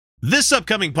This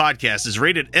upcoming podcast is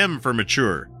rated M for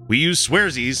mature. We use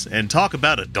swearsies and talk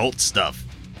about adult stuff.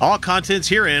 All contents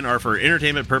herein are for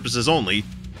entertainment purposes only,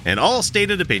 and all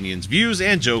stated opinions, views,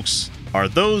 and jokes are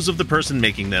those of the person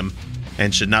making them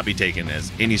and should not be taken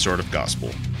as any sort of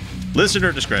gospel.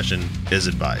 Listener discretion is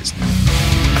advised.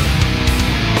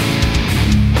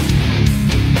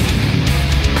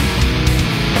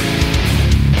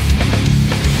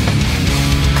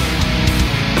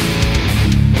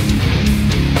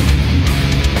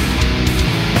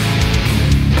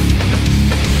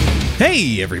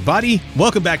 Hey everybody,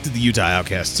 welcome back to the Utah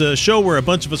Outcasts, a show where a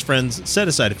bunch of us friends set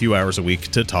aside a few hours a week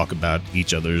to talk about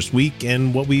each other's week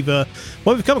and what we've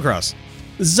come across.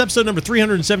 This is episode number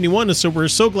 371, so we're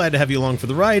so glad to have you along for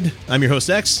the ride. I'm your host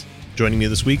X. Joining me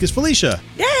this week is Felicia.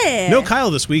 Yeah. No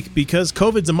Kyle this week because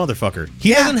COVID's a motherfucker.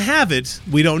 He doesn't have it.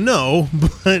 We don't know,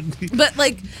 but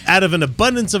like out of an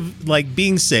abundance of like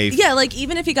being safe. Yeah, like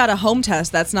even if he got a home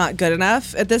test, that's not good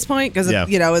enough at this point because of,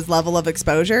 his level of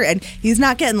exposure, and he's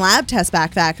not getting lab tests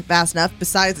back fast enough.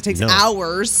 Besides, it takes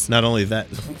hours. Not only that,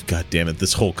 god damn it,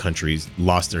 this whole country's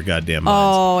lost their goddamn minds.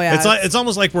 Oh yeah, it's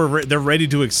almost like they're ready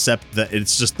to accept that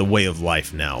it's just the way of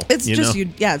life now. It's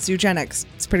it's eugenics.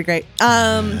 It's pretty great.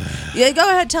 Yeah, go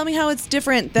ahead. Tell me how it's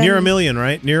different than... Near a million,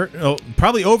 right?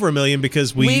 Probably over a million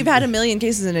because we've had 1 million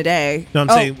cases in a day. No, I'm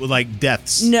saying like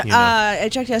deaths. No, I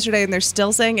checked yesterday and they're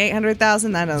still saying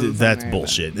 800,000. That's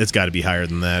bullshit. It's got to be higher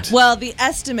than that. Well, the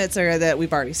estimates are that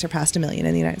we've already surpassed 1 million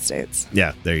in the United States.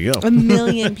 Yeah, there you go. 1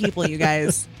 million people, you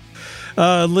guys.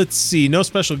 Let's see. No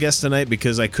special guest tonight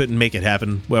because I couldn't make it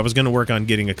happen. Well, I was going to work on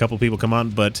getting a couple people come on,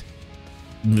 but...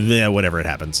 yeah, whatever, it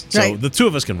happens. So The two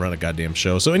of us can run a goddamn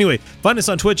show. So anyway, find us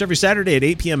on Twitch every Saturday at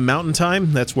 8 p.m. Mountain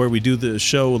Time. That's where we do the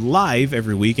show live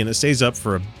every week, and it stays up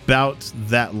for about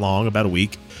that long, about a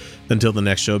week, until the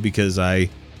next show because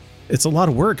it's a lot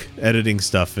of work editing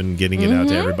stuff and getting it out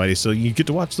to everybody. So you get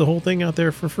to watch the whole thing out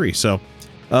there for free. So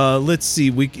let's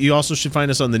see. You also should find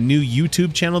us on the new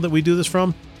YouTube channel that we do this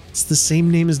from. It's the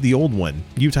same name as the old one,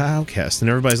 Utah Outcast.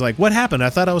 And everybody's like, what happened? I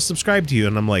thought I was subscribed to you.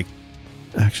 And I'm like,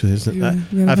 actually,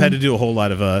 I've had to do a whole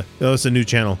lot of, it's a new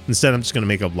channel. Instead, I'm just going to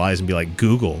make up lies and be like,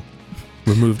 Google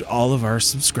removed all of our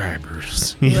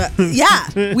subscribers. Yeah,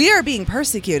 we are being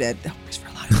persecuted. That works for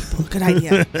a lot of people. Good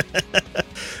idea.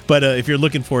 But if you're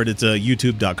looking for it, it's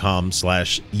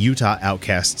youtube.com/Utah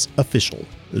Outcasts Official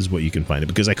is what you can find it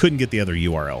because I couldn't get the other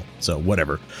URL. So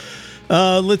whatever.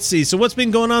 Let's see. So what's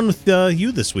been going on with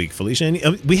you this week, Felicia?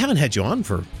 We haven't had you on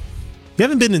for... You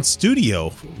haven't been in studio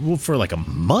for like a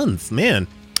month, man.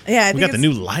 Yeah, we got the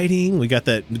new lighting. We got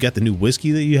the new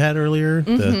whiskey that you had earlier.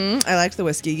 I liked the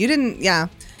whiskey. You didn't. Yeah,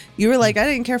 you were like, I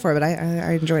didn't care for it, but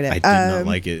I enjoyed it. I did not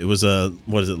like it. It was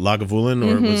what is it, Lagavulin,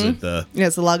 or was it the? Yeah,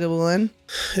 it's the Lagavulin.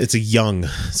 It's a young,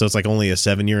 so it's like only a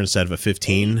 7-year instead of a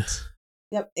 15.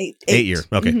 Yep, 8 year.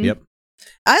 Okay, yep.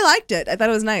 I liked it. I thought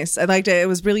it was nice. I liked it. It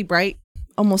was really bright,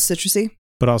 almost citrusy.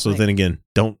 But also, then again,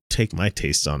 don't take my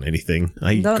tastes on anything.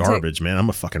 I eat garbage, man. I'm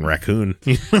a fucking raccoon.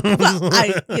 Well,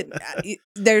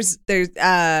 there's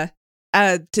to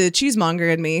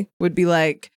cheesemonger and me would be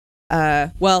like,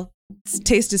 well,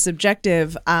 taste is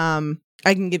subjective. I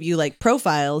can give you like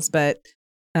profiles, but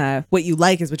what you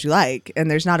like is what you like, and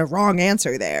there's not a wrong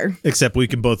answer there. Except we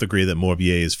can both agree that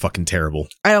Morbier is fucking terrible.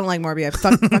 I don't like Morbier.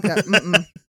 Fuck that.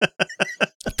 I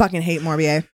fucking hate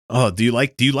Morbier. Oh, do you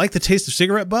like the taste of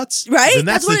cigarette butts? Right? Then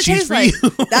that's what the it tastes like.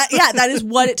 That is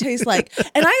what it tastes like.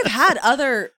 And I have had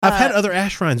other... I've had other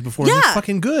ash rinds before. Yeah. They're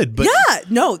fucking good. But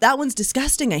no, that one's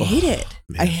disgusting. I hate it.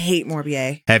 Man. I hate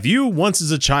Morbier. Have you, once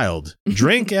as a child,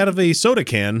 drank out of a soda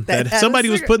can that somebody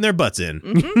was putting their butts in?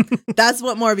 That's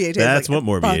what Morbier tastes like. That's what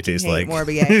Morbier tastes like.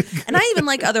 Morbier. And I even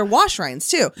like other wash rinds,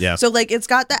 too. Yeah. So, like, it's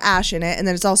got the ash in it, and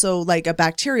then it's also, like, a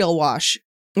bacterial wash,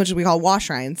 which we call wash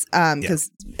rinds, because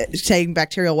saying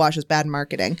bacterial wash is bad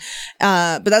marketing.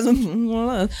 But that's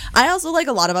what I also like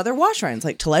a lot of other wash rinds,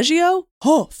 like Taleggio.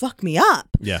 Oh, fuck me up.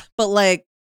 Yeah. But like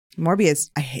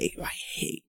Morbius, I hate.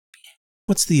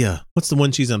 What's the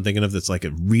one cheese I'm thinking of that's like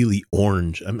a really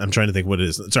orange? I'm trying to think what it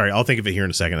is. Sorry, I'll think of it here in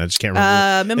a second. I just can't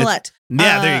remember. Mimolette.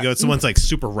 There you go. It's the one's like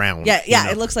super round. Yeah,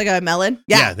 yeah. It looks like a melon.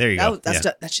 Yeah, there you go.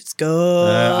 That shit's good.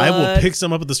 I will pick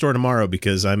some up at the store tomorrow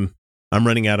because I'm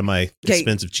running out of my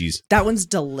expensive cheese. That one's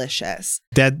delicious.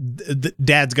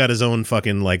 Dad's got his own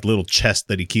fucking like little chest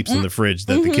that he keeps in the fridge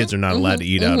that the kids are not allowed to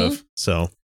eat out of. So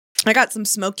I got some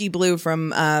smoky blue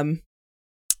from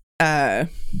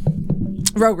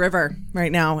Rogue River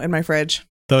right now in my fridge.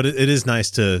 Though it is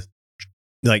nice to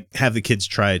like have the kids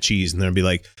try a cheese and they'll be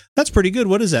like, "That's pretty good.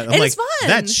 What is that?" I'm like, fun.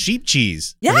 "That's sheep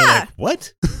cheese." Yeah. And they're like,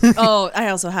 what? Oh, I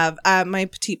also have my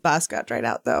Petite Basque got dried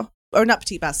out though. Or not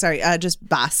Petite Basque, sorry, just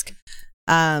Basque.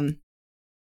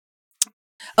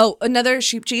 Oh, another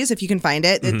sheep cheese, if you can find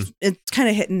it. It's kind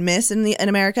of hit and miss in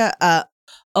America.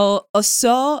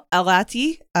 Osso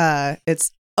Alati.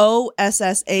 It's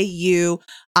OSSAUIRRATY.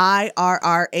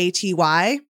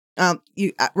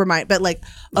 You remind, but like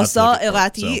Osso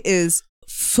Alati is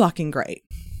fucking great.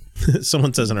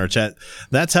 Someone says in our chat,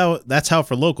 that's how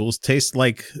for locals tastes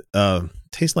like to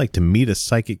meet a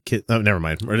psychic kid. Oh, never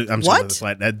mind. I'm what?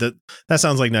 That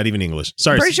sounds like not even English.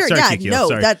 Sorry. Pretty sure. Sorry, Yeah. Kikyo. No,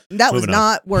 sorry. that was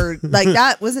not word. Like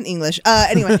that wasn't English.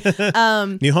 Anyway.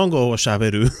 Nihongo wo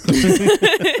shaberu.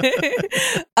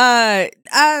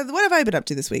 What have I been up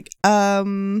to this week?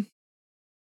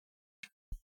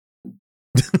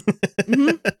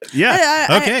 Yeah.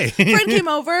 Okay. Friend came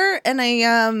over and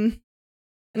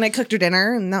I cooked her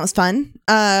dinner, and that was fun.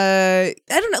 I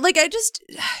don't know, like I just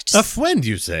a friend,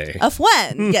 you say? A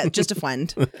friend, yeah, just a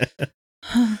friend.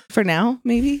 For now,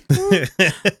 maybe.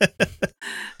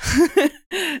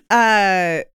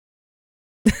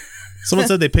 Someone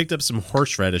said they picked up some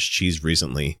horseradish cheese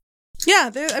recently. Yeah,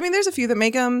 there's a few that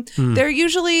make them. They're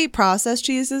usually processed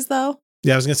cheeses, though.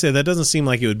 Yeah, I was gonna say that doesn't seem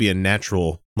like it would be a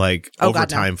natural, like over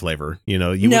time flavor. You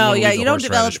know, you don't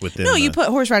develop. No, you put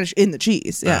horseradish in the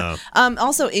cheese. Yeah.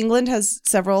 Also, England has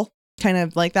several kind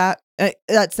of like that.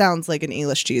 That sounds like an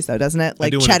English cheese, though, doesn't it?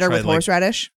 Like cheddar with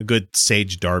horseradish. A good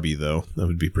sage Derby, though, that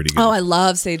would be pretty good. Oh, I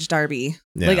love sage Derby.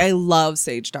 Yeah. Like I love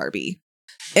sage Derby.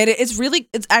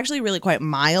 It's actually really quite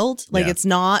mild. Like it's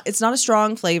not a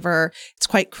strong flavor. It's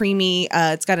quite creamy.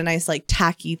 It's got a nice like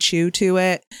tacky chew to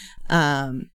it.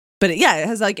 But it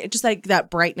has like just like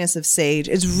that brightness of sage.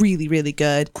 It's really, really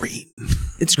good. Green.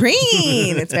 It's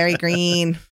green. It's very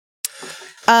green.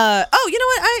 Oh, you know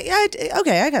what?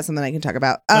 I got something I can talk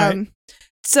about. Right.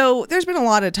 So there's been a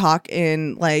lot of talk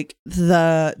in like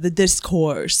the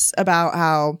discourse about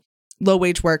how low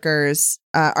wage workers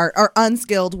are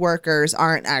unskilled workers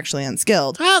aren't actually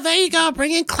unskilled. Oh, there you go.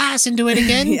 Bringing class into it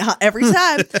again. Yeah, every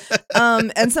time.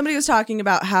 And somebody was talking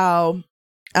about how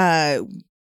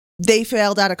they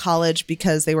failed out of college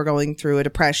because they were going through a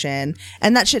depression,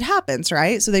 and that shit happens,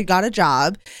 right? So they got a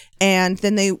job, and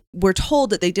then they were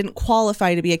told that they didn't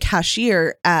qualify to be a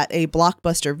cashier at a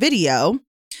Blockbuster Video,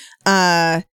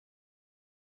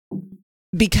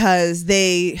 because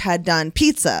they had done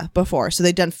pizza before, so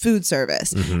they'd done food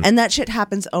service, and that shit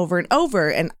happens over and over.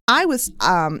 And I was,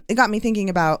 it got me thinking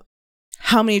about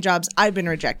how many jobs I've been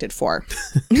rejected for.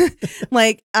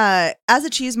 Like, as a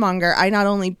cheesemonger, I not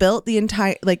only built an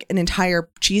entire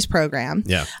cheese program.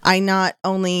 Yeah. I not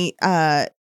only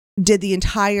did the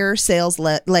entire sales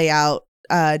layout,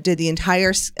 did the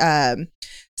entire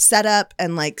setup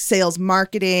and like sales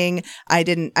marketing.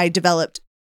 I developed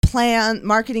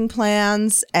marketing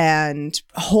plans and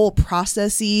whole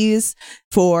processes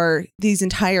for these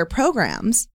entire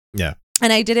programs. Yeah.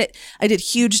 And I did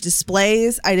huge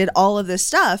displays. I did all of this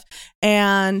stuff.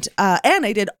 And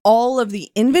I did all of the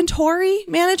inventory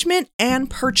management and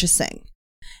purchasing.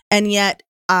 And yet,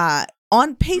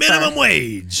 on paper, minimum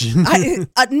wage.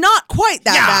 Not quite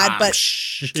that bad, but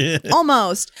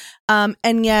almost.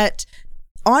 And yet,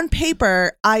 on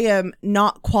paper, I am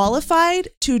not qualified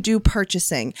to do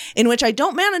purchasing, in which I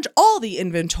don't manage all the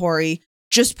inventory.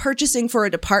 Just purchasing for a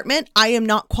department, I am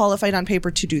not qualified on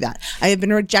paper to do that. I have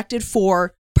been rejected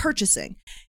for purchasing,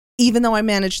 even though I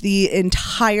managed the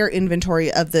entire inventory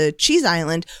of the cheese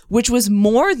island, which was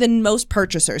more than most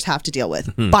purchasers have to deal with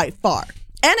by far.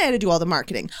 And I had to do all the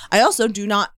marketing. I also do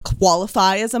not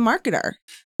qualify as a marketer.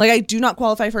 Like, I do not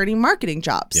qualify for any marketing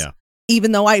jobs,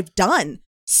 even though I've done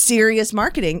serious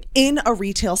marketing in a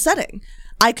retail setting.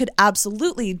 I could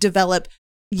absolutely develop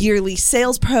yearly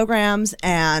sales programs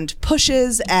and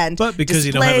pushes and but because displays.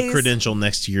 You don't have a credential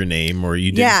next to your name, or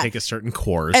you didn't take a certain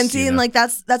course, and see, and like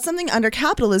that's something under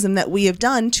capitalism that we have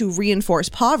done to reinforce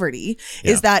poverty,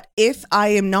 is that if I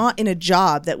am not in a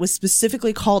job that was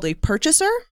specifically called a purchaser,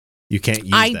 you can't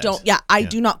use I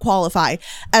do not qualify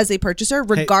as a purchaser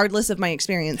regardless of my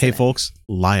experience. Hey folks,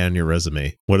 lie on your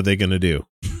resume. What are they going to do?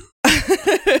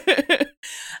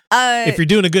 If you're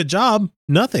doing a good job,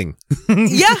 nothing.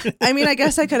 Yeah, I mean, I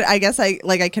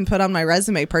can put on my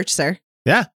resume purchaser.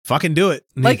 Yeah, fucking do it.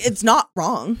 Like, it's not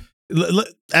wrong.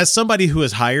 As somebody who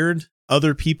has hired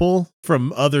other people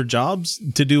from other jobs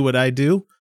to do what I do,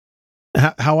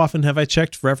 how often have I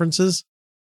checked references?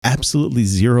 Absolutely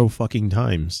zero fucking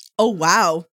times. Oh,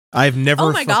 wow. I've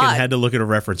never had to look at a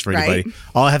reference for anybody. Right.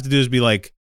 All I have to do is be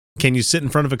like, can you sit in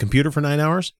front of a computer for 9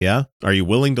 hours? Yeah. Are you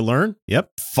willing to learn?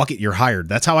 Yep. Fuck it. You're hired.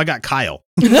 That's how I got Kyle.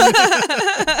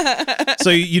 So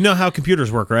you know how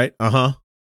computers work, right? Uh-huh.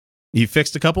 You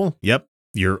fixed a couple? Yep.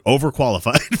 You're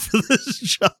overqualified for this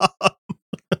job.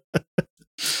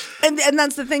 And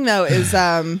that's the thing, though, is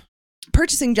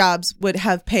purchasing jobs would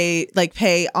have pay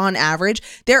on average,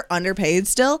 they're underpaid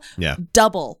still. Yeah.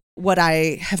 Double what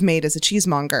I have made as a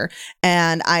cheesemonger.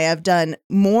 And I have done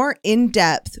more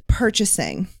in-depth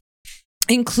purchasing,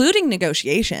 including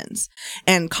negotiations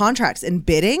and contracts and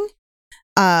bidding,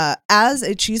 as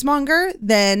a cheesemonger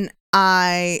than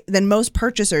most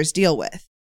purchasers deal with.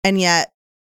 And yet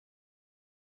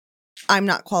I'm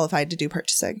not qualified to do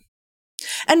purchasing.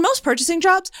 And most purchasing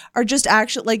jobs are just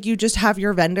actually like you just have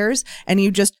your vendors and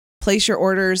you just place your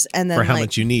orders and then for how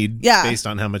much you need based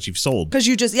on how much you've sold. Because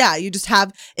you just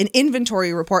have an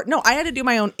inventory report. No, I had to do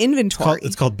my own inventory.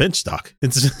 It's called bench stock.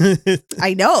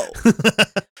 I know.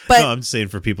 But no, I'm just saying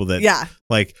for people that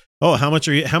like, oh, how much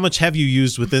have you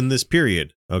used within this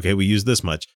period? Okay, we use this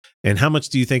much. And how much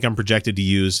do you think I'm projected to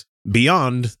use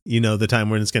beyond, the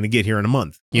time when it's going to get here in a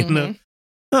month? You know?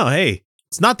 Oh, hey,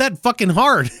 it's not that fucking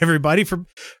hard, everybody. For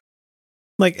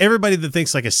like everybody that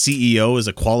thinks like a CEO is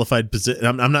a qualified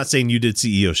position. I'm not saying you did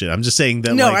CEO shit. I'm just saying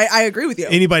that. No, I agree with you.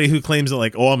 Anybody who claims that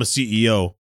like, oh, I'm a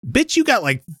CEO, bitch, you got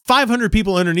like 500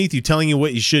 people underneath you telling you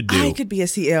what you should do. I could be a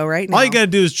CEO right now. All you got to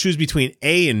do is choose between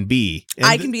A and B. And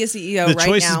I can be a CEO right now. The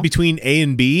choices between A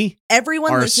and B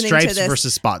everyone are listening stripes to this,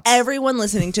 versus spots. Everyone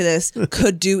listening to this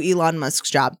could do Elon Musk's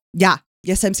job. Yeah.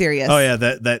 Yes, I'm serious. Oh, yeah,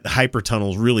 that hyper tunnel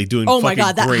is really doing Oh, my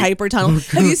God, that hyper tunnel.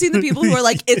 Have you seen the people who are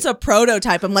like, it's a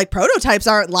prototype? I'm like, prototypes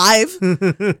aren't live.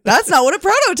 That's not what a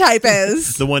prototype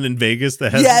is. The one in Vegas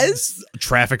that has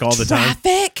traffic all the time.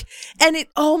 Traffic. And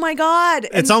oh, my God.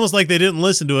 It's almost like they didn't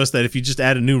listen to us that if you just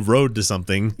add a new road to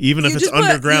something, even if it's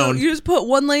underground. You just put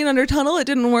one lane under tunnel, it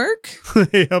didn't work.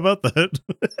 Hey, how about that?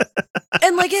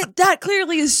 And like that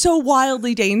clearly is so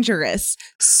wildly dangerous.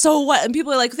 So what? And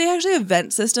people are like, they actually have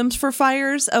vent systems for fires.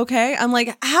 Okay, I'm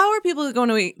like, how are people going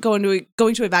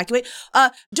to evacuate?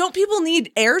 Don't people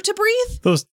need air to breathe?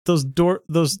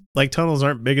 Those like tunnels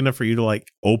aren't big enough for you to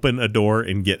like open a door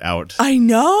and get out. I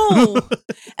know.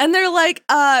 And they're like,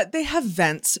 they have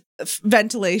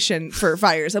ventilation for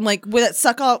fires. I'm like, will it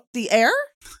suck out the air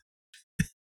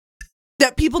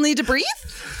that people need to breathe?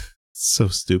 So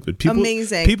stupid. People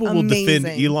will defend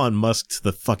Elon Musk to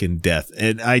the fucking death,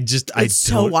 and I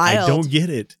don't get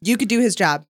it. You could do his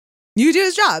job. You could do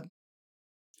his job.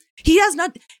 He's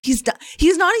not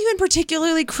even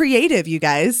particularly creative, you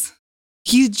guys.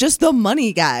 He's just the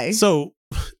money guy. So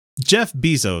Jeff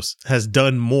Bezos has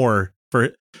done more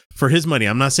for his money.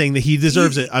 I'm not saying that he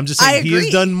deserves it. I'm just saying he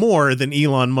has done more than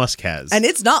Elon Musk has, and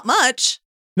it's not much.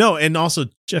 No, and also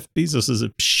Jeff Bezos is a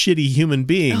shitty human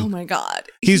being. Oh my God.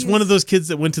 He's one of those kids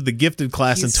that went to the gifted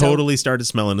class and totally started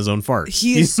smelling his own farts.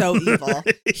 He is so evil.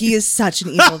 He is such an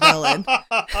evil villain.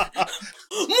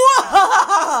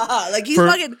 Like he's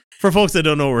fucking... For folks that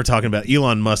don't know what we're talking about,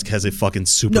 Elon Musk has a fucking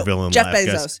super villain Jeff laugh,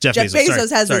 Bezos. guys. Jeff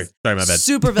Bezos has sorry, my bad.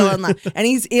 Super villain laugh. And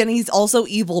he's also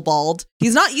evil bald.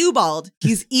 He's not you bald.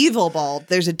 He's evil bald.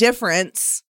 There's a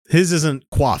difference. His isn't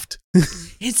coiffed.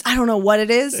 I don't know what it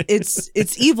is.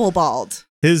 It's evil bald.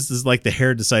 His is like the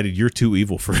hair decided you're too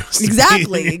evil for us.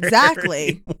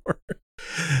 Exactly.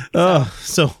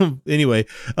 So anyway,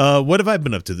 what have I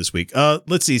been up to this week?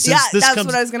 Let's see. That's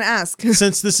what I was going to ask.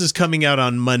 Since this is coming out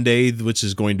on Monday, which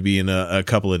is going to be in a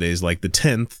couple of days, like the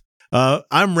 10th,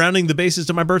 I'm rounding the bases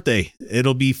to my birthday.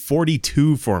 It'll be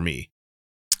 42 for me.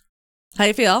 How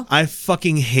you feel? I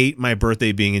fucking hate my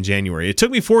birthday being in January. It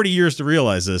took me 40 years to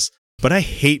realize this, but I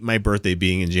hate my birthday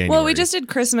being in January. Well, we just did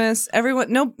Christmas.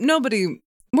 Nobody,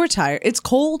 we're tired. It's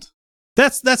cold.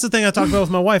 That's the thing I talked about with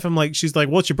my wife. I'm like, she's like,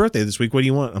 what's your birthday this week? What do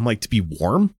you want? I'm like, to be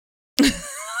warm?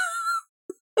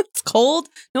 It's cold.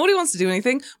 Nobody wants to do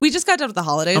anything. We just got done with the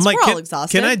holidays. I'm like, we're all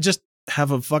exhausted. Can I just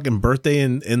have a fucking birthday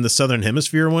in the Southern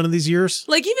Hemisphere one of these years?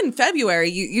 Like even February,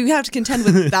 you have to contend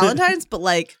with Valentine's, but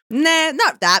like, nah,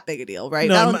 not that big a deal, right?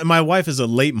 No, my wife is a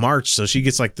late March, so she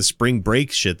gets like the spring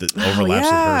break shit that overlaps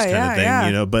with hers kind of thing,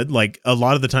 you know? But like a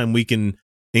lot of the time we can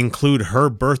include her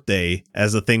birthday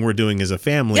as a thing we're doing as a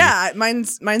family. Yeah,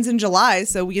 mine's in July,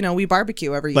 so we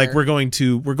barbecue every year. Like we're going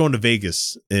to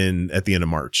Vegas at the end of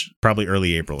March, probably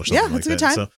early April or something. Yeah, that's a good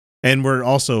time. So, and we're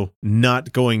also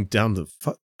not going down the.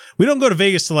 We don't go to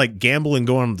Vegas to like gamble and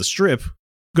go on the strip.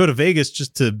 Go to Vegas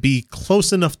just to be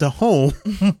close enough to home,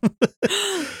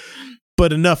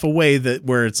 but enough away that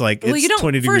where it's like it's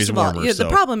 20 degrees warmer. The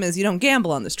problem is you don't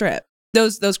gamble on the strip.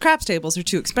 Those craps tables are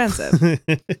too expensive.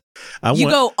 I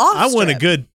want a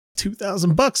good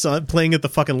 $2,000 on playing at the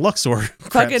fucking Luxor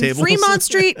crap tables. Fremont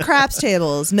Street craps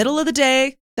tables, middle of the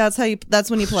day. That's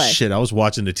when you play. Shit, I was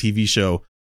watching a TV show.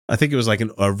 I think it was like a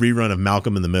rerun of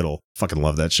Malcolm in the Middle. Fucking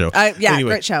love that show. Anyway,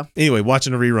 great show. Anyway,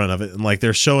 watching a rerun of it, and like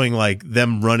they're showing like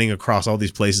them running across all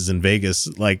these places in Vegas,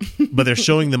 like, but they're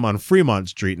showing them on Fremont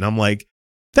Street, and I'm like,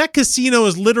 That casino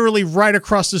is literally right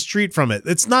across the street from it.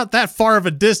 It's not that far of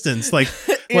a distance. Like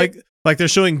they're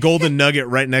showing Golden Nugget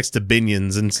right next to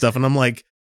Binion's and stuff. And I'm like,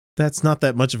 that's not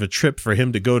that much of a trip for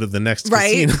him to go to the next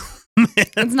casino.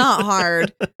 It's not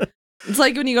hard. It's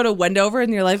like when you go to Wendover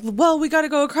and you're like, well, we got to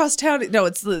go across town. No,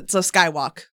 it's a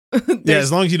skywalk. Yeah,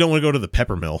 as long as you don't want to go to the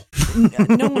Peppermill.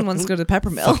 No one wants to go to the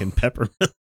Peppermill. Fucking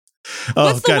Peppermill.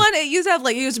 What's the one it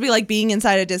used to be like being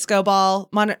inside a disco ball?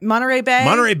 Monterey Bay?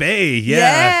 Monterey Bay,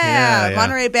 yeah.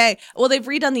 Monterey Bay. Well, they've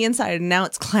redone the inside and now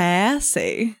it's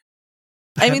classy.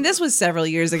 I mean, this was several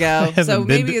years ago, so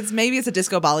maybe it's a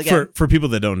disco ball again. For people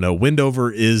that don't know, Wendover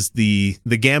is the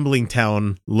gambling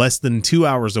town less than 2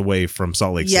 hours away from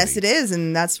Salt Lake City. Yes, it is,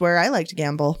 and that's where I like to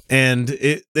gamble. And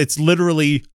it's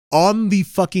literally on the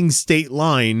fucking state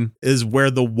line is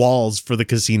where the walls for the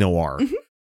casino are. Mm-hmm.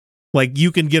 Like,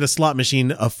 you can get a slot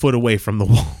machine a foot away from the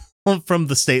wall, from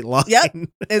the state line. Yep,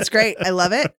 it's great. I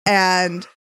love it, and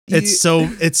it's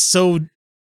so.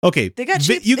 Okay, they got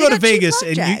cheap, you go to Vegas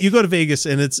and you go to Vegas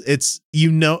and it's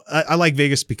I like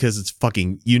Vegas because it's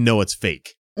fucking it's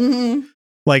fake. Mm-hmm.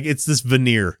 Like, it's this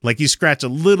veneer. Like, you scratch a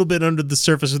little bit under the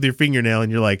surface with your fingernail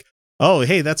and you're like, oh,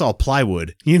 hey, that's all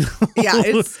plywood. Yeah,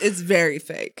 it's very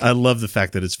fake. I love the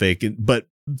fact that it's fake, but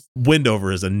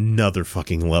Wendover is another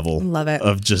fucking level. Love it.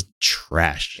 Of just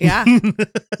trash. Yeah.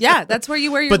 Yeah, that's where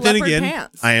you wear your leopard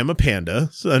pants. I am a panda.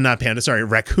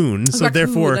 Raccoon. So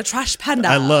therefore, the trash panda.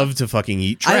 I love to fucking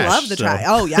eat trash. I love the trash.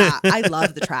 Oh, yeah. I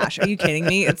love the trash. Are you kidding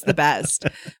me? It's the best.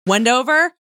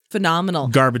 Wendover, phenomenal.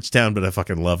 Garbage town, but I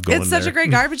fucking love going there. It's such a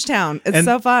great garbage town. It's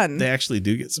so fun. They actually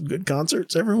do get some good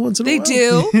concerts every once in a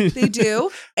while. They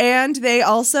do. And they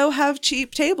also have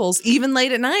cheap tables, even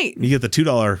late at night. You get the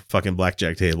 $2 fucking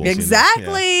blackjack tables.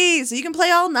 Exactly. Yeah. So you can play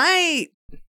all night.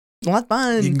 It's a lot of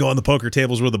fun. You can go on the poker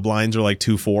tables where the blinds are like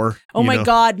 2-4. Oh my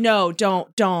God, no, don't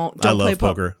I love play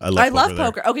poker. I love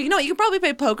poker. Okay, you know what? You can probably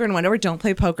play poker in Wendover. Don't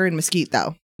play poker in Mesquite,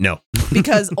 though. No.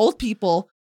 Because old people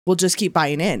will just keep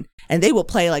buying in and they will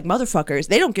play like motherfuckers.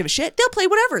 They don't give a shit. They'll play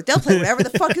whatever. They'll play whatever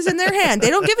the fuck is in their hand. They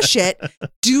don't give a shit.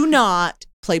 Do not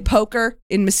play poker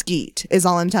in Mesquite is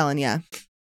all I'm telling you.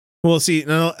 Well, see,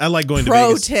 I like going to Pro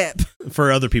Vegas. tip.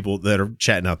 For other people that are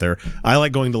chatting out there, I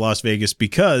like going to Las Vegas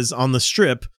because on the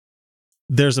Strip,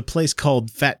 there's a place called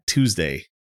Fat Tuesday.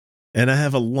 And I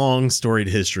have a long storied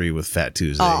history with Fat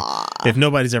Tuesday. Aww. If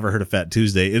nobody's ever heard of Fat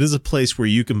Tuesday, it is a place where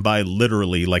you can buy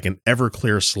literally like an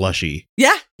Everclear slushie.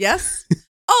 Yeah. Yes.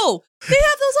 Oh, they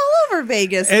have those all over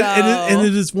Vegas, though. And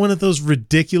it is one of those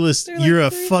ridiculous,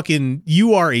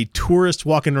 you are a tourist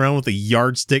walking around with a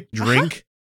yardstick drink. Uh-huh.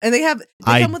 And they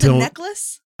come with a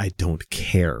necklace. I don't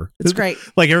care. It's great.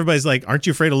 Like, everybody's like, aren't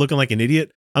you afraid of looking like an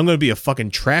idiot? I'm going to be a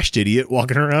fucking trashed idiot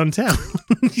walking around town.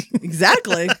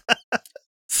 Exactly.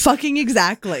 Fucking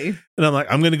exactly. And I'm like,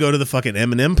 I'm going to go to the fucking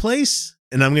M&M place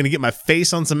and I'm going to get my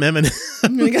face on some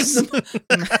M&Ms.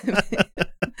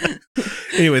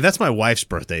 Anyway, that's my wife's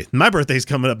birthday. My birthday's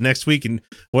coming up next week. And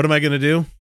what am I going to do?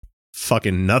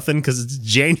 Fucking nothing, because it's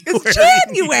January. It's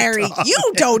January.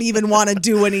 You don't even want to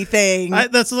do anything.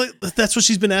 That's what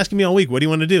she's been asking me all week. What do you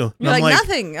want to do? You're like,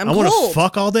 nothing. I want to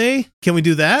fuck all day. Can we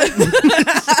do that?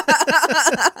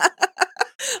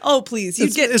 Oh, please.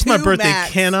 It's my birthday.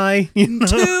 Max. Can I?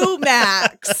 Two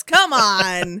max. Come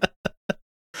on.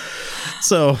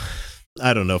 So,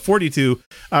 I don't know. 42.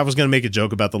 I was going to make a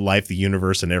joke about the life, the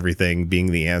universe, and everything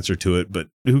being the answer to it, but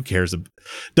who cares?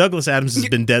 Douglas Adams has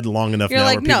been dead long enough now. You're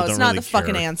like, where people no, it's not the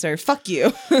fucking answer. Fuck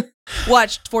you.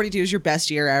 Watch, 42 is your best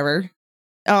year ever.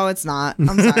 Oh, it's not.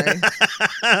 I'm sorry.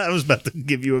 I was about to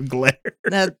give you a glare.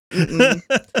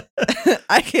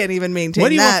 I can't even maintain that. What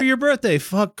do you want for your birthday?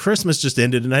 Fuck, Christmas just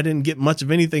ended, and I didn't get much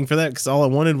of anything for that because all I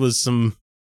wanted was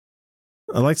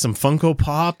I like some Funko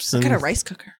Pops. And I got a rice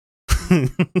cooker.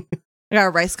 I got a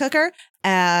rice cooker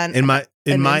and an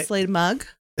insulated mug.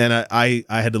 And I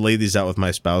had to lay these out with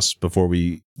my spouse before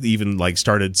we even like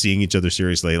started seeing each other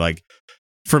seriously. Like,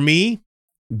 for me,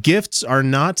 gifts are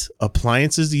not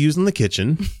appliances to use in the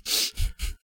kitchen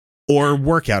or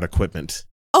workout equipment.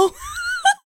 Oh.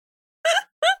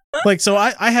 Like, so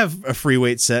I have a free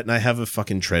weight set and I have a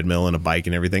fucking treadmill and a bike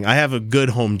and everything. I have a good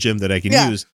home gym that I can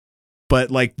use. But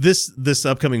like this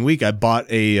upcoming week, I bought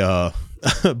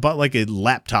bought like a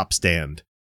laptop stand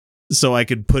so I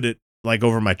could put it like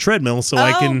over my treadmill so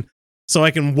I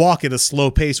can walk at a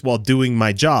slow pace while doing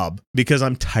my job because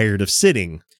I'm tired of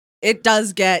sitting. it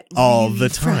does get all really the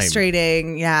time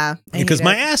frustrating. Yeah. Because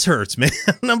my ass hurts, man.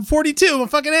 I'm 42. My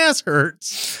fucking ass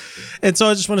hurts. And so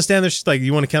I just want to stand there. She's like,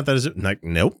 you want to count that as like,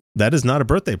 nope, that is not a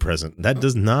birthday present. That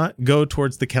does not go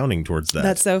towards the counting towards that.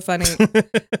 That's so funny.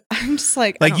 I'm just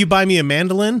like you buy me a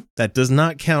mandolin, that does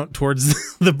not count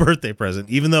towards the birthday present,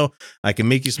 even though I can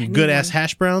make you some good ass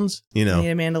hash browns, you know. I need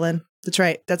a mandolin. That's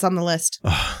right. That's on the list.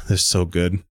 Oh, they're so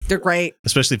good. They're great.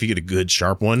 Especially if you get a good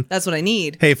sharp one. That's what I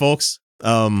need. Hey, folks.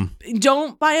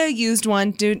 Don't buy a used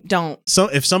one, dude. Don't. So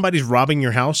if somebody's robbing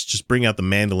your house, just bring out the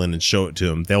mandolin and show it to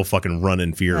them. They'll fucking run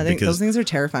in fear because those things are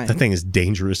terrifying. That thing is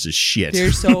dangerous as shit.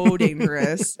 They're so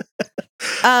dangerous.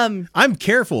 I'm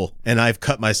careful, and I've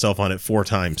cut myself on it 4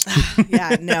 times.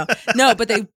 Yeah, no, but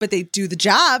they do the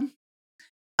job.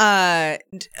 How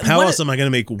else am I going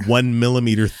to make 1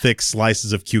 millimeter thick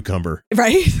slices of cucumber?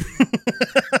 Right.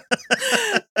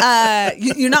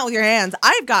 You're not with your hands.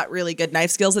 I've got really good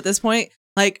knife skills at this point.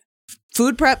 Like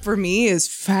food prep for me is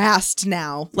fast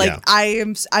now. Like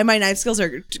my knife skills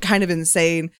are kind of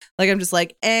insane. Like I'm just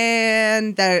like,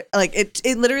 and that like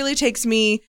it literally takes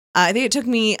me. I think it took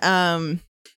me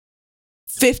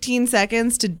 15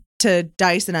 seconds to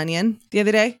dice an onion the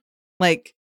other day.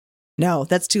 Like. No,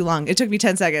 that's too long. It took me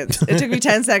 10 seconds. It took me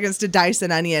 10 seconds to dice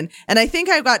an onion. And I think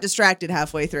I got distracted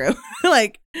halfway through.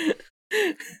 Like,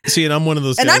 see, and I'm one of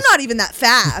those guys. And I'm not even that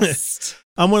fast.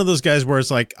 I'm one of those guys where it's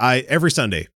like every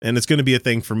Sunday, and it's going to be a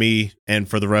thing for me and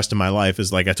for the rest of my life,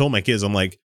 is like I told my kids, I'm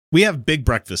like, we have big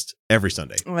breakfast every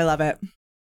Sunday. Oh, I love it.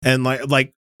 And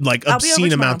like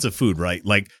obscene amounts of food, right?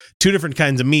 Like 2 different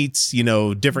kinds of meats, you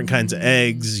know, different kinds of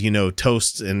eggs, you know,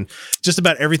 toasts, and just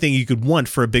about everything you could want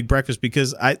for a big breakfast,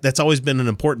 because that's always been an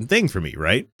important thing for me,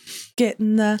 right?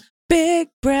 Getting the big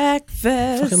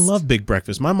breakfast. I fucking love big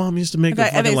breakfast. My mom used to make a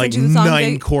fucking like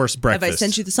 9-course breakfast. Have I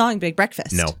sent you the song Big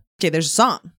Breakfast? No. Okay, there's a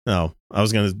song. No, I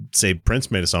was going to say Prince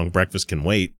made a song, Breakfast Can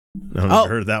Wait. I've never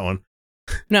heard of that one.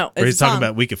 No, where he's talking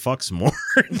about we could fuck some more.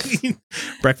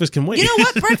 Breakfast can wait. You know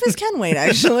what? Breakfast can wait,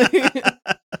 actually.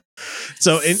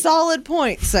 So solid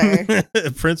point, sir.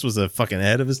 Prince was a fucking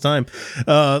ahead of his time.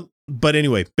 But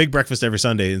anyway, big breakfast every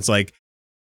Sunday. It's like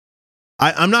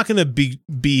I'm not gonna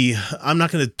I'm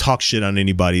not gonna talk shit on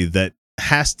anybody that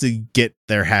has to get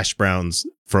their hash browns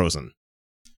frozen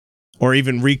or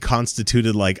even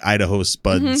reconstituted like Idaho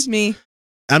Spuds. Me.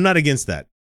 I'm not against that.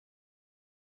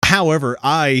 However,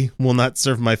 I will not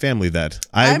serve my family that.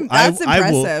 That's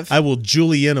impressive. I will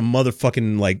julienne a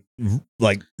motherfucking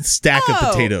like stack of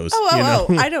potatoes. You know?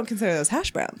 Oh! I don't consider those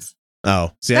hash browns.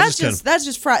 Oh, see, that's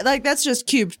just fried. Like that's just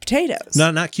cubed potatoes.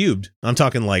 No, not cubed. I'm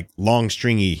talking like long,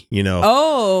 stringy. You know.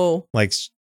 Oh. Like,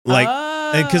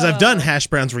 because I've done hash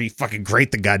browns where you fucking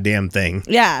grate the goddamn thing.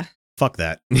 Yeah. Fuck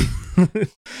that.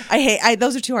 I hate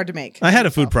those are too hard to make. I had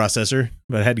a food processor,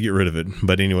 but I had to get rid of it.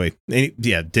 But anyway,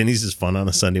 yeah, Denny's is fun on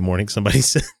a Sunday morning, somebody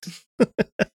said.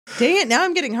 Dang it, now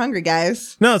I'm getting hungry,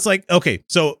 guys. No, it's like, okay,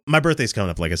 so my birthday's coming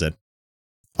up, like I said.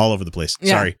 All over the place.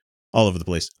 Yeah. Sorry. All over the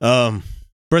place.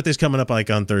 Birthday's coming up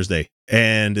like on Thursday.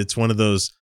 And it's one of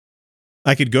those,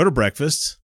 I could go to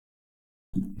breakfast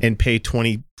and pay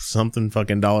 20 something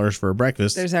fucking dollars for a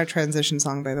breakfast. There's our transition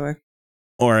song, by the way.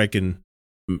 Or I can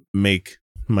make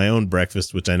my own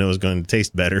breakfast, which I know is going to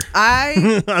taste better.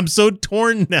 I'm so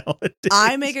torn nowadays.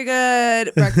 I make a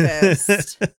good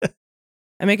breakfast.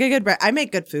 I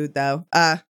make good food though.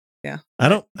 Yeah. I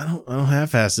don't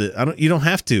half-ass it. You don't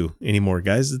have to anymore,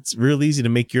 guys. It's real easy to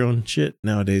make your own shit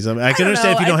nowadays. I mean, I can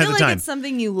understand if you don't have the time. It's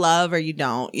something you love or you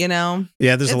don't, you know?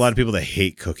 Yeah, there's a lot of people that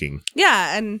hate cooking.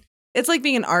 Yeah, and it's like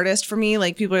being an artist for me.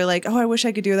 Like people are like, "Oh, I wish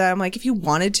I could do that." I'm like, if you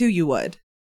wanted to, you would.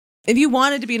 If you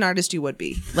wanted to be an artist, you would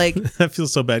be. Like I feel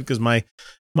so bad because my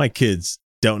kids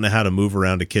don't know how to move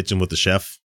around a kitchen with a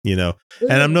chef, you know.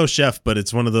 And I'm no chef, but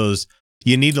it's one of those,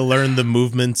 you need to learn the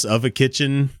movements of a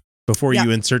kitchen before you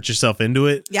insert yourself into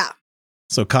it. Yeah.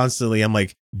 So constantly I'm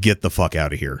like, get the fuck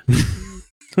out of here.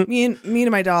 me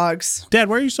and my dogs. Dad,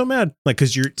 why are you so mad? Like,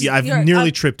 because I've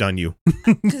nearly tripped on you.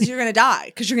 Because you're gonna die.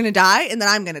 Because you're gonna die, and then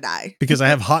I'm gonna die. Because I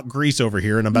have hot grease over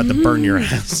here, and I'm about to burn your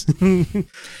ass. The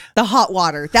hot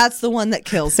water. That's the one that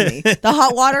kills me. The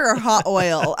hot water or hot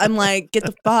oil. I'm like, get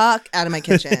the fuck out of my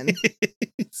kitchen.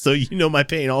 So you know my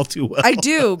pain all too well. I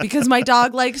do, because my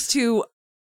dog likes to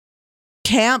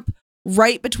camp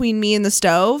right between me and the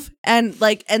stove, and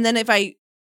then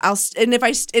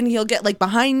he'll get like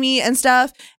behind me and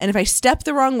stuff, and if I step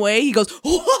the wrong way, he goes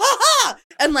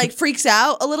and like freaks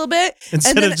out a little bit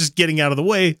instead of just getting out of the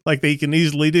way like they can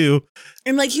easily do.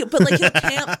 And like he'll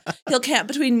camp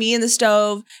between me and the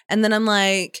stove, and then I'm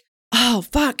like, oh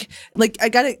fuck, like I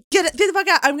gotta get the fuck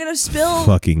out, I'm gonna spill.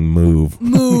 Fucking move.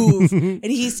 And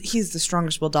he's the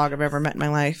strongest bulldog I've ever met in my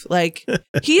life. Like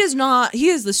he is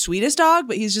the sweetest dog,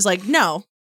 but he's just like, no,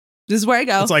 this is where I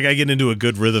go. It's like I get into a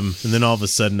good rhythm, and then all of a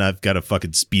sudden I've got a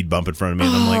fucking speed bump in front of me,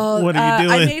 and I'm like, what are you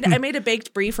doing? I made a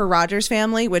baked brie for Roger's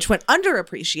family, which went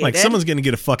underappreciated. Like someone's gonna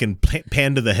get a fucking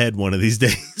pan to the head one of these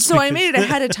days. So I made it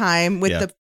ahead of time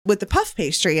with the puff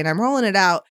pastry, and I'm rolling it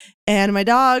out, and my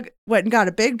dog went and got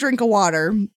a big drink of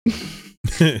water,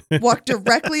 walked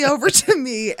directly over to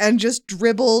me, and just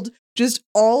dribbled just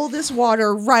all this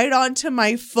water right onto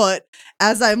my foot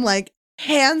as I'm like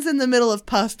hands in the middle of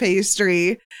puff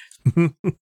pastry. It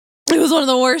was one of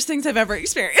the worst things I've ever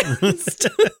experienced.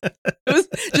 It was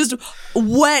just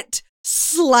wet,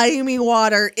 slimy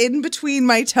water in between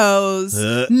my toes.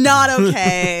 Not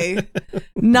okay.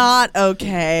 Not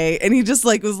okay. And he just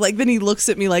like was like, then he looks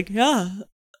at me like, yeah,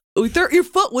 your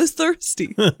foot was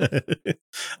thirsty.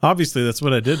 Obviously, that's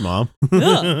what I did, Mom.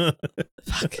 Yeah.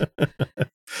 Fuck.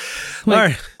 All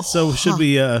right. So should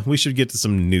we should get to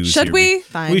some news. Should here. we?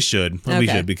 Fine. We should. Okay. We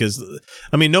should, because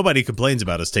I mean nobody complains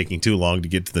about us taking too long to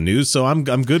get to the news, so I'm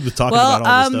good with talking about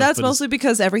all this stuff. That's mostly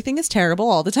because everything is terrible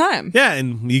all the time. Yeah,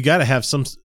 and you gotta have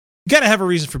a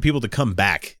reason for people to come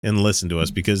back and listen to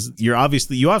us, because you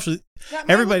obviously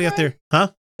everybody out there,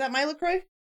 huh? Is that my LaCroix?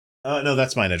 No,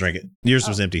 that's mine. I drank it. Yours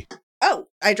was empty. Oh,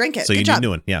 I drank it. So you need a new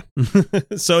one. Yeah.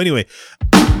 So anyway.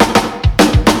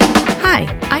 Hi,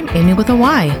 I'm Amy with a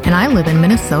Y, and I live in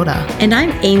Minnesota. And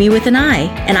I'm Amy with an I,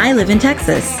 and I live in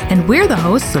Texas. And we're the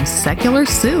hosts of Secular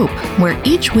Soup, where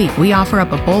each week we offer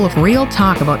up a bowl of real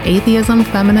talk about atheism,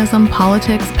 feminism,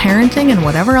 politics, parenting, and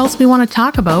whatever else we want to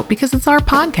talk about, because it's our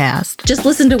podcast. Just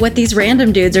listen to what these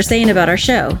random dudes are saying about our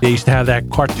show. They used to have that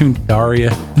cartoon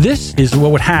Daria. This is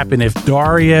what would happen if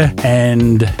Daria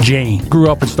and Jane grew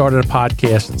up and started a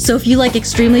podcast. So if you like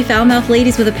extremely foul-mouthed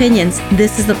ladies with opinions,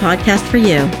 this is the podcast for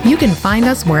you. You can find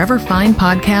us wherever fine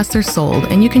podcasts are sold,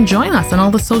 and you can join us on all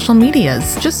the social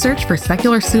medias. Just search for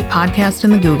Secular Soup Podcast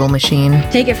in the Google machine.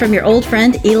 Take it from your old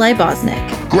friend Eli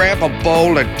Bosnick. Grab a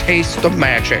bowl and taste the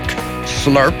magic.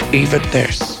 Slurp even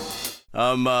this.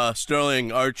 I'm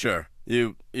Sterling Archer.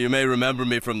 You may remember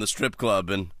me from the strip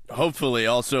club, and hopefully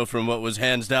also from what was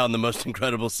hands down the most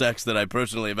incredible sex that I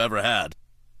personally have ever had.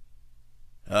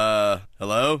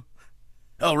 Hello?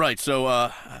 Oh, right, so,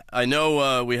 I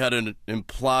know, we had an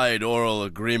implied oral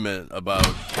agreement about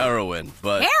heroin,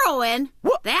 but... Heroin?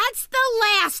 That's the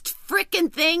last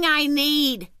frickin' thing I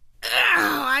need. Ugh,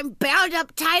 I'm bound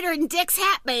up tighter than Dick's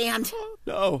hat band.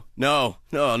 No,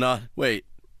 not... Wait,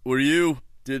 were you...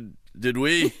 Did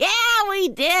we? Yeah, we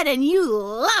did, and you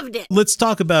loved it. Let's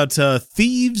talk about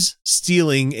thieves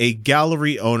stealing a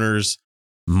gallery owner's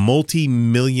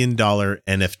multi-million-dollar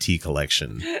NFT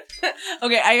collection.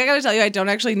 Okay, I gotta tell you, I don't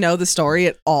actually know the story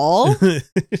at all.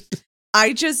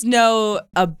 I just know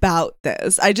about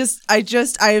this. I've just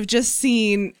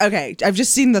seen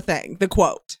the thing, the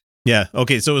quote. Yeah.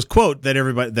 Okay. So his quote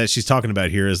that she's talking about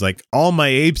here is like, "All my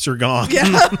apes are gone."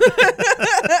 Yeah.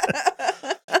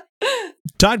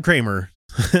 Todd Kramer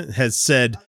has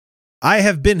said, "I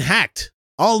have been hacked.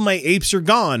 All my apes are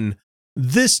gone.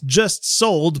 This just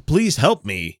sold. Please help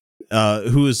me."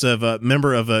 Who is a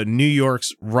member of New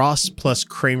York's Ross plus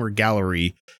Kramer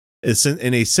Gallery,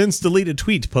 in a since deleted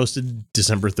tweet posted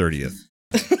December 30th.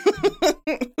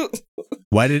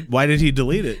 Why did he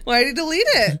delete it? Why did he delete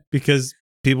it? Because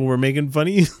people were making fun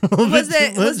of you. Was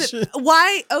it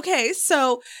why? Okay,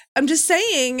 so I'm just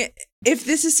saying, if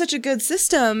this is such a good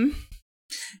system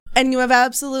and you have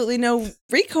absolutely no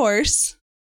recourse,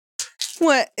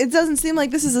 it doesn't seem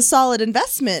like this is a solid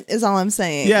investment, is all I'm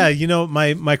saying. Yeah, you know,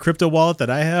 my crypto wallet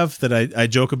that I have that I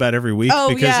joke about every week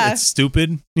because it's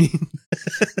stupid.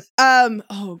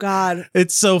 Oh God.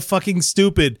 It's so fucking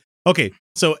stupid. Okay,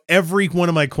 so every one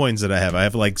of my coins that I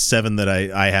have like 7 that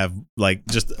I have like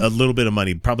just a little bit of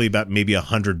money, probably about maybe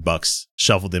 $100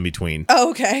 shuffled in between.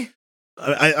 Oh, okay.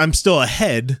 I'm still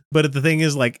ahead, but the thing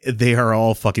is, like, they are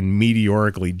all fucking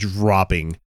meteorically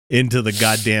dropping into the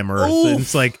goddamn earth. Oof. And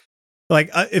it's like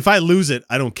if I lose it,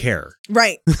 I don't care.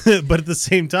 Right. But at the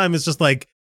same time, it's just like,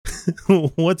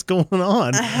 what's going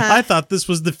on? Uh-huh. I thought this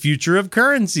was the future of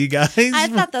currency, guys. I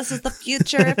thought this was the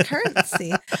future of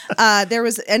currency. There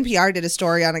was NPR did a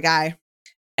story on a guy,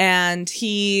 and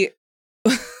he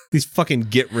these fucking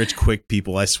get rich quick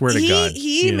people. I swear to God,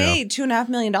 he made $2.5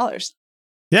 million.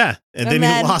 Yeah, and then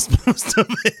he lost most of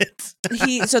it.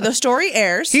 So the story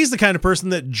airs. He's the kind of person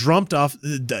that jumped off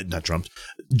the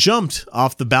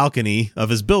balcony of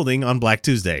his building on Black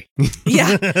Tuesday.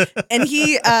 Yeah, and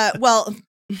he,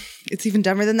 it's even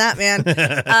dumber than that,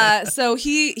 man. So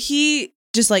he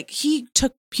just like he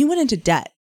took He went into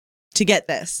debt to get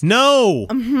this. No.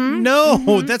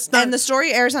 That's not. And the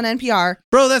story airs on NPR.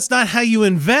 Bro, that's not how you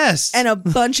invest. And a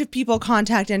bunch of people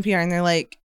contact NPR and they're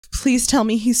like, please tell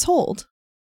me he sold.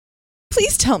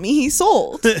 Please tell me he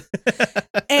sold.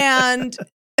 And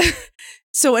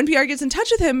so NPR gets in touch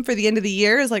with him for the end of the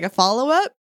year as like a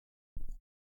follow-up.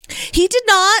 He did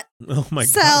not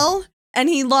sell. And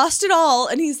he lost it all.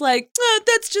 And he's like,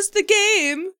 that's just the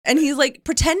game. And he's like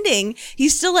pretending.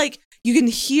 He's still like, you can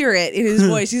hear it in his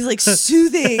voice. He's like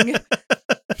soothing.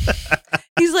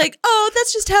 He's like, oh,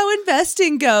 that's just how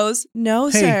investing goes. No,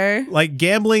 sir. Like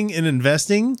gambling and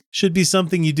investing should be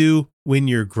something you do when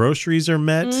your groceries are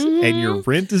met and your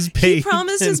rent is paid. He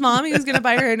promised his mom he was going to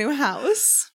buy her a new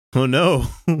house. Oh, no.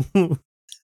 Yep.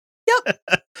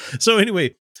 So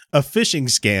anyway, a phishing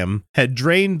scam had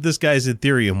drained this guy's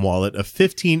Ethereum wallet of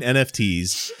 15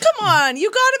 NFTs. Come on.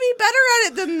 You got to be better at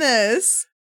it than this.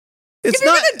 If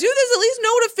you're going to do this, at least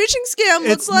know what a phishing scam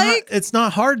looks like. It's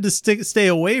not hard to stay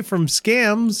away from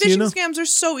scams. Phishing scams are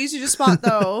so easy to spot,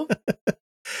 though.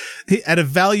 At a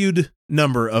valued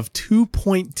number of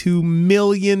 $2.2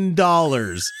 million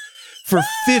for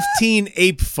 15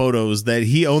 ape photos that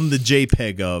he owned the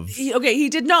JPEG of. He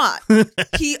did not.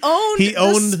 He owned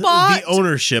the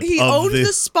ownership He of owned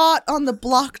the spot on the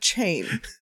blockchain.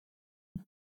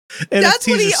 That's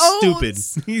what he owns.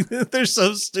 Stupid. They're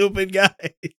so stupid, guys.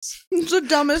 It's the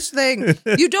dumbest thing.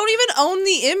 You don't even own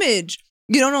the image.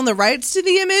 You don't own the rights to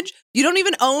the image. You don't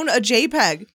even own a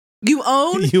JPEG. You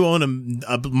own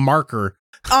a marker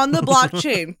on the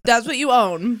blockchain. That's what you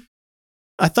own.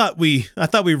 I thought we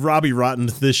Robbie Rottened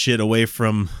this shit away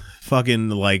from fucking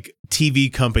like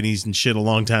TV companies and shit a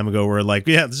long time ago. Where like,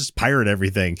 yeah, let's just pirate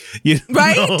everything,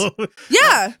 right?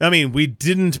 Yeah. I mean, we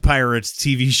didn't pirate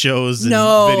TV shows and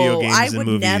video games and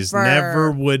movies.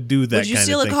 Never would do that. Would you kind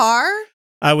steal of a thing. car?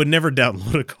 I would never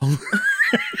download a car.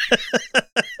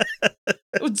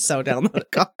 I would so download a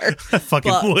car. I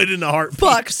fucking would in a heartbeat.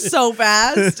 Fuck so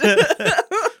fast.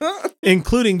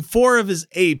 Including 4 of his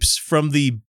apes from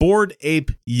the Bored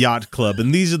Ape Yacht Club.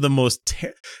 And these are the most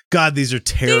these are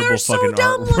terrible they are fucking so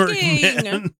artwork,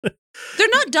 man. They're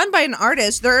not done by an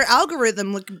artist. They're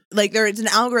algorithm. It's an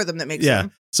algorithm that makes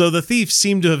them. So the thief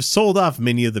seemed to have sold off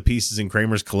many of the pieces in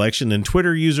Kramer's collection, and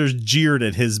Twitter users jeered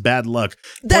at his bad luck.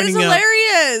 That is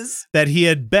hilarious. That he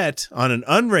had bet on an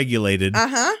unregulated,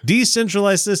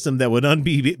 decentralized system that would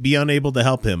be unable to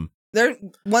help him.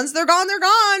 Once they're gone, they're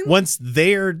gone. Once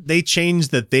they change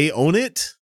that they own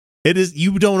it, it is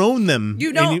you don't own them.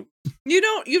 You don't. You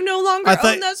no longer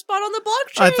own that spot on the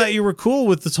blockchain. I thought you were cool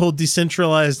with this whole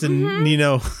decentralized and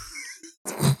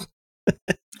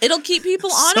it'll keep people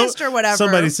honest or whatever.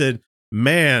 Somebody said,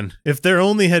 man, if there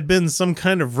only had been some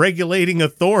kind of regulating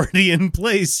authority in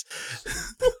place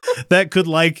that could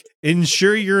like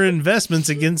ensure your investments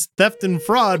against theft and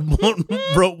fraud,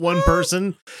 wrote one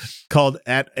person called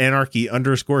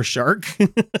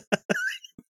 @anarchy_shark.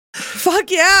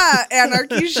 Fuck yeah,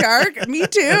 Anarchy Shark. Me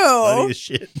too. That's funny as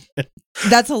shit.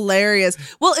 That's hilarious.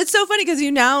 Well, it's so funny because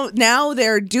now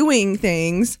they're doing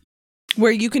things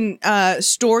where you can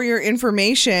store your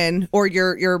information or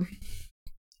your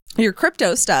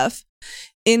crypto stuff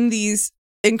in these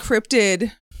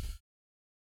encrypted,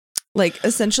 like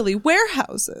essentially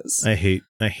warehouses. I hate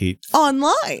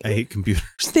online. I hate computers.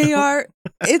 They are.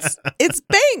 It's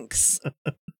banks.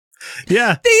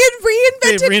 Yeah, they had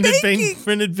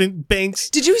reinvented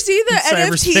banks. Did you see the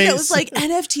NFT that was like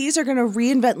NFTs are going to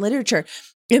reinvent literature?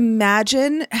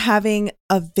 Imagine having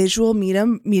a visual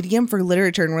medium for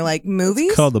literature, and we're like, movies?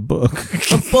 It's called a book.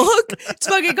 A book? It's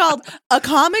fucking called a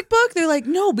comic book? They're like,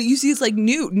 no, but you see, it's like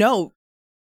new. No,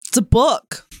 it's a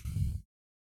book.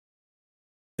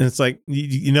 And it's like,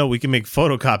 we can make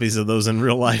photocopies of those in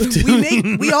real life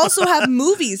too. We also have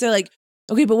movies. They're like,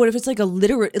 okay, but what if it's like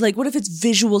what if it's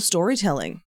visual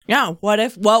storytelling? Yeah, what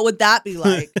would that be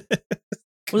like?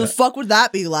 What the fuck would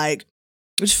that be like?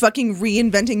 Just fucking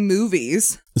reinventing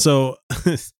movies. So,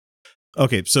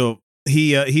 okay, so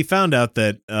he found out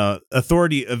that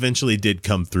authority eventually did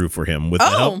come through for him with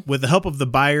the help of the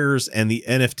buyers and the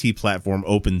NFT platform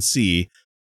OpenSea.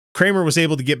 Kramer was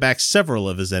able to get back several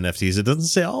of his NFTs. It doesn't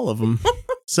say all of them.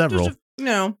 Several.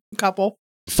 A couple.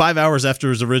 5 hours after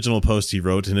his original post, he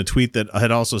wrote in a tweet that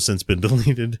had also since been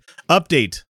deleted,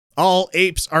 "Update. All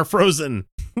apes are frozen.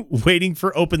 Waiting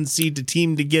for OpenSea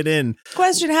team to get in."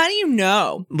 Question, how do you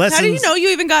know? How do you know you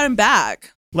even got him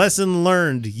back? Lesson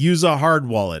learned. Use a hard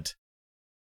wallet.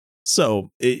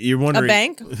 So you're wondering. A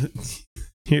bank?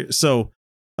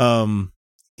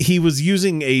 He was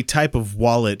using a type of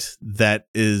wallet that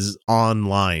is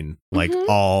online, like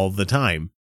all the time.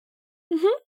 Mm-hmm.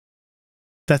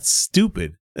 That's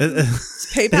stupid.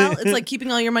 It's PayPal. It's like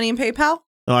keeping all your money in PayPal.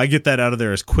 Oh, I get that out of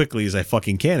there as quickly as I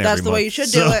fucking can. That's every the month. way you should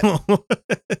do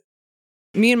it.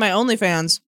 Me and my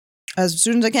OnlyFans, as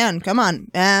soon as I can. Come on.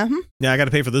 Yeah, I got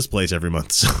to pay for this place every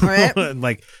month. So, Right.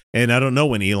 like, and I don't know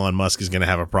when Elon Musk is going to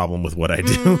have a problem with what I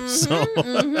do.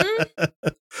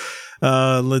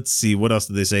 Let's see. What else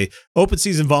did they say?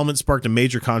 OpenSea's involvement sparked a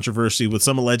major controversy, with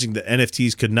some alleging that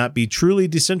NFTs could not be truly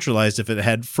decentralized if it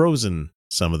had frozen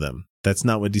some of them. That's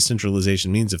not what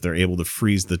decentralization means if they're able to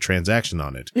freeze the transaction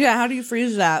on it. Yeah, how do you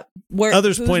freeze that?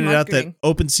 Others who's pointed marketing? out that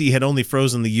OpenSea had only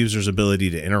frozen the user's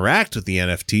ability to interact with the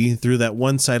NFT through that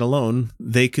one site alone.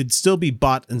 They could still be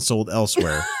bought and sold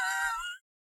elsewhere.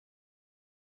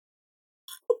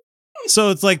 So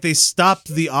it's like they stopped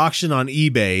the auction on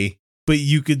eBay, but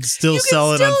you could still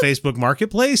sell it on Facebook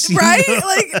Marketplace. you Right? know?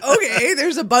 Like, okay,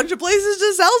 there's a bunch of places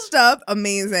to sell stuff.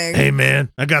 Amazing. Hey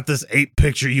man, I got this 8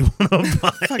 picture you want to buy.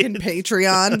 Fucking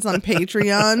Patreon. It's on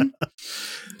Patreon.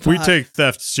 We Fuck. take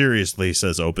theft seriously,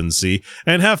 says OpenSea,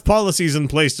 and have policies in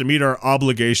place to meet our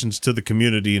obligations to the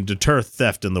community and deter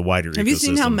theft in the wider ecosystem. Have you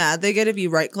seen how mad they get if you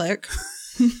right click?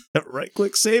 Right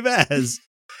click save as.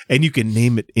 And you can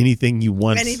name it anything you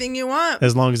want. Anything you want.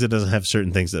 As long as it doesn't have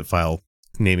certain things that file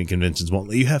naming conventions won't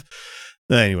let you have.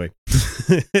 Anyway.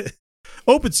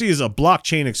 OpenSea is a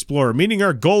blockchain explorer, meaning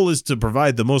our goal is to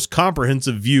provide the most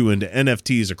comprehensive view into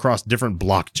NFTs across different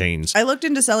blockchains. I looked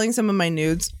into selling some of my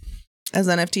nudes as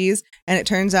NFTs, and it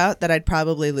turns out that I'd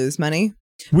probably lose money.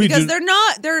 Because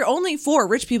they're only for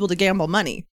rich people to gamble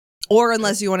money. Or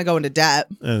unless you want to go into debt.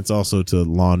 And it's also to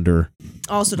launder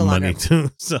money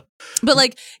too. So. But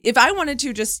like, if I wanted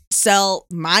to just sell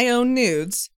my own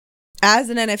nudes as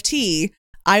an NFT,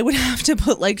 I would have to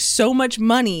put like so much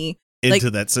money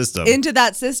into that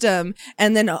system,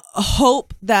 and then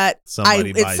hope that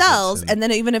Somebody it buys sells. it And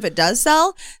then even if it does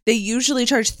sell, they usually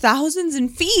charge thousands in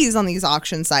fees on these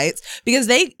auction sites because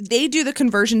they do the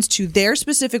conversions to their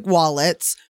specific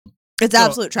wallets. It's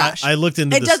absolute trash. I looked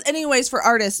into it. Does anyways for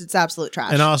artists. It's absolute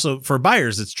trash. And also for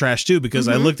buyers, it's trash too, because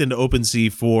I looked into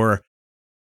OpenSea for,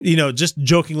 just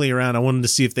jokingly around. I wanted to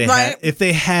see if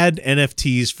they had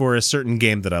NFTs for a certain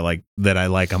game that I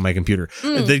like on my computer.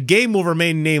 The game will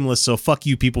remain nameless, so fuck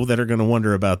you people that are going to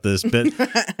wonder about this, but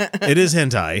it is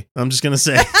hentai. I'm just going to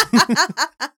say.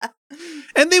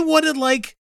 And they wanted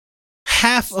like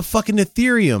half a fucking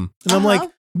Ethereum. And I'm like,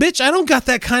 bitch, I don't got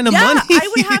that kind of money.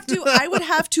 I would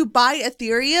have to buy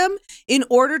Ethereum in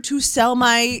order to sell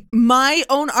my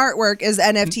own artwork as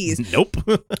NFTs. Nope.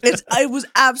 It was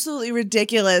absolutely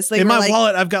ridiculous. Like, in my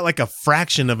wallet, I've got like a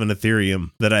fraction of an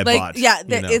Ethereum that I bought. Yeah,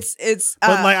 it's.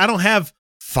 But like, I don't have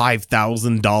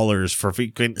 $5,000 for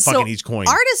fucking each coin.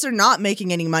 Artists are not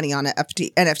making any money on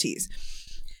NFTs.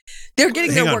 They're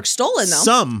getting their work stolen, though.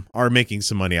 Some are making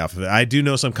some money off of it. I do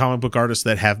know some comic book artists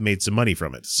that have made some money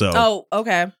from it. So, oh,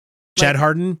 okay. Chad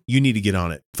Harden, you need to get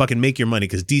on it. Fucking make your money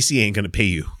because DC ain't going to pay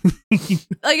you.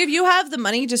 Like, if you have the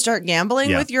money to start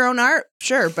gambling with your own art,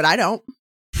 sure, but I don't.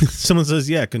 Someone says,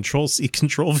 yeah, Control C,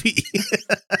 Control V.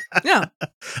 Yeah.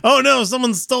 Oh no,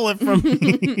 someone stole it from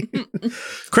me.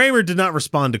 Kramer did not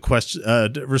respond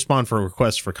to respond for a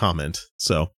request for comment.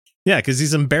 So. Yeah, because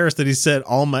he's embarrassed that he said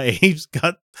all my apes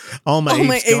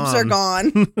are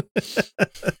gone.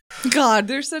 God,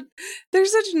 they're such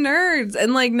nerds,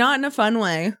 and like not in a fun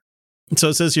way. So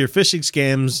it says here, phishing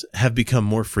scams have become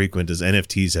more frequent as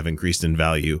NFTs have increased in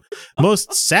value.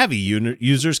 Most savvy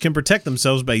users can protect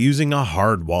themselves by using a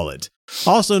hard wallet,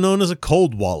 also known as a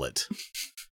cold wallet,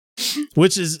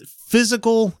 which is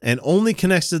physical and only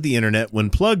connects to the internet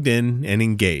when plugged in and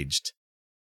engaged.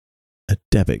 A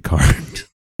debit card.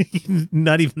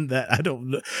 Not even that. I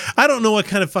don't know what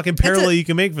kind of fucking parallel you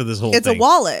can make for this whole thing. It's a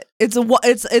wallet.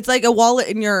 It's like a wallet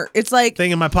in your. It's like thing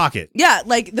in my pocket. Yeah,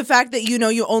 like the fact that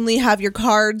you only have your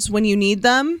cards when you need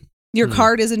them. Your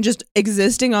card isn't just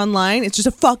existing online. It's just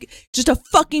a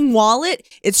fucking wallet.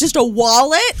 It's just a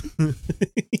wallet.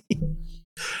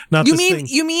 Not you this mean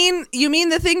thing. you mean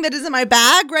the thing that is in my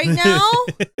bag right now?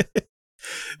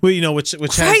 Well, which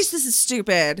Christ, has, this is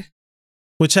stupid.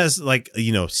 Which has like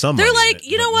some. They're money like, in it,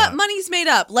 you know what? Money's made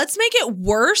up. Let's make it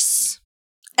worse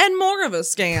and more of a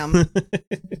scam.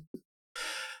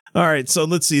 All right, so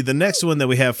let's see. The next one that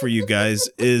we have for you guys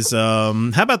is how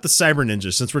about the Cyber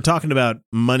Ninja? Since we're talking about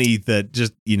money that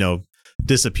just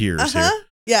disappears here.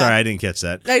 Yeah. Sorry, I didn't catch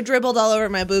that. I dribbled all over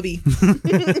my boobie.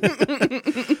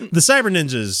 The Cyber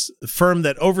Ninjas, firm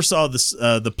that oversaw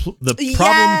the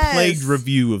problem-plagued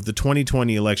review of the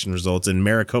 2020 election results in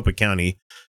Maricopa County,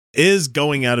 is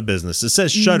going out of business. It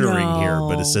says shuttering here,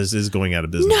 but it says is going out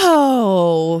of business.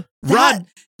 No. Rod.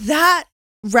 That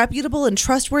reputable and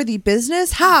trustworthy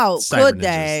business? How Cyber could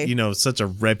Ninjas, they? such a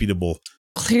reputable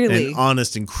Clearly. and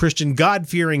honest and Christian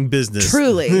God-fearing business.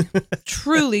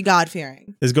 Truly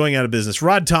God-fearing. Is going out of business.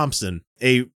 Rod Thompson,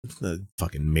 a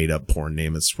fucking made-up porn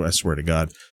name, I swear to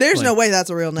God. There's no way that's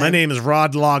a real name. My name is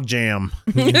Rod Logjam.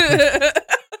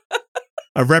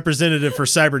 A representative for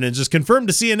Cyber Ninjas confirmed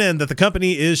to CNN that the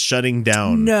company is shutting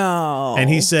down. No. And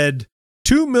he said,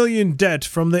 $2 million debt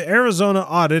from the Arizona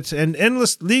audit and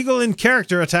endless legal and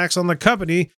character attacks on the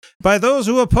company by those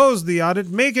who oppose the audit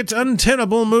make it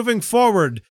untenable moving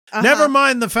forward. Never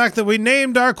mind the fact that we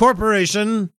named our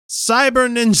corporation Cyber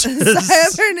Ninjas.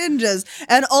 Cyber Ninjas.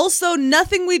 And also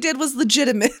nothing we did was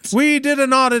legitimate. We did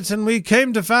an audit and we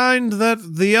came to find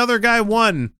that the other guy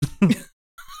won.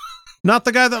 Not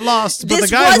the guy that lost, but the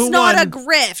guy who won. This was not a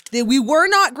grift. We were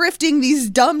not grifting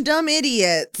these dumb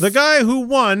idiots. The guy who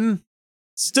won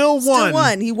still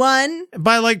won. He won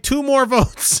by like 2 more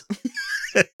votes.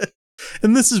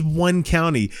 And this is one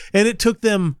county. And it took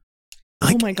them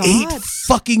like 8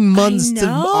 fucking months to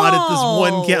audit this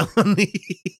one county.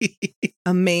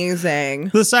 Amazing.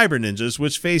 The Cyber Ninjas,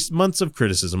 which faced months of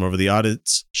criticism over the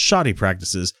audit's shoddy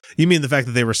practices. You mean the fact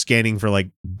that they were scanning for like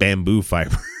bamboo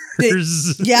fiber?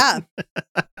 Yeah.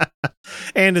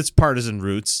 And its partisan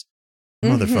roots.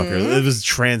 Motherfucker. It was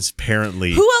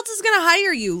transparently. Who else is going to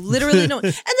hire you? Literally no one.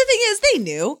 And the thing is, they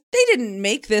knew. They didn't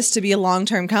make this to be a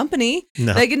long-term company.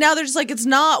 No. Like, and now they're just like, it's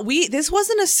not, this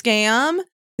wasn't a scam.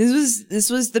 This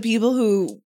was the people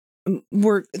who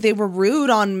were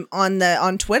rude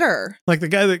on Twitter. Like the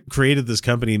guy that created this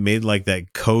company made like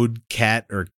that Code Cat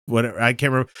or whatever. I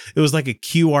can't remember. It was like a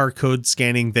QR code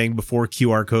scanning thing before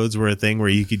QR codes were a thing where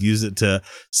you could use it to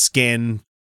scan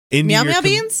Meow Meow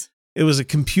Beans? It was a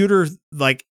computer,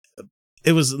 like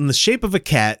it was in the shape of a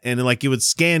cat, and like it would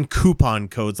scan coupon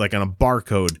codes like on a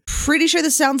barcode. Pretty sure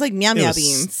this sounds like Meow Meow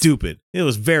Beans. Stupid. It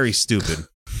was very stupid.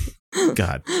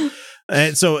 God.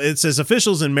 And so it says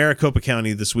officials in Maricopa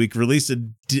County this week released a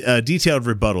detailed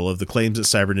rebuttal of the claims that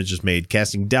Cyber Ninjas made,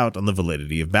 casting doubt on the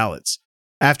validity of ballots.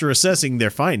 After assessing their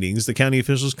findings, the county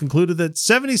officials concluded that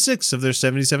 76 of their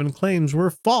 77 claims were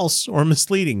false or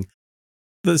misleading.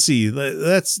 Let's see,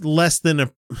 that's less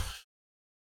than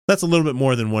that's a little bit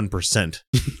more than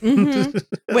 1%.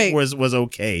 Wait, was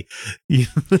okay.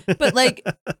 But like,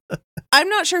 I'm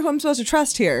not sure who I'm supposed to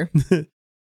trust here.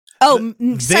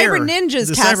 Cyber Ninjas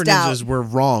the cast Cyber out. Ninjas were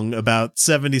wrong about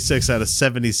 76 out of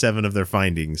 77 of their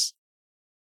findings.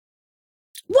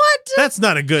 What? That's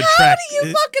not a good track. How do you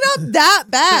fuck it up that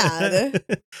bad?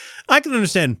 I can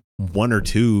understand 1 or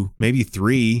 2, maybe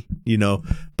 3,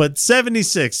 but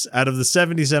 76 out of the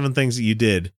 77 things that you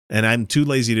did, and I'm too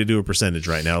lazy to do a percentage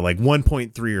right now, like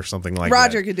 1.3 or something like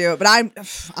Roger that. could do it, but I'm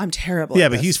terrible. Yeah, at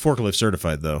but this. he's forklift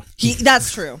certified though.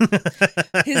 That's true.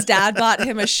 His dad bought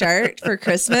him a shirt for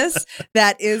Christmas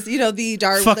that is, the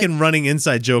Darwin fucking running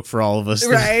inside joke for all of us,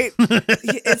 right?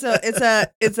 It's a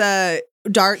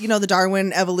the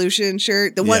Darwin evolution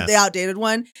shirt, the outdated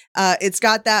one. It's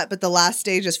got that, but the last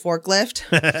stage is forklift.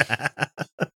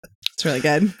 It's really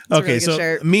good. It's okay, a really good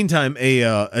shirt. Meantime,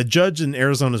 a judge in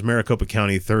Arizona's Maricopa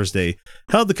County Thursday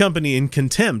held the company in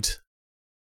contempt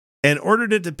and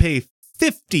ordered it to pay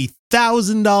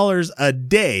 $50,000 a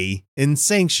day in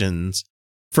sanctions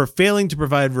for failing to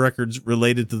provide records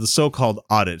related to the so-called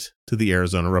audit to the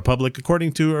Arizona Republic,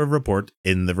 according to a report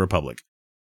in the Republic.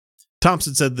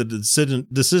 Thompson said the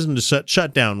decision to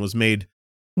shut down was made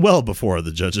well before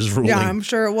the judge's ruling. Yeah, I'm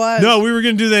sure it was. No, we were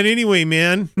going to do that anyway,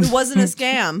 man. It wasn't a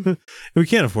scam. We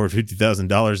can't afford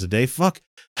 $50,000 a day. Fuck.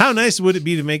 How nice would it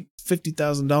be to make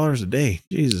 $50,000 a day?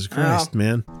 Jesus Christ,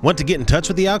 man. Want to get in touch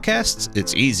with the Outcasts?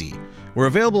 It's easy. We're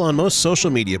available on most social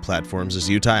media platforms as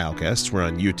Utah Outcasts. We're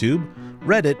on YouTube,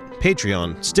 Reddit,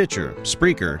 Patreon, Stitcher,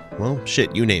 Spreaker, well,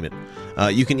 shit, you name it.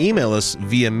 You can email us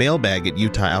via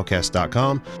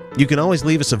mailbag@utahoutcast.com. You can always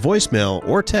leave us a voicemail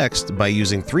or text by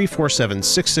using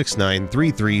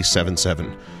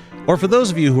 347-669-3377. Or for those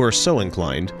of you who are so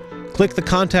inclined, click the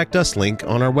Contact Us link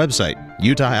on our website,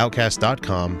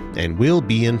 utahoutcast.com, and we'll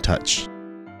be in touch.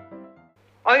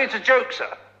 I think it's a joke,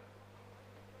 sir.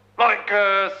 Like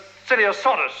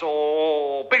Siliosaurus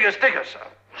or Biggest Dicker, sir.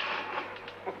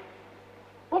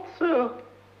 What's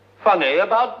funny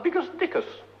about Biggest Dickus?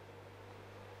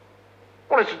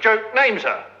 Well, it's a joke name,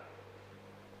 sir.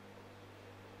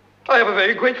 I have a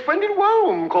very great friend in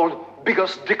Rome called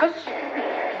Biggest Dickus.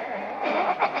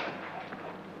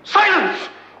 Silence!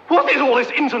 What is all this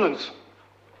insolence?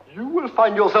 You will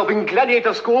find yourself in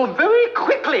gladiator school very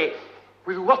quickly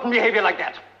with rotten behavior like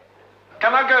that.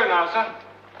 Can I go now, sir?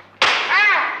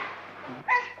 Ah!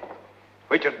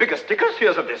 Wait till Biggest Dickus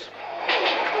hears of this.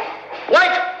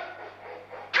 Wait!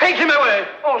 Take Take him away.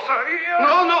 Oh, sir.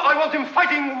 No, I want him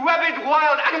fighting rabid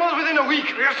wild animals within a week.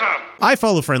 Yes, sir. I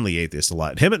follow Friendly Atheist a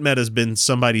lot. Him at Meta has been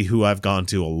somebody who I've gone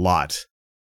to a lot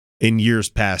in years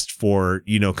past for,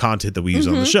 content that we use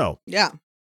on the show. Yeah.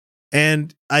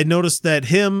 And I noticed that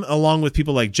him, along with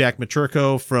people like Jack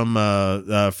Maturko from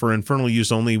for Infernal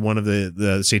Use Only, one of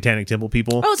the Satanic Temple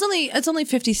people. Oh, it's only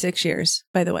 56 years,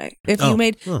 by the way. If you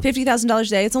made $50,000 a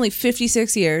day, it's only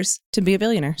 56 years to be a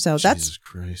billionaire. So Jesus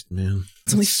Christ, man.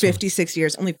 It's only 56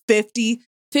 years. Only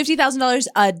 $50,000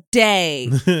 a day.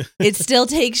 It still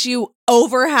takes you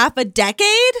over half a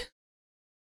decade?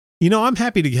 I'm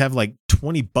happy to have like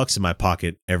 $20 in my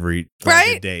pocket every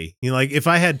day. Like if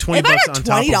I had $20 on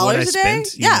top of what I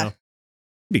spent, it'd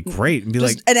be great. And be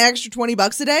just like an extra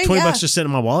 $20 a day. $20 just sitting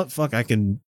in my wallet. Fuck, I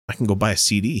can go buy a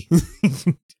CD.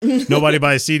 Nobody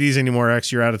buys CDs anymore.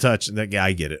 X, you're out of touch.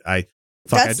 I get it. I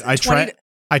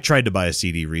tried to buy a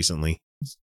CD recently.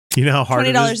 You know how hard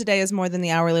it is? $20 a day is more than the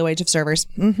hourly wage of servers.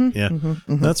 Mm-hmm, yeah,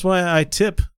 that's why I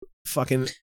tip fucking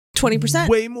 20%.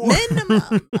 Way more. Minimum.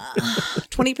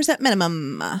 20%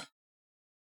 minimum.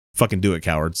 Fucking do it,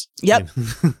 cowards. Yep.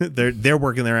 They're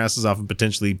working their asses off and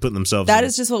potentially putting themselves That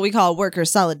is just what we call worker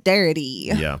solidarity.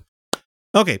 Yeah.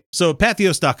 Okay, so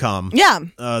Patheos.com. Yeah.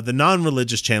 The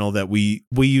non-religious channel that we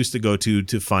used to go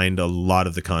to find a lot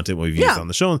of the content we've used on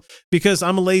the show, because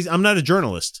I'm not a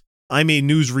journalist. I'm a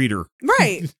news reader.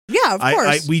 Right. Yeah, of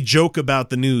course. We joke about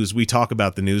the news. We talk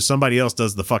about the news. Somebody else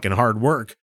does the fucking hard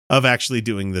work of actually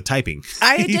doing the typing.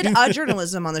 I did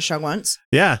journalism on the show once.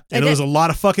 Yeah, and it was a lot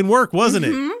of fucking work, wasn't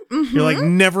it? Mm-hmm. You're like,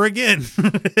 never again.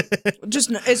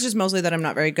 It's just mostly that I'm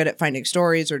not very good at finding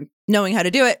stories or knowing how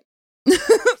to do it.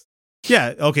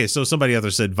 Yeah, okay, so somebody out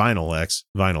there said vinyl.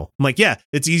 I'm like, yeah,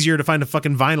 it's easier to find a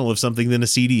fucking vinyl of something than a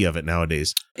CD of it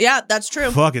nowadays. Yeah, that's true.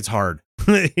 Fuck, it's hard.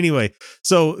 Anyway,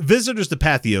 so visitors to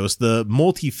Patheos, the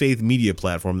multi-faith media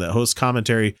platform that hosts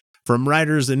commentary from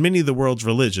writers in many of the world's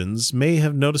religions, may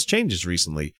have noticed changes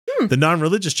recently. The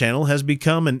non-religious channel has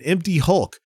become an empty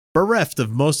hulk, bereft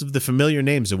of most of the familiar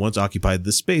names that once occupied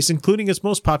the space, including its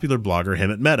most popular blogger,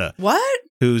 him at Meta. What?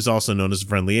 Who's also known as a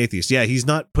Friendly Atheist. Yeah, he's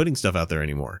not putting stuff out there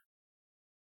anymore.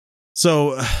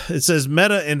 So it says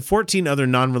Meta and 14 other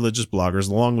non-religious bloggers,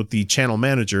 along with the channel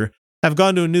manager, have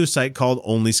gone to a new site called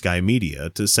Only Sky Media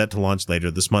set to launch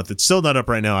later this month. It's still not up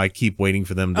right now. I keep waiting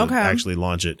for them to actually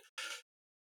launch it.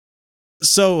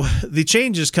 So the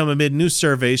changes come amid new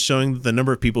surveys showing that the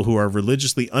number of people who are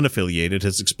religiously unaffiliated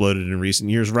has exploded in recent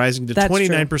years, rising to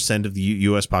 29% of the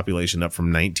U.S. population, up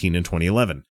from 19 in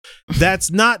 2011.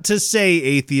 That's not to say,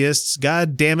 atheists,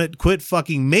 God damn it, quit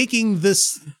fucking making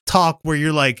this talk where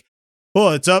you're like,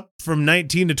 oh, it's up from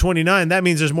 19 to 29. That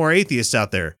means there's more atheists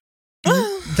out there.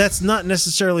 That's not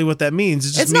necessarily what that means.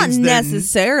 It just means not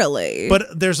necessarily.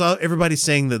 But there's everybody's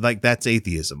saying that like that's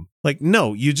atheism. Like,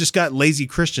 no, you just got lazy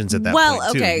Christians at that point. Well,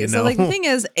 okay. Too, so like the thing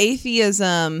is,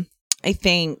 atheism, I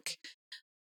think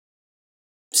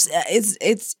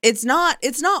it's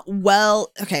not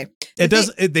well. Okay.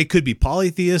 They could be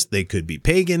polytheist. They could be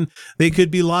pagan. They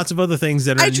could be lots of other things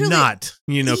that are not,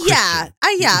 Christian. Yeah.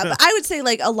 But I would say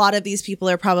like a lot of these people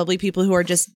are probably people who are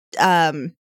just,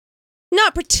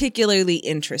 not particularly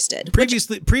interested.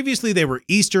 Previously, they were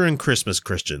Easter and Christmas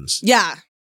Christians. Yeah.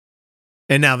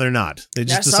 And now they're not. They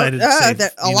just decided to say,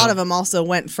 a lot of them also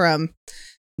went from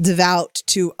devout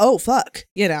to, oh, fuck,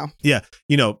 Yeah.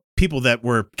 People that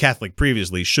were Catholic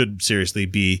previously should seriously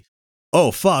be,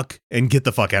 oh, fuck, and get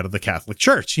the fuck out of the Catholic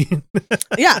Church.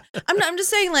 Yeah. I'm just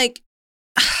saying, like,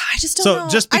 I just don't know.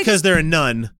 So just because they're a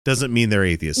nun doesn't mean they're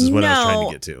atheists is what I was trying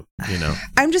to get to,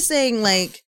 I'm just saying,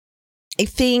 like, I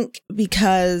think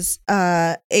because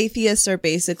atheists are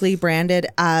basically branded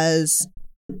as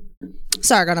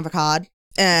Sargon of Akkad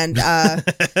and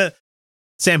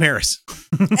Sam Harris,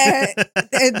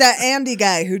 that Andy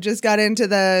guy who just got into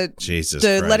the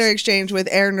letter exchange with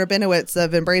Aaron Rabinowitz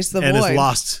of Embrace the Void and has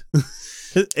lost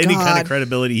any kind of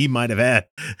credibility he might have had.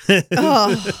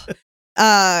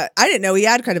 I didn't know he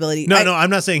had credibility. No, I'm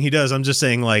not saying he does. I'm just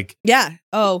saying like, yeah.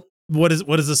 Oh. What is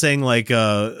the saying, like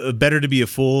better to be a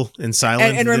fool and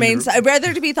silent and remain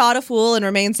rather to be thought a fool and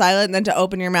remain silent than to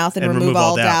open your mouth and remove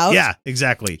all doubt. Yeah,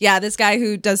 exactly. Yeah, this guy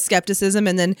who does skepticism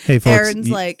and then hey, folks, Aaron's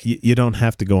you don't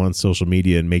have to go on social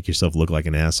media and make yourself look like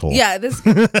an asshole. Yeah, this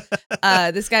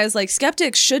guy is like,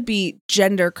 skeptics should be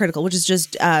gender critical, which is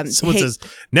just someone says,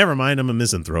 never mind, I'm a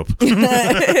misanthrope.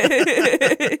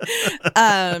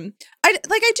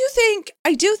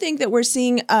 I do think that we're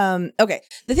seeing okay,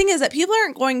 the thing is that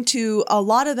a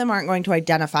lot of them aren't going to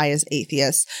identify as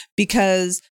atheists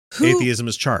because atheism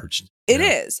is charged. It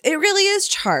really is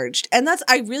charged, and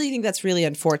I really think that's really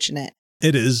unfortunate.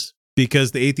 It is.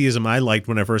 because the atheism I liked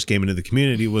when I first came into the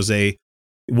community was a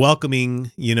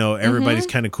welcoming, everybody's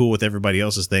kind of cool with everybody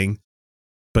else's thing.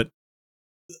 But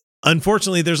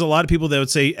unfortunately, there's a lot of people that would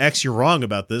say, X, you're wrong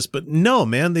about this. But no,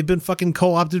 man, they've been fucking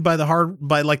co-opted by the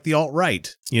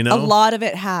alt-right, A lot of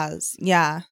it has.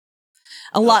 Yeah.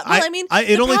 A lot. Well,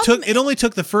 it only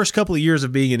took the first couple of years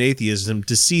of being in atheism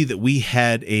to see that we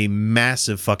had a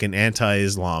massive fucking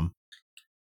anti-Islam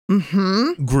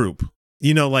group.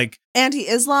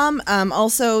 Anti-Islam.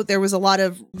 Also, there was a lot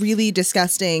of really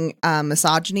disgusting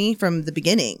misogyny from the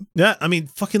beginning. Yeah, I mean,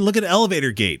 fucking look at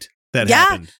Elevator Gate. That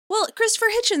happened. Well, Christopher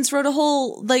Hitchens wrote a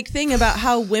whole thing about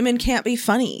how women can't be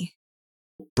funny.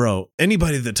 Bro,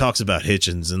 anybody that talks about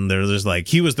Hitchens and they're just like,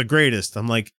 he was the greatest. I'm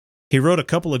like, he wrote a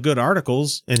couple of good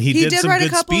articles and he did some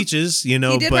good speeches, He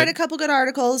did write a couple good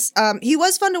articles. He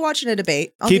was fun to watch in a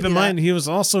debate. Keep in mind, he was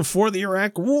also for the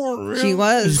Iraq War. He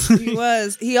was.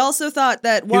 He also thought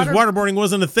that waterboarding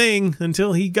wasn't a thing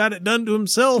until he got it done to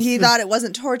himself. He thought it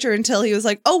wasn't torture until he was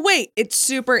like, oh, wait, it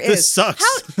super is. This sucks.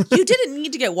 You didn't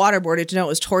need to get waterboarded to know it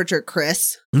was torture,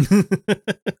 Chris.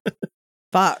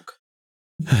 Fuck.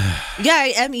 Yeah,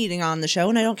 I am eating on the show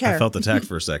and I don't care. I felt attacked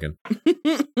for a second.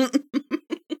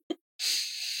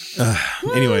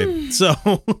 Anyway, so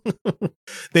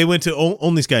they went to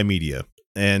Only Sky Media.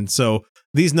 And so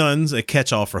these nuns, a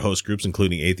catch-all for host groups,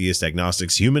 including atheists,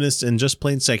 agnostics, humanists, and just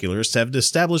plain secularists, have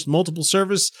established multiple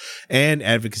service and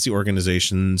advocacy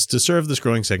organizations to serve this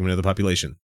growing segment of the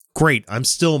population. Great. I'm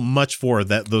still much for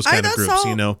those kind of groups,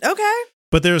 Okay.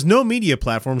 But there's no media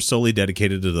platform solely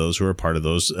dedicated to those who are part of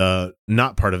those,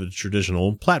 not part of the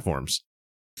traditional platforms.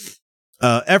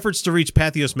 Efforts to reach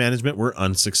Patheos management were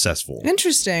unsuccessful.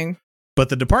 Interesting. But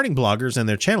the departing bloggers and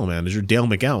their channel manager, Dale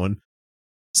McGowan,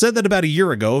 said that about a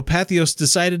year ago, Patheos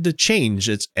decided to change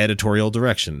its editorial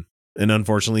direction. And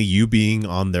unfortunately, you being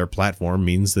on their platform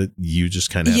means that you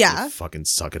just kind of have to fucking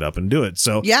suck it up and do it.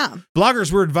 So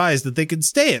bloggers were advised that they could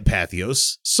stay at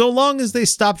Patheos so long as they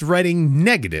stopped writing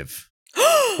negative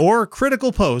or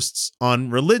critical posts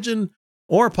on religion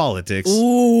or politics,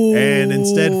 and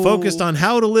instead focused on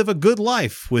how to live a good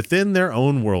life within their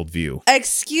own worldview.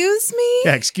 Excuse me?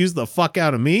 Yeah, excuse the fuck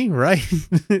out of me, right?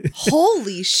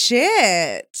 Holy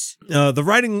shit. The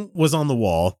writing was on the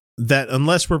wall that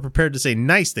unless we're prepared to say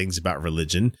nice things about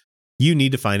religion, you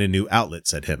need to find a new outlet,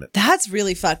 said Hemant. That's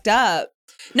really fucked up.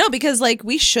 No, because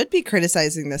we should be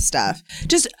criticizing this stuff.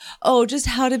 Just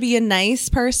how to be a nice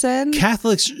person.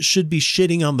 Catholics should be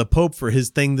shitting on the Pope for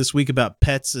his thing this week about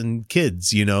pets and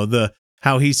kids.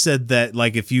 How he said that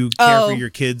if you care for your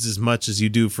kids as much as you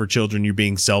do for children, you're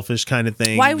being selfish kind of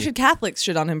thing. Why should Catholics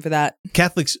shit on him for that?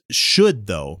 Catholics should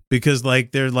though, because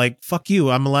they're like, fuck you,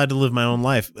 I'm allowed to live my own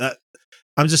life.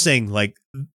 I'm just saying they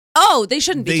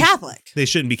shouldn't be Catholic. They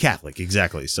shouldn't be Catholic.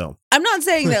 Exactly. So I'm not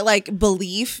saying that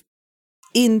belief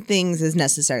in things is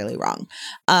necessarily wrong.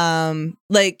 I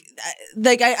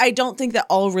don't think that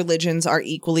all religions are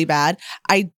equally bad.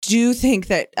 I do think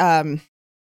that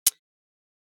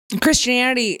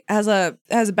Christianity has a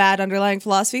bad underlying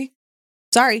philosophy.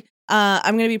 Sorry.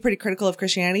 I'm going to be pretty critical of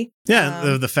Christianity.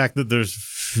 Yeah, the fact that there's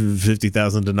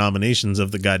 50,000 denominations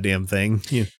of the goddamn thing.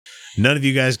 None of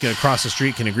you guys across the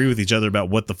street can agree with each other about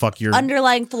what the fuck your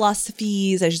underlying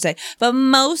philosophies, I should say. But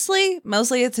mostly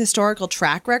it's historical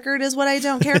track record is what I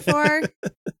don't care for.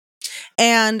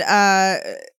 And I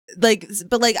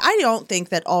don't think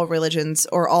that all religions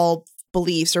or all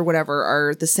beliefs or whatever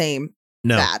are the same.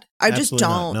 No, bad. I just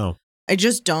don't. No. I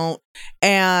just don't.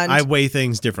 And I weigh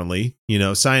things differently.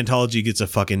 Scientology gets a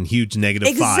fucking huge -5.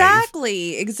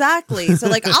 Exactly.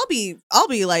 So I'll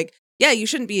be like, yeah, you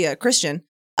shouldn't be a Christian.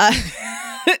 If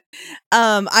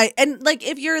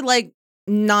you're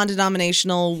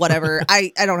non-denominational, whatever,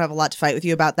 I don't have a lot to fight with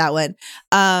you about that one.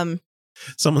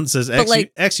 Someone says,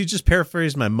 X, you just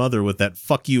paraphrased my mother with that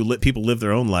fuck you, let people live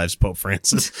their own lives, Pope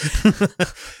Francis.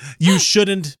 You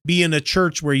shouldn't be in a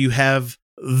church where you have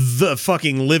the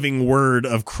fucking living word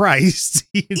of Christ.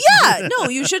 Yeah, no,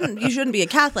 you shouldn't be a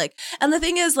Catholic. And the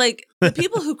thing is, the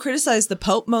people who criticize the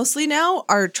Pope mostly now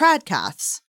are trad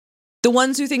Caths. The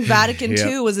ones who think Vatican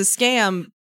II was a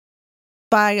scam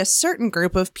by a certain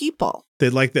group of people. They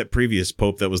like that previous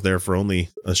Pope that was there for only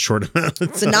a short amount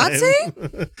of time. The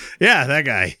Nazi? Yeah, that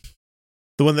guy.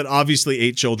 The one that obviously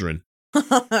ate children.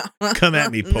 Come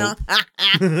at me, Pope.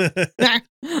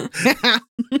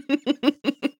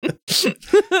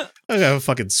 I got a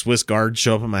fucking Swiss guard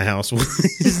show up at my house one of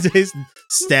these days and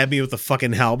stab me with a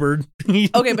fucking halberd. Okay,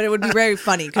 but it would be very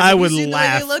funny. I would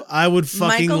laugh. I would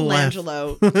fucking laugh.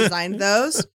 Michelangelo designed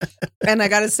those. And I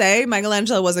gotta say,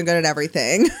 Michelangelo wasn't good at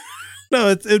everything. No,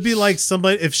 it'd be like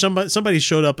somebody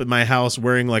showed up at my house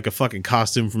wearing like a fucking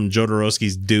costume from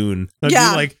Jodorowsky's Dune. I'd be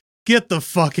like, get the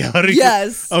fuck out of here.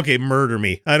 Yes. Okay, murder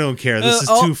me. I don't care. This is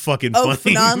too fucking funny.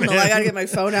 Phenomenal. Man. I gotta get my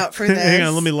phone out for this. Hang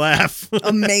on, let me laugh.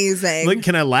 Amazing. Like,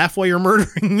 can I laugh while you're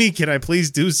murdering me? Can I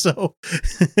please do so?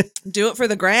 Do it for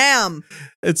the gram.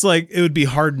 It's like, it would be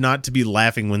hard not to be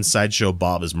laughing when Sideshow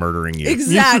Bob is murdering you.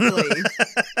 Exactly.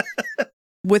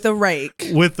 With a rake.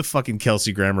 With the fucking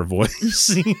Kelsey Grammer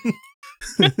voice.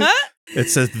 It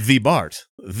says the Bart.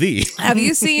 The. Have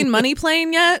you seen Money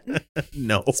Plane yet?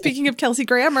 No. Speaking of Kelsey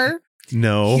Grammer.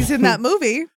 No. He's in that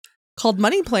movie called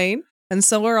Money Plane, and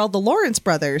so are all the Lawrence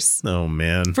brothers. Oh,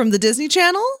 man. From the Disney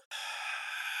Channel.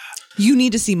 You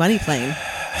need to see Money Plane.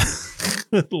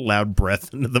 Loud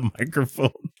breath into the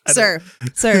microphone. Sir,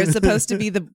 it's supposed to be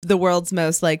the world's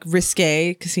most like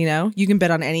risque casino. You can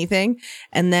bet on anything.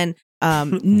 And then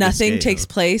nothing takes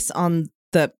place on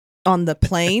the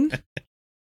plane.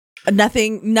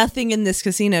 Nothing in this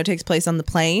casino takes place on the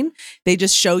plane. They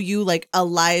just show you like a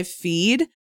live feed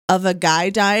of a guy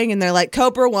dying, and they're like,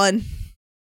 Cobra won.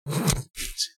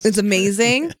 It's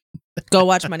amazing. Go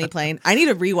watch Money Plane. I need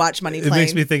to rewatch Money Plane. It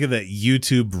makes me think of that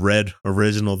YouTube Red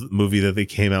original movie that they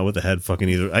came out with that had fucking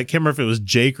either. I can't remember if it was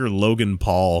Jake or Logan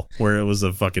Paul, where it was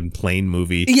a fucking plane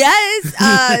movie. Yes,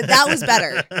 that was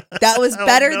better. That was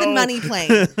better than Money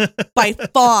Plane. By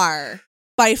far.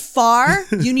 By far,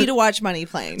 you need to watch Money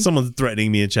Plane. Someone's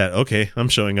threatening me in chat. Okay, I'm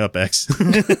showing up, X.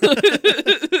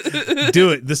 Do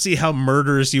it to see how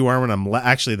murderous you are when I'm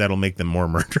actually that'll make them more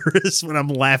murderous when I'm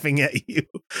laughing at you.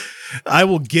 I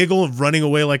will giggle running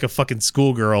away like a fucking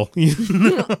schoolgirl.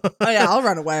 Oh yeah, I'll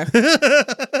run away.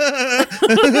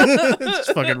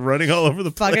 Just fucking running all over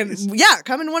the place.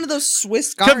 Come in one of those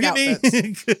Swiss Guard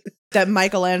outfits that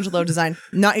Michelangelo designed.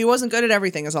 He wasn't good at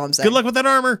everything, is all I'm saying. Good luck with that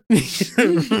armor.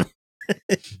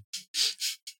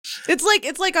 It's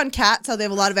like on cats how they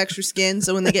have a lot of extra skin,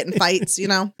 so when they get in fights,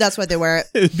 that's why they wear it.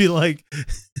 It'd be like,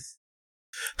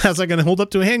 how's that gonna hold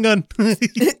up to a handgun?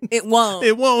 It won't.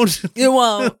 It won't. It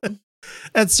won't.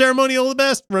 That's ceremonial the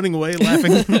best. Running away,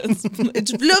 laughing.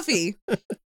 It's fluffy.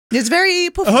 It's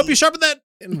very puffy. I hope you sharpen that.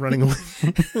 And running away.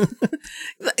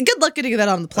 Good luck getting that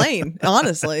on the plane,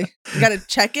 honestly. You gotta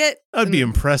check it. I'd be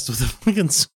impressed with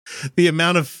the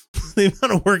amount of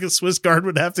work a Swiss Guard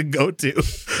would have to go to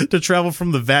travel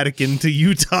from the Vatican to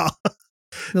Utah.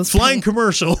 Those flying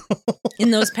commercial.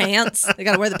 In those pants. They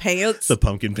gotta wear the pants. The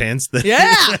pumpkin pants.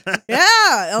 Yeah.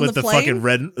 On with the plane. Fucking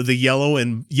red, the yellow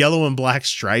and black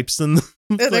stripes. And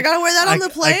they gotta wear that on the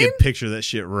plane? I could picture that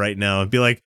shit right now. It'd be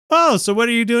like, oh, so what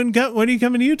are you doing? What are you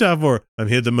coming to Utah for? I'm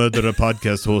here to murder a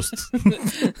podcast host.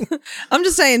 I'm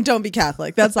just saying, don't be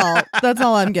Catholic. That's all. That's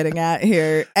all I'm getting at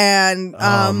here. And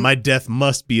my death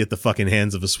must be at the fucking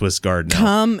hands of a Swiss Guard now.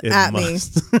 Come at me.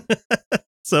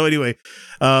 So anyway,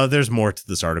 there's more to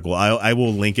this article. I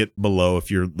will link it below if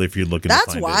you're looking. That's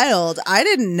to find wild. I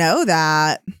didn't know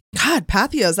that. God,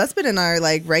 Pathos, that's been in our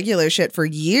like regular shit for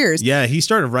years. Yeah, he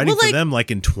started writing for them like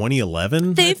in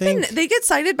 2011. They get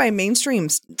cited by mainstream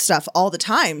stuff all the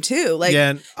time too. Like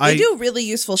they do really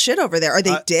useful shit over there, or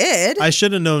they did. I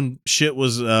should have known shit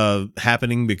was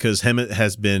happening because Hemet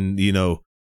has been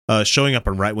showing up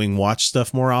on Right Wing Watch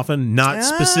stuff more often. Not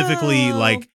specifically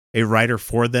like a writer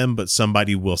for them, but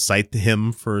somebody will cite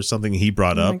him for something he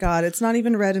brought up. Oh my God, it's not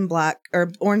even red and black or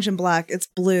orange and black. It's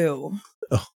blue.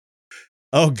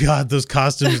 Oh God, those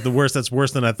costumes are the worst. That's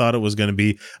worse than I thought it was going to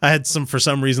be. I had for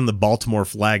some reason, the Baltimore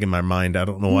flag in my mind. I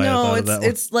don't know why I thought of that one.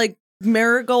 It's like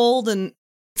marigold and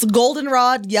it's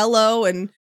goldenrod yellow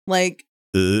and like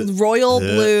royal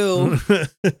blue.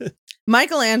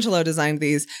 Michelangelo designed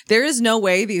these. There is no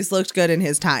way these looked good in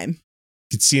his time.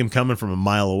 You could see him coming from a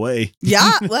mile away.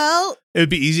 Yeah, well. It would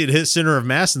be easy to hit center of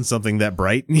mass in something that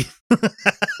bright.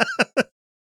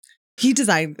 He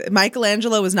designed.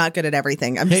 Michelangelo was not good at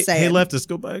everything. I'm just saying. Hey, leftist,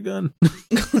 go buy a gun.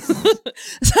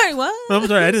 Sorry, what? I'm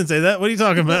sorry, I didn't say that. What are you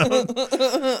talking about?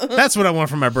 That's what I want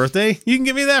for my birthday. You can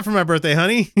give me that for my birthday,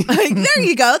 honey. There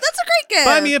you go. That's a great gift.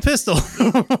 Buy me a pistol.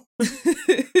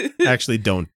 Actually,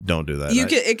 don't do that.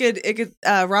 It could.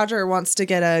 Roger wants to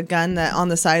get a gun that on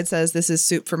the side says, "This is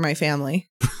soup for my family."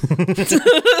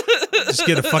 Just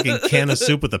get a fucking can of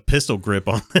soup with a pistol grip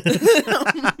on it.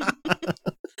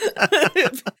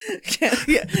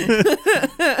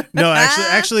 No,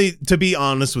 actually, to be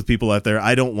honest with people out there,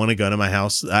 I don't want a gun in my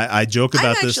house. I joke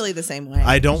about this. I'm actually the same way.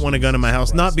 I don't want a gun in my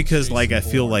house, not because like I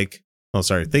feel like. Oh,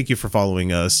 sorry. Thank you for following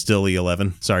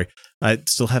Stilly11. Sorry, I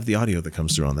still have the audio that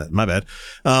comes through on that. My bad.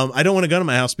 I don't want a gun in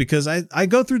my house because I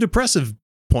go through depressive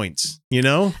points.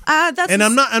 I'm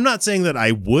not saying that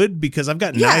I would because I've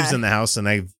got knives in the house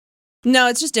and No,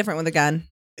 it's just different with a gun.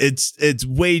 it's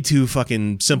way too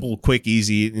fucking simple, quick,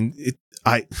 easy, and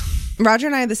Roger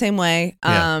and I are the same way.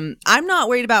 Yeah. I'm not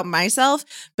worried about myself,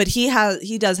 but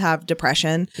he does have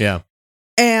depression. Yeah.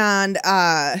 And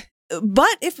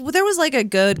but if there was like a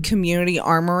good community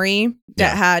armory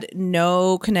that had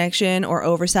no connection or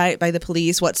oversight by the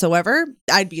police whatsoever,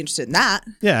 I'd be interested in that.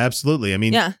 Yeah, absolutely. I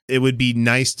mean, it would be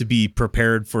nice to be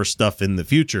prepared for stuff in the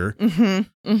future.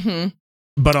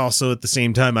 But also at the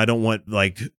same time, I don't want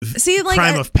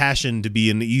crime of passion to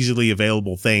be an easily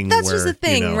available thing. That's just the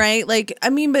thing, right? Like, I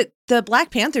mean, but the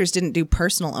Black Panthers didn't do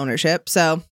personal ownership,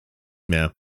 so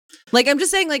yeah. Like, I'm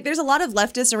just saying, like, there's a lot of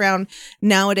leftists around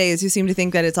nowadays who seem to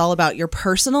think that it's all about your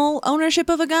personal ownership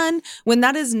of a gun, when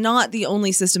that is not the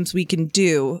only systems we can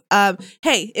do.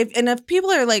 Hey, if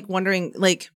people are like wondering,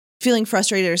 like feeling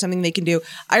frustrated or something they can do,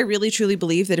 I really truly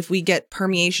believe that if we get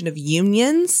permeation of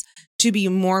unions to be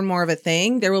more and more of a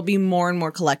thing, there will be more and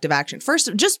more collective action. First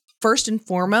and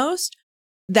foremost,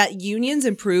 that unions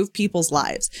improve people's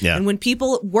lives. Yeah. And when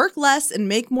people work less and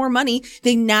make more money,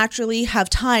 they naturally have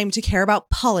time to care about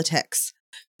politics.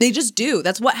 They just do.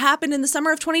 That's what happened in the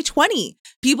summer of 2020.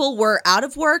 People were out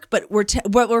of work, but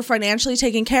were financially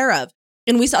taken care of.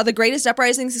 And we saw the greatest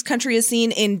uprisings this country has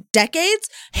seen in decades.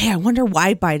 Hey, I wonder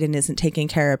why Biden isn't taking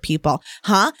care of people.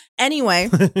 Huh? Anyway.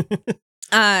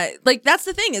 Like, that's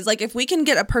the thing is, like, if we can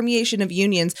get a permeation of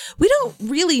unions, we don't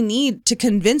really need to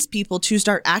convince people to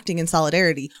start acting in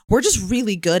solidarity. We're just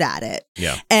really good at it.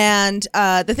 Yeah. And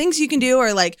the things you can do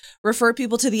are like refer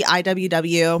people to the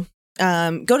IWW.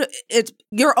 Go to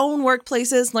your own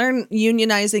workplaces, learn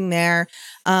unionizing there,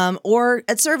 or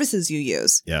at services you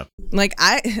use. Yeah. Like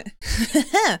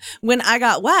when I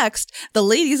got waxed, the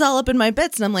lady's all up in my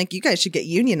bits, and I'm like, you guys should get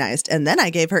unionized. And then I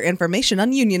gave her information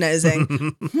on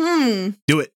unionizing.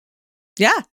 Do it.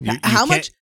 Yeah. How can't...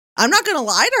 much? I'm not going to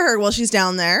lie to her while she's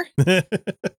down there.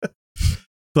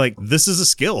 Like, this is a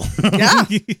skill. Yeah.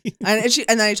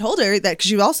 And I told her that, because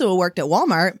she also worked at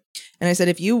Walmart. And I said,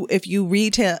 if you're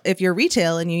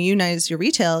retail and you unionize your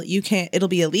retail, it'll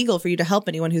be illegal for you to help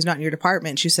anyone who's not in your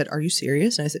department. She said, are you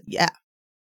serious? And I said, yeah.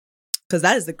 Because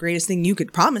that is the greatest thing you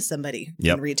could promise somebody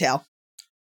in retail.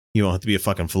 You won't have to be a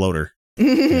fucking floater.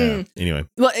 Yeah. Anyway.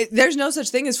 Well, there's no such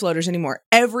thing as floaters anymore.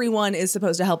 Everyone is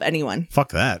supposed to help anyone.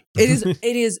 Fuck that. It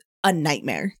is a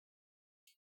nightmare.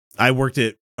 I worked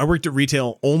at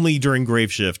retail only during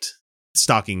grave shift,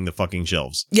 stocking the fucking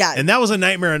shelves. Yeah. And that was a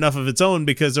nightmare enough of its own,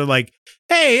 because they're like,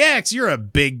 hey, X, you're a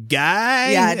big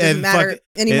guy. Yeah, it doesn't matter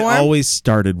anymore. It always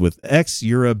started with, X,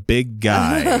 you're a big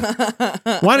guy.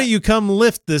 Why don't you come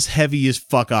lift this heavy as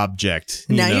fuck object?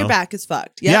 Now your back is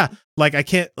fucked. Yep. Yeah. Like, I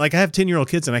can't, like, I have 10-year-old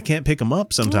kids and I can't pick them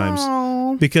up sometimes.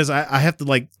 Aww. Because I have to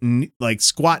like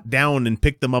squat down and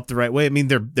pick them up the right way. I mean,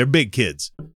 they're big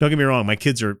kids. Don't get me wrong. My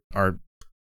kids are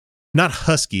not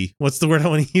husky. What's the word I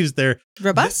want to use there?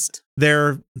 Robust?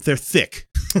 They're thick.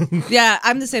 Yeah,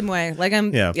 I'm the same way. Like,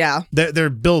 yeah. They're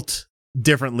built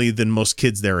differently than most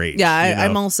kids their age. Yeah,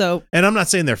 I'm also. And I'm not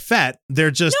saying they're fat.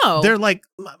 They're just, they're like,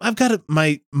 I've got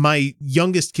my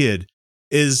youngest kid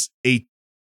is a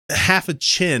half a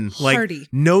chin, like hardy.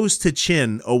 Nose to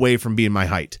chin away from being my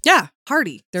height. Yeah,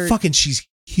 hardy. She's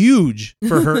huge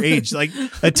for her age. Like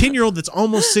a 10-year-old that's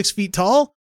almost 6 feet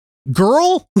tall.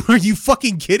 Girl, are you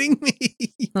fucking kidding me?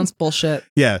 That's bullshit.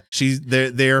 Yeah,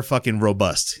 they're fucking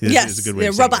robust. Is a good way they're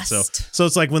of saying robust. It. So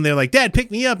it's like when they're like, Dad, pick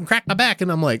me up and crack my back,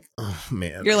 and I'm like, oh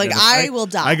man. You're like, I will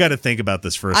die. I got to think about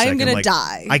this for a second. I'm gonna like,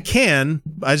 die. I can.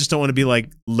 I just don't want to be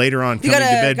like later on coming to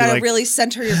bed. You gotta like, really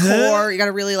center your core. You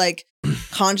gotta really like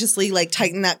consciously like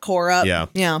tighten that core up.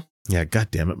 Yeah. Yeah, god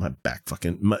damn it, my back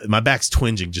my back's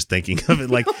twinging just thinking of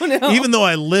it. Like, oh, no. Even though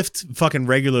I lift fucking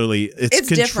regularly, it's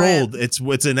controlled.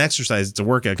 Different. It's an exercise. It's a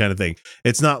workout kind of thing.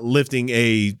 It's not lifting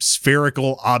a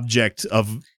spherical object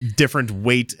of different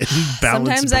weight and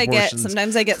balance.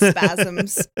 Sometimes I get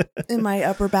spasms in my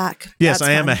upper back. Yes, That's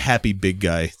I am fun. a happy big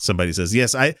guy. Somebody says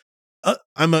yes.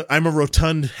 I'm a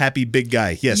rotund, happy big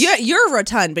guy. Yes, you're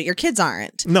rotund, but your kids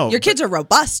aren't. No, your kids are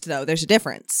robust though. There's a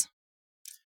difference.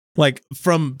 Like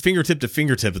from fingertip to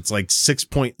fingertip, it's like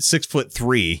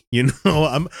 6'3". You know,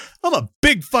 I'm a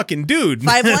big fucking dude.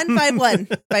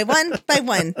 5'1",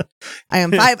 5'1". I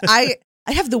am 5. I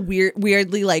have the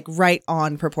weirdly like right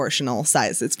on proportional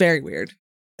size. It's very weird.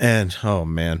 And oh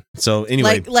man, so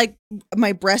anyway, like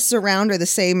my breasts around are the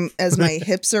same as my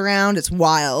hips around. It's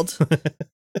wild.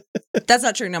 That's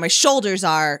not true. No, my shoulders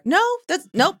are.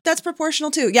 That's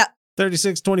proportional too. Yeah.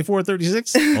 36, 24,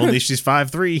 36. Only she's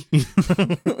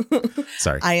 5'3".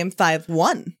 Sorry. I am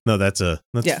 5'1". No, that's a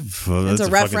reference.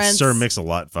 Fucking Sir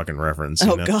Mix-a-Lot fucking reference.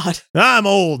 Oh God. I'm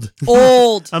old.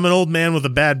 I'm an old man with a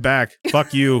bad back.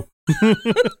 Fuck you.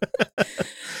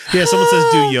 Yeah, someone says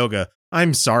do yoga.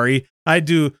 I'm sorry. I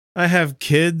have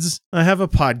kids. I have a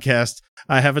podcast.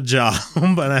 I have a job,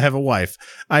 and I have a wife.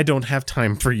 I don't have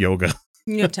time for yoga.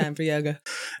 You have time for yoga.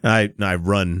 I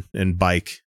run and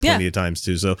bike plenty of times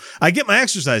too, so I get my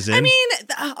exercise in. I mean,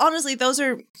 honestly, those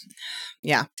are,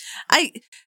 yeah. I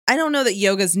don't know that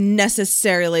yoga's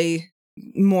necessarily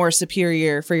more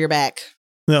superior for your back.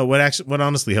 No, what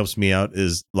honestly helps me out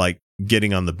is like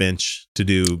getting on the bench to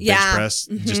do bench press,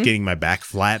 just getting my back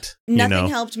flat. Nothing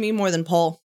helped me more than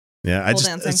pole. Yeah,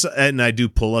 and I do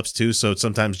pull-ups too, so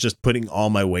sometimes just putting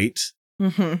all my weight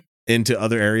into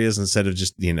other areas instead of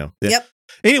just, Yep.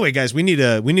 Anyway, guys, we need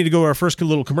to go to our first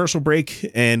little commercial break,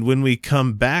 and when we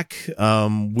come back,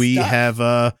 we have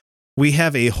a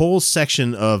whole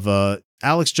section of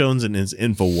Alex Jones and his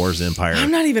InfoWars empire. I'm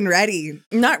not even ready.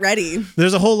 I'm not ready.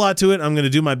 There's a whole lot to it. I'm going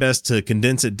to do my best to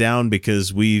condense it down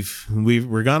because we've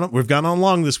gone on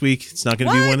long this week. It's not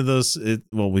going to be one of those.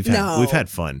 We've had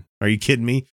fun. Are you kidding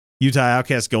me? Utah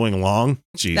Outcast going long?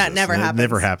 Jesus, that never happens.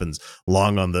 Never happens.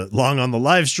 Long on the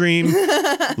live stream,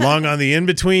 long on the in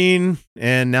between,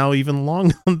 and now even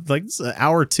long on like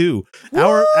hour 2,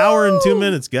 hour and 2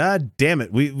 minutes. God damn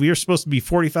it! We are supposed to be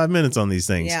 45 minutes on these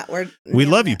things. Yeah, we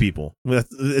love you people.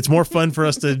 It's more fun for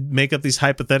us to make up these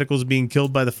hypotheticals being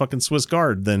killed by the fucking Swiss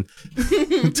Guard than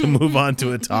to move on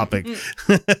to a topic.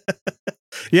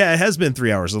 Yeah, it has been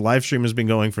 3 hours. The live stream has been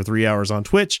going for 3 hours on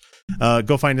Twitch.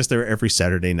 Go find us there every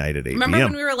Saturday night at 8 Remember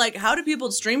when we were like, how do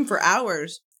people stream for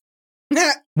hours?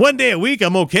 One day a week,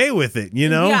 I'm okay with it,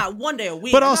 Yeah, one day a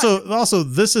week. But also,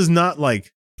 this is not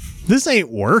like, this ain't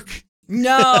work.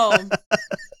 No.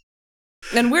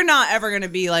 And we're not ever going to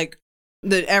be like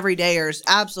the everydayers.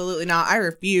 Absolutely not. I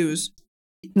refuse.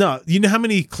 No, you know how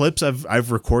many clips I've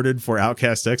recorded for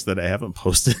Outcast X that I haven't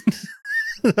posted?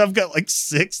 I've got like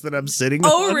 6 that I'm sitting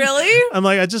on. Oh, really? I'm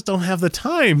like, I just don't have the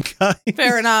time, guys.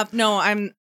 Fair enough. No,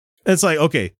 It's like,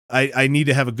 okay, I need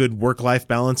to have a good work-life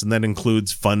balance, and that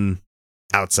includes fun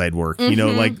outside work.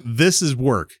 Like this is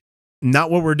work.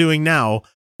 Not what we're doing now,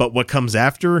 but what comes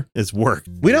after is work.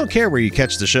 We don't care where you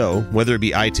catch the show, whether it be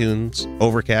iTunes,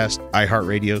 Overcast,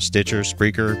 iHeartRadio, Stitcher,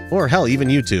 Spreaker, or hell, even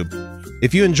YouTube.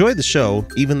 If you enjoy the show,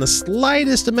 even the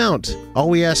slightest amount, all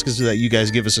we ask is that you guys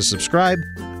give us a subscribe,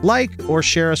 like, or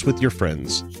share us with your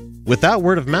friends. Without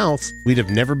word of mouth, we'd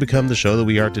have never become the show that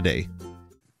we are today.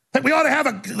 We ought to have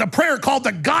a prayer called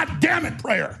the God damn it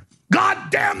prayer. God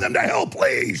damn them to hell,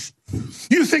 please.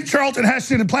 You think Charlton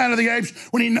Heston in Planet of the Apes,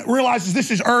 when he realizes this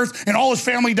is Earth and all his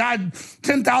family died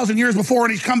 10,000 years before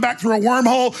and he's come back through a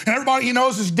wormhole and everybody he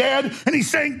knows is dead and he's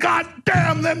saying, God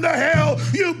damn them to hell,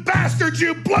 you bastards,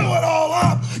 you blew it all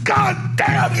up. God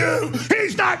damn you.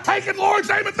 He's not taking Lord's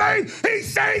name in vain.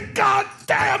 He's saying, God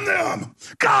damn them.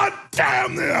 God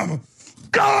damn them.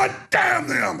 God damn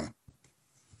them.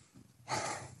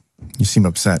 You seem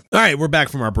upset. All right, we're back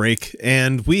from our break,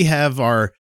 and we have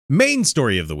our main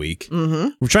story of the week.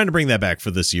 We're trying to bring that back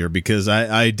for this year because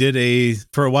I did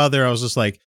for a while there, I was just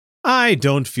like, I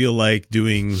don't feel like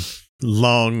doing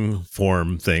long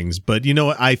form things, but you know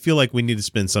what? I feel like we need to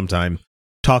spend some time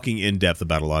talking in depth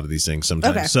about a lot of these things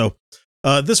sometimes. Okay. So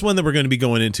this one that we're going to be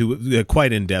going into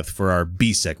quite in depth for our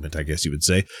B segment, I guess you would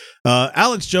say.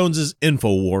 Alex Jones's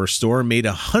InfoWars store made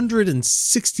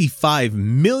 $165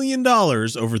 million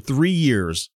over 3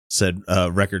 years, said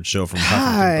records show from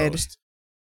Huffington Post.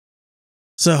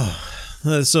 So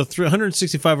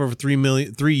 365 over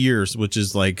 3 years, which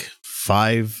is like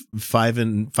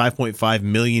 5.5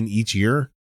 million each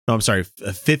year. No, I'm sorry,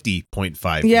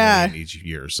 50.5 million each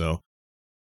year. So.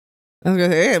 I was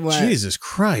gonna say, what? Jesus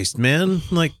Christ, man!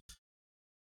 Like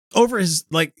over his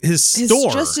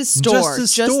store, just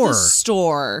the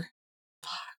store.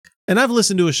 And I've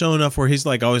listened to a show enough where he's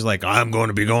like always like, I'm going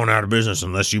to be going out of business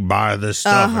unless you buy this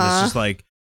stuff, and it's just like,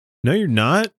 no, you're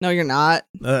not. No, you're not.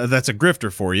 That's a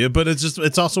grifter for you. But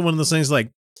it's also one of those things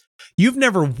like, you've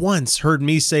never once heard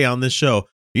me say on this show,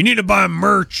 you need to buy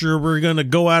merch or we're going to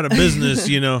go out of business,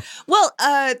 Well,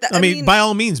 I mean, by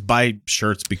all means, buy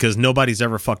shirts because nobody's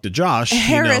ever fucked a Josh.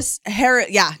 Harris,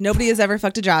 yeah, nobody has ever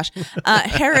fucked a Josh.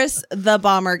 Harris, the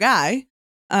bomber guy,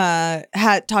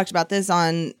 had talked about this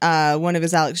on one of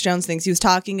his Alex Jones things. He was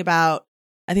talking about,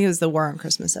 I think it was the War on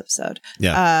Christmas episode.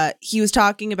 Yeah. He was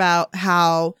talking about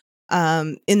how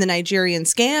in the Nigerian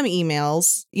scam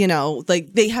emails,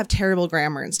 like they have terrible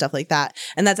grammar and stuff like that.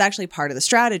 And that's actually part of the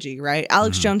strategy, right?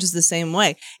 Alex Jones is the same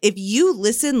way. If you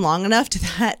listen long enough to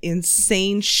that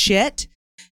insane shit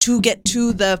to get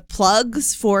to the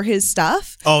plugs for his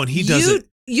stuff. Oh, and he does it.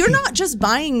 You're not just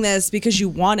buying this because you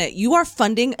want it. You are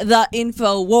funding the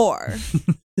info war.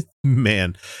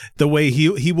 Man, the way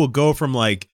he will go from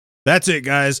like, that's it,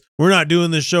 guys. We're not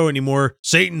doing this show anymore.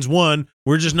 Satan's won.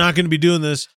 We're just not going to be doing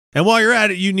this. And while you're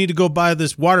at it, you need to go buy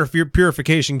this water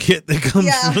purification kit that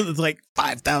comes with like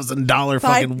 $5,000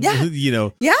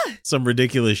 fucking, some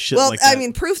ridiculous shit like that. Well, I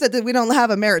mean, proof that we don't have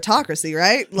a meritocracy,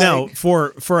 right? Now,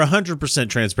 for 100%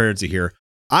 transparency here,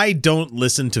 I don't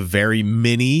listen to very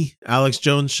many Alex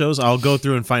Jones shows. I'll go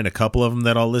through and find a couple of them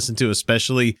that I'll listen to,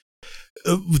 especially.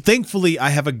 Thankfully, I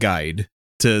have a guide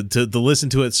to listen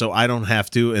to it, so I don't have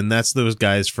to. And that's those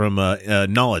guys from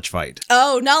Knowledge Fight.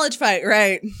 Oh, Knowledge Fight,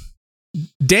 right.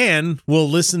 Dan will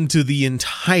listen to the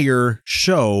entire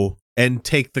show and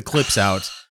take the clips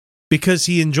out because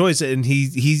he enjoys it, and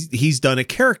he's done a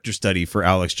character study for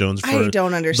Alex Jones for I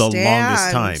don't understand. the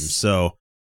longest time. So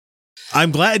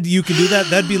I'm glad you can do that.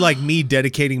 That'd be like me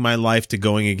dedicating my life to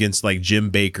going against like Jim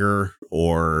Baker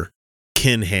or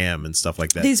Ken Ham and stuff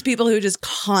like that. These people who just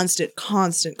constant.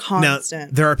 Now,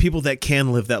 there are people that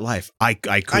can live that life. I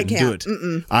couldn't do it.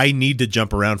 Mm-mm. I need to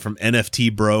jump around from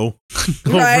NFT bro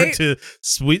over to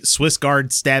Swiss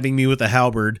Guard stabbing me with a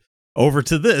halberd over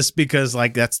to this because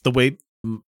like that's the way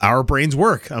our brains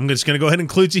work. I'm just going to go ahead and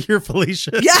include you here,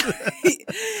 Felicia. Yeah.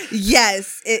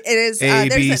 Yes, it is. A,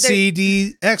 B, C,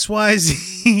 D, X, Y,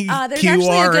 Z, Q,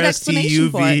 R, S, T, U,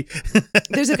 V.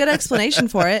 There's a good explanation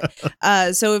for it.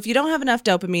 So if you don't have enough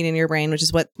dopamine in your brain, which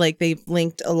is what like they've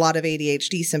linked a lot of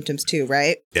ADHD symptoms to,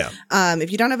 right? Yeah.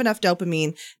 If you don't have enough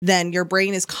dopamine, then your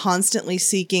brain is constantly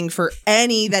seeking for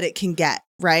any that it can get,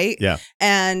 right? Yeah.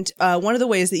 And one of the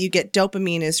ways that you get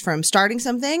dopamine is from starting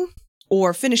something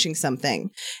or finishing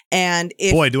something. And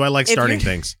boy, do I like starting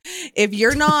things. If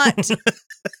you're not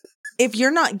if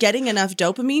you're not getting enough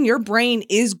dopamine, your brain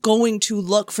is going to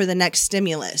look for the next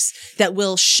stimulus that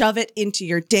will shove it into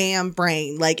your damn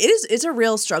brain. Like it's a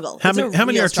real struggle. How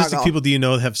many artistic people do you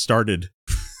know have started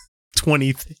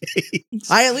 20 things?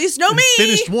 I at least know me.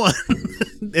 Finished one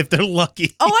if they're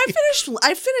lucky. Oh,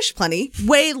 I finished plenty.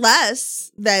 Way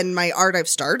less than my art I've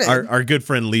started. Our good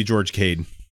friend Lee George Cade.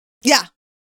 Yeah.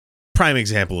 Prime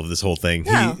example of this whole thing.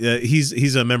 Yeah.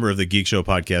 He's a member of the Geek Show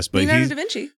podcast, but Leonardo da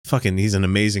Vinci. He's an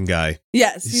amazing guy.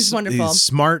 Yes, he's wonderful. He's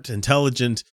smart,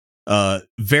 intelligent,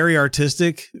 very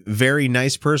artistic, very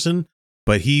nice person,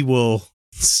 but he will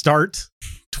start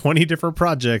 20 different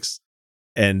projects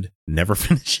and never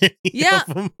finish any of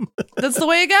them. That's the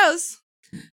way it goes.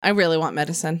 I really want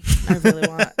medicine. I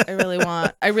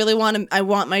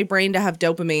want my brain to have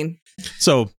dopamine.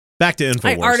 So back to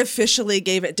InfoWars. I artificially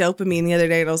gave it dopamine the other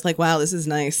day, and I was like, wow, this is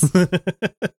nice.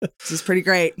 This is pretty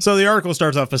great. So the article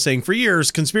starts off by saying, for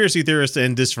years, conspiracy theorist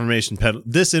and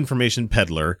disinformation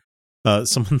peddler,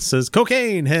 someone says,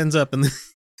 cocaine, hands up, and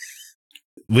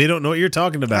we don't know what you're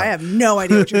talking about. I have no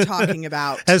idea what you're talking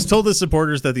about. Has told his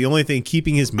supporters that the only thing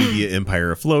keeping his media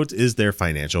empire afloat is their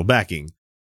financial backing.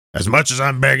 As much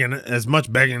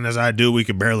begging as I do, we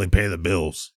could barely pay the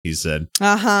bills, he said.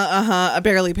 I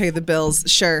barely pay the bills.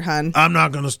 Sure, hun. I'm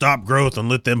not going to stop growth and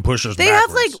let them push us They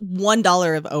backwards. have like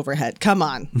 $1 of overhead. Come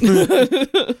on.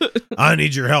 I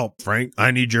need your help, Frank.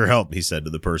 I need your help, he said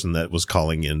to the person that was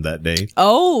calling in that day.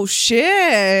 Oh,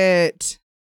 shit.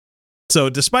 So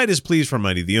despite his pleas for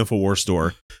money, the InfoWars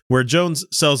store, where Jones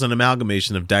sells an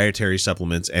amalgamation of dietary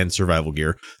supplements and survival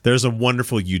gear, there's a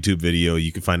wonderful YouTube video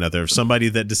you can find out there of somebody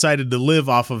that decided to live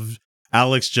off of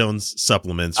Alex Jones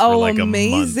supplements for like a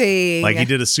month. Like he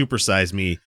did a Supersize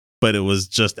Me, but it was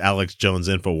just Alex Jones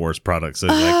InfoWars products. So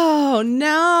like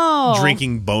no.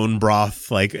 Drinking bone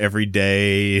broth like every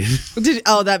day.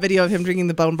 That video of him drinking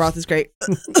the bone broth is great.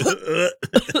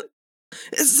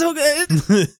 It's so good.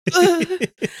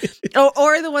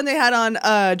 Or the one they had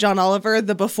on John Oliver,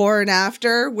 the before and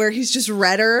after, where he's just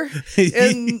redder.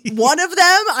 In one of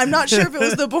them, I'm not sure if it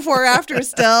was the before or after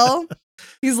still.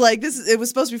 He's like, it was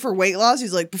supposed to be for weight loss.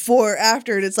 He's like, before,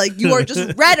 after, and it's like, you are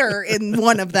just redder in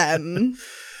one of them.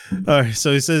 All right,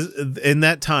 so he says in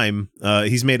that time,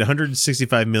 he's made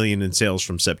 $165 million in sales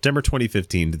from September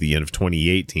 2015 to the end of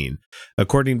 2018.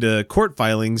 According to court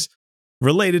filings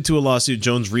related to a lawsuit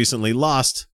Jones recently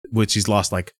lost, which he's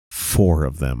lost like 4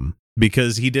 of them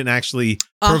because he didn't actually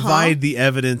provide the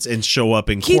evidence and show up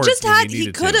in court.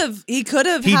 He could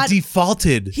have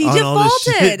defaulted. He on defaulted. All this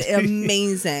shit.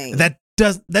 Amazing. That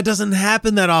doesn't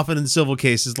happen that often in civil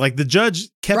cases. Like the judge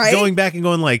kept going back and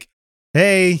going like,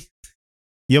 hey,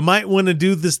 you might want to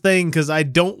do this thing because I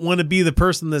don't want to be the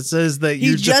person that says that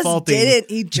you're defaulting.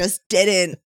 He just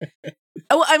didn't.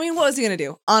 Oh, I mean, what was he going to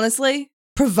do? Honestly?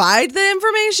 Provide the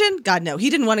information? God, no. He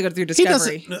didn't want to go through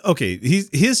Discovery.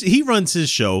 He runs his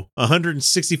show,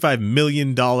 $165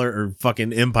 million or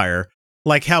fucking empire,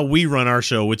 like how we run our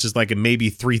show, which is like maybe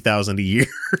 $3,000 a year.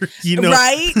 You know,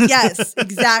 right? Yes,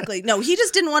 exactly. No, he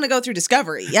just didn't want to go through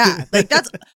Discovery. Yeah, like that's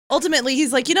ultimately,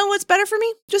 he's like, you know what's better for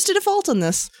me? Just to default on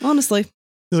this, honestly.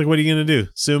 He's like, what are you going to do?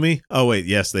 Sue me? Oh, wait.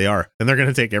 Yes, they are. And they're going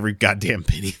to take every goddamn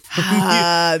penny.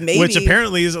 Maybe. Which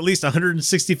apparently is at least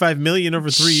 $165 million over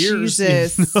 3 years.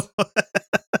 Jesus.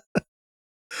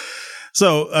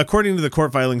 So, according to the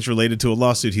court filings related to a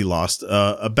lawsuit he lost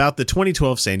about the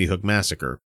 2012 Sandy Hook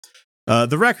massacre,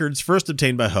 the records, first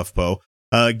obtained by HuffPo,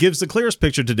 gives the clearest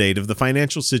picture to date of the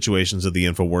financial situations of the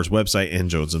InfoWars website and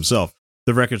Jones himself.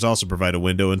 The records also provide a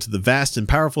window into the vast and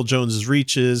powerful Jones's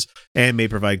reaches and may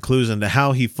provide clues into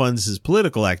how he funds his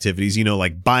political activities,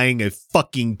 like buying a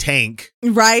fucking tank.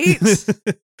 Right?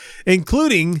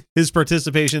 Including his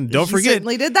participation. Don't forget,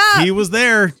 certainly did that. He was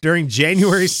there during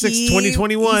January 6th,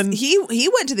 2021. He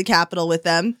went to the Capitol with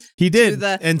them. He did. To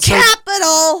the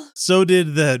Capitol! So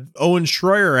did the Owen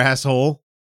Schroyer asshole.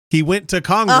 He went to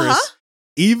Congress,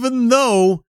 even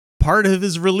though part of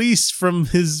his release from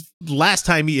his last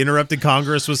time he interrupted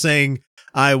Congress was saying,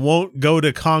 I won't go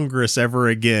to Congress ever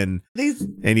again.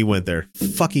 And he went there.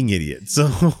 Fucking idiot. So,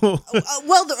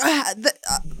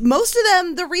 most of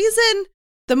them, the reason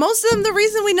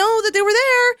we know that they were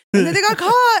there and that they got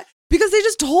caught because they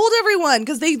just told everyone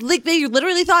because they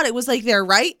literally thought it was their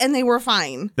right and they were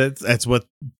fine. That's what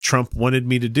Trump wanted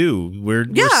me to do. We're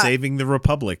saving the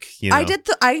republic. I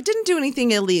didn't do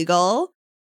anything illegal.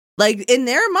 In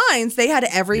their minds, they had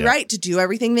every right to do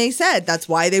everything they said. That's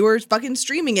why they were fucking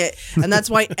streaming it. And that's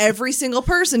why every single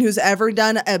person who's ever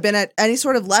been at any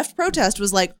sort of left protest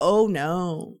was like, oh,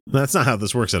 no. That's not how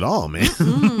this works at all, man.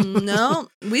 No,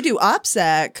 we do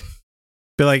OPSEC.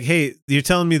 Be like, hey, you're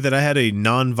telling me that I had a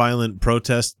non-violent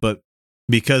protest, but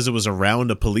because it was around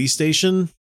a police station,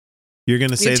 you're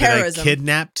going to say that I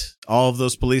kidnapped all of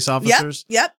those police officers?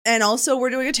 Yep. And also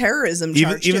we're doing a terrorism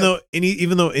charge even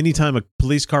though anytime a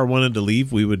police car wanted to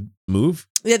leave, we would move?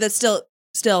 Yeah, that's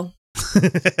still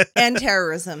and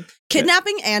terrorism.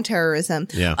 Kidnapping and terrorism.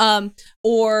 Yeah.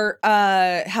 Or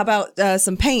how about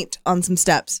some paint on some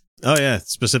steps? Oh yeah,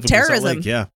 specifically terrorism. Salt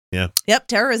Lake. Yeah. Yep,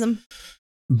 terrorism.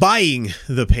 Buying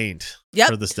the paint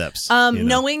for the steps.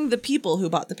 Knowing the people who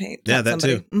bought the paint. Yeah, that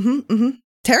too.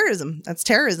 Terrorism. That's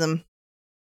terrorism.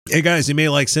 Hey guys, you may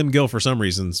like Sim Gill for some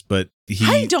reasons, but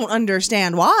I don't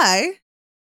understand why.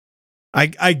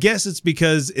 I guess it's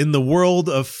because in the world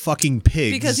of fucking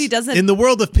pigs, because he doesn't. In the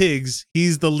world of pigs,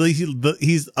 he's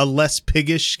he's a less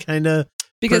piggish kind of.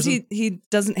 Because he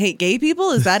doesn't hate gay people.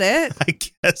 Is that it? I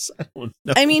guess I don't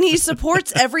know. I mean, he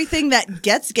supports everything that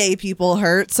gets gay people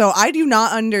hurt. So I do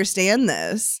not understand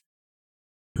this.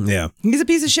 Yeah. He's a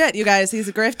piece of shit, you guys. He's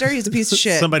a grifter. He's a piece of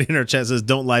shit. Somebody in our chat says,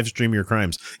 don't live stream your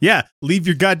crimes. Yeah. Leave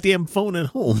your goddamn phone at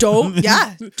home. Don't leave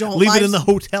it in the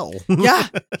hotel. Yeah.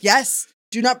 Yes.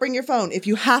 Do not bring your phone. If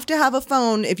you have to have a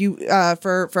phone, if you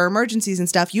for emergencies and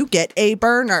stuff, you get a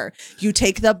burner. You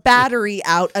take the battery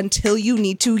out until you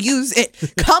need to use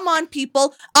it. Come on,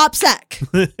 people.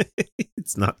 OPSEC.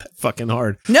 It's not that fucking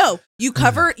hard. No, you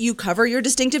cover your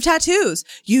distinctive tattoos.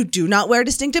 You do not wear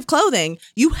distinctive clothing.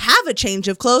 You have a change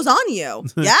of clothes on you.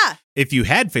 Yeah. If you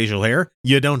had facial hair,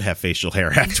 you don't have facial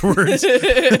hair afterwards.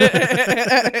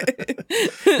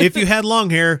 If you had long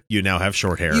hair, you now have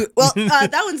short hair.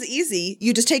 That one's easy.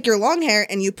 You just take your long hair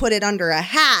and you put it under a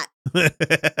hat.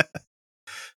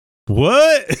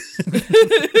 What?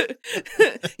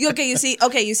 You see,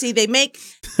 they make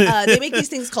these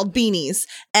things called beanies,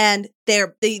 and they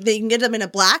can get them in a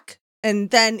black, and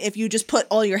then if you just put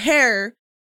all your hair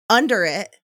under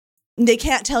it, they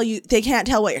can't tell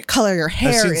what color your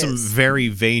hair is. I've seen some very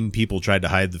vain people try to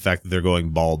hide the fact that they're going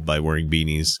bald by wearing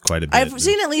beanies quite a bit. I've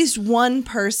seen at least one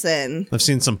person. I've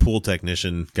seen some pool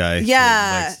technician guy.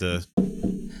 Yeah. Who likes to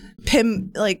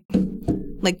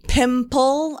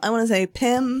pimple. I want to say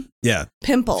pim. Yeah.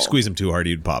 Pimple. Squeeze him too hard,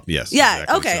 he'd pop. Yes. Yeah.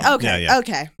 Exactly. Okay. So,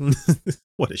 Okay.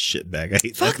 What a shitbag. I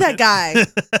hate Fuck that guy.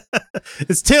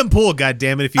 It's Tim Pool,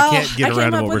 goddammit, if you can't get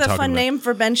around to what we're talking about. I came up with a fun name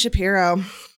for Ben Shapiro.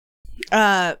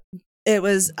 It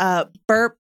was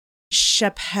Burp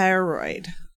Shephroid.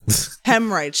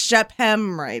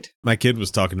 Hemorrhoid. My kid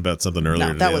was talking about something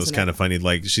earlier today. It was kind of funny.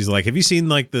 Like, she's like, have you seen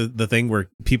like the thing where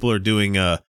people are doing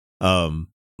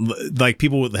like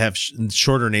people would have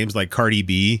shorter names like Cardi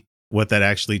B, what that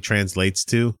actually translates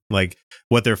to, like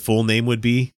what their full name would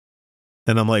be?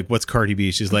 And I'm like, what's Cardi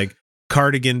B? She's like,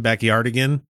 Cardigan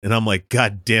Backyardigan. And I'm like,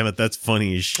 God damn it, that's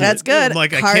funny as shit. That's good. I'm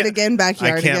like, Cardigan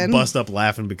Backyardigan. I can't bust up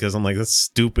laughing because I'm like, that's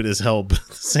stupid as hell. But at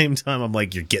the same time, I'm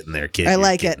like, you're getting there, kid. I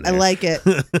like it.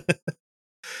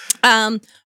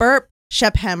 Burp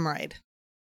Shephroid.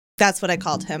 That's what I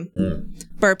called him.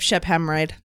 Burp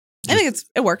Shephroid. I think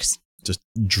it works. Just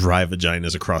dry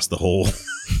vaginas across the hole.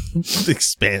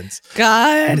 expands.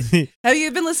 God, have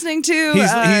you been listening to?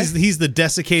 He's the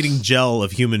desiccating gel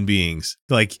of human beings.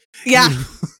 Like, yeah.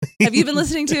 Have you been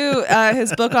listening to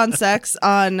his book on sex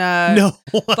on no,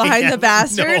 Behind the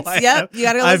Bastards? No, yep, you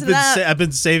gotta go listen to that. I've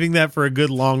been saving that for a good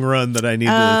long run that I need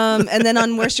to. And then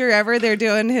on Worst Year Ever, they're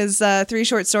doing his 3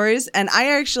 short stories, and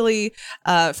I actually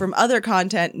from other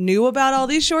content knew about all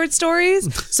these short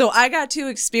stories, so I got to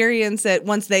experience it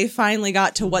once they finally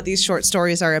got to what these short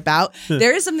stories are about.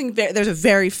 There's a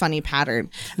very funny pattern.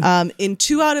 In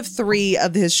 2 out of 3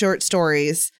 of his short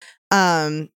stories, 2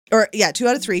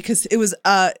 out of 3, because it was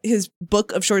his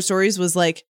book of short stories was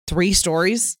like 3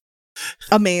 stories.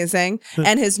 Amazing.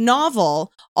 And his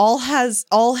novel all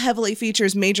heavily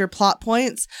features major plot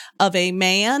points of a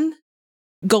man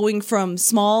going from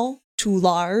small to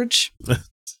large.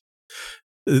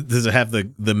 Does it have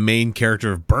the main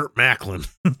character of Burt Macklin?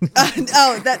 That's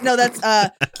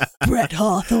Brett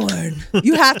Hawthorne.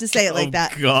 You have to say it like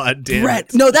that. God damn Brett.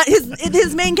 it. No, that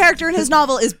his main character in his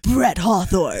novel is Brett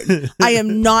Hawthorne. I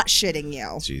am not shitting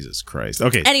you. Jesus Christ.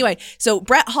 Okay. Anyway, so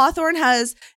Brett Hawthorne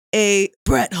has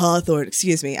Brett Hawthorne.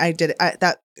 Excuse me, I did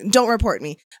it. Don't report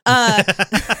me.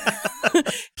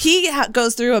 He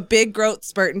goes through a big growth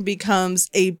spurt and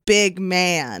becomes a big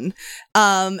man,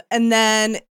 and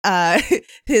then.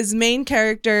 His main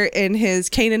character in his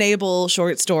Cain and Abel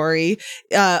short story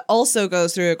also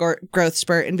goes through a growth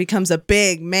spurt and becomes a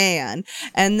big man.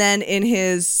 And then in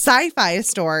his sci-fi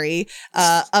story,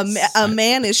 a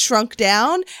man is shrunk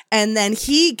down and then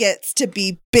he gets to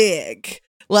be big.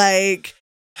 Like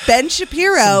Ben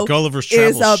Shapiro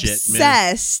is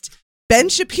obsessed. Ben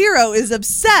Shapiro is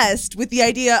obsessed with the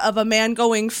idea of a man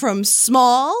going from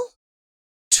small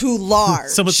to large.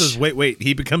 Someone says, wait,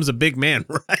 he becomes a big man,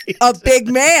 right? A big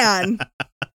man.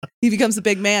 He becomes a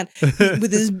big man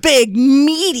with his big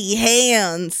meaty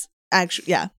hands. Actually,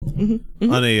 yeah. Mm-hmm,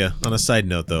 mm-hmm. On a side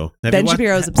note, though, Ben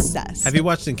Shapiro's obsessed. Have you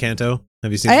watched Encanto?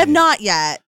 Have you seen? I have not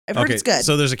yet. I've heard it's good.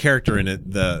 So there's a character in it,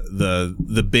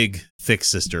 the big thick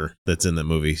sister that's in that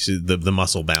movie, the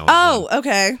muscle bound. Oh,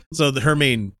 okay. So her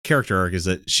main character arc is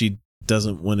that she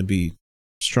doesn't want to be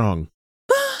strong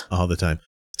all the time.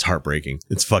 It's heartbreaking.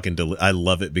 It's fucking I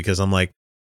love it because I'm like,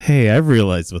 hey, I've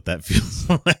realized what that feels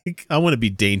like. I want to be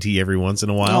dainty every once in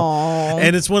a while. Aww.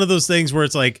 And it's one of those things where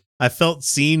it's like I felt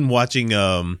seen watching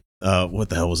what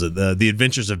the hell was it? The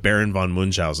Adventures of Baron von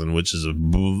Munchausen, which is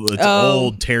an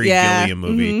old Terry Gilliam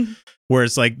movie, where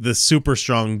it's like the super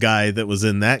strong guy that was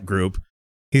in that group.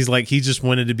 He's like, he just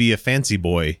wanted to be a fancy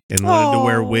boy and wanted to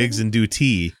wear wigs and do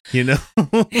tea, you know?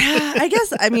 Yeah, I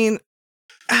guess, I mean,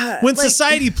 when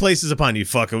society places upon you,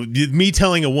 me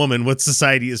telling a woman what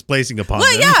society is placing upon them.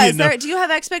 Yeah, do you have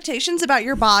expectations about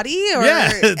your body or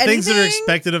anything? Things that are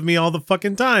expected of me all the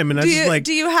fucking time, and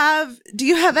do you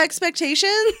have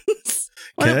expectations?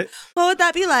 What would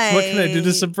that be like? What can I do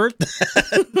to subvert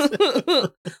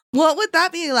that? What would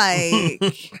that be like?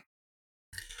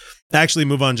 Actually,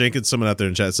 Move On Jenkins, someone out there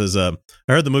in chat says, I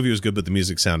heard the movie was good, but the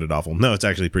music sounded awful. No, it's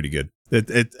actually pretty good.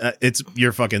 It's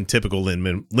your fucking typical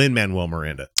Lin-Manuel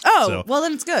Miranda. Oh, well,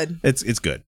 then it's good. It's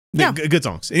good. Yeah. Good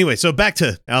songs. Anyway, so back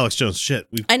to Alex Jones. Shit.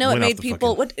 I know it made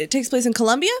people, it takes place in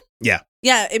Colombia? Yeah.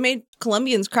 Yeah, it made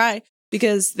Colombians cry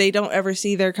because they don't ever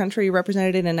see their country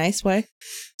represented in a nice way.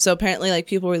 So apparently, like,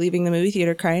 people were leaving the movie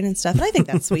theater crying and stuff. And I think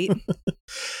that's sweet.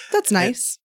 That's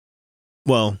nice.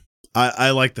 Well, I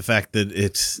like the fact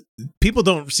that people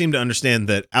don't seem to understand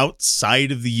that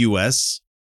outside of the U.S.,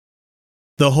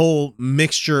 the whole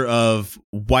mixture of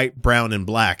white, brown, and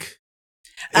black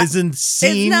isn't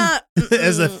seen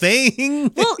as a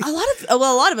thing. Well, a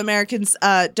lot of Americans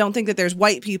don't think that there's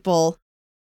white people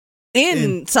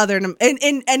in southern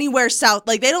in anywhere south.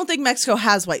 Like, they don't think Mexico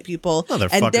has white people. Oh, they're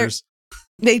fuckers.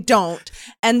 They don't.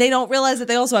 And they don't realize that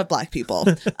they also have black people.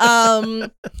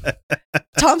 Tom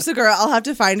Segura, I'll have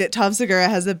to find it. Tom Segura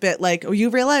has a bit like, oh,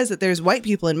 you realize that there's white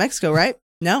people in Mexico, right?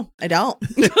 No, I don't.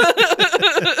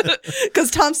 Because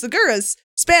Tom Segura's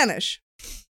Spanish.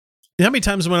 How many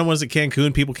times when I was at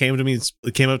Cancun, people came up to me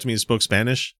and spoke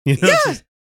Spanish? You know? Yeah.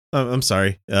 I'm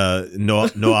sorry. No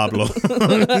hablo.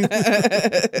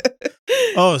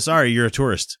 Oh, sorry. You're a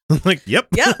tourist. I'm like, yep.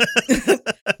 Yep.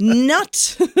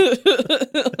 Nut.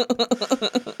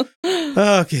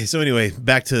 Okay. So anyway,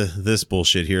 back to this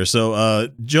bullshit here. So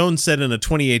Jones said in a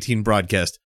 2018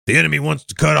 broadcast, the enemy wants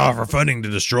to cut off our funding to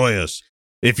destroy us.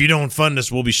 If you don't fund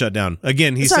us, we'll be shut down.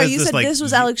 Again, he Sorry, says you this said like... this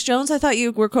was Alex Jones? I thought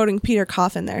you were quoting Peter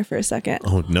Coffin there for a second.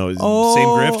 Oh, no. Same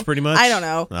grift, pretty much? I don't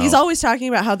know. Oh. He's always talking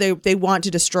about how they want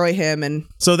to destroy him. And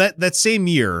so that same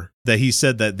year that he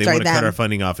said that they want to cut our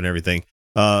funding off and everything,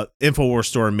 InfoWars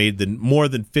Store made more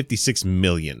than $56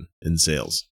 million in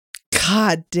sales.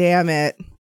 God damn it.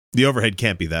 The overhead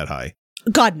can't be that high.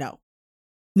 God, no.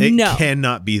 It no.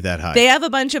 cannot be that high. They have a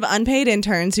bunch of unpaid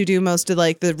interns who do most of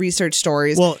like the research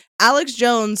stories. Well, Alex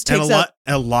Jones takes up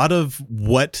a lot of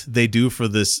what they do for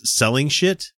this selling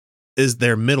shit is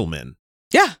their middlemen.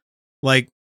 Yeah. Like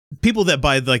people that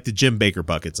buy like the Jim Baker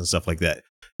buckets and stuff like that.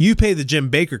 You pay the Jim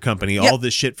Baker company all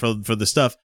this shit for the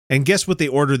stuff. And guess what they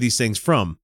order these things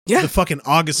from? Yeah. The fucking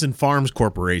Augustin Farms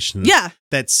Corporation. Yeah.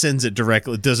 That sends it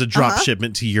directly, does a drop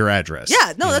shipment to your address.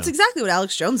 Yeah. No, that's exactly what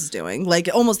Alex Jones is doing. Like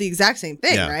almost the exact same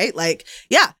thing, right? Like,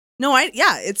 yeah. No,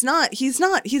 it's not, he's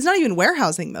not even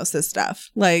warehousing most of this stuff.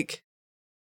 Like,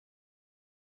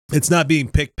 it's not being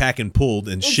picked, packed, and pulled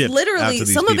and shipped. Literally, out to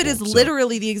these some people, of it is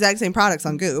literally the exact same products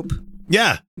on Goop.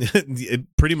 Yeah,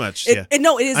 pretty much. Yeah.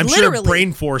 No, it is I'm literally. sure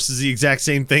Brain Force is the exact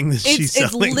same thing that she's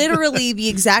selling. It's literally the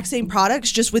exact same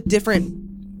products, just with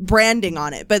different branding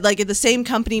on it. But like if the same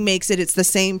company makes it, it's the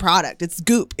same product. It's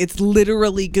Goop. It's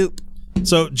literally Goop.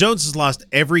 So Jones has lost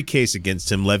every case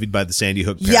against him levied by the Sandy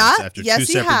Hook parents after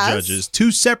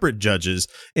two separate judges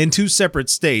in two separate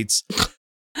states.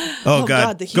 Oh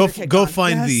God, go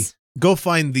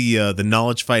find the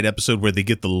Knowledge Fight episode where they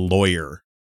get the lawyer.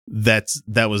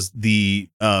 That was the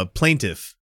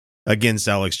plaintiff against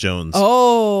Alex Jones.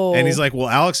 Oh. And he's like, well,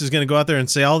 Alex is going to go out there and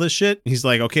say all this shit. He's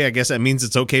like, okay, I guess that means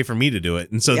it's okay for me to do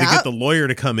it. And so they get the lawyer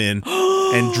to come in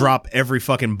and drop every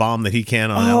fucking bomb that he can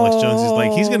on Alex Jones. He's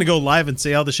like, he's going to go live and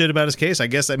say all the shit about his case. I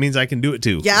guess that means I can do it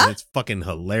too. Yeah. And it's fucking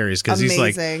hilarious because he's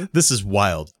like, this is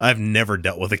wild. I've never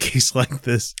dealt with a case like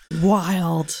this.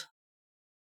 Wild.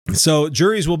 So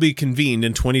juries will be convened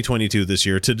in 2022 this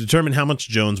year to determine how much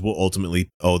Jones will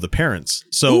ultimately owe the parents.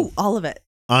 So all of it.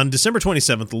 On December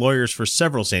 27th, lawyers for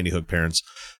several Sandy Hook parents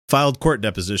filed court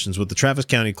depositions with the Travis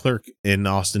County clerk in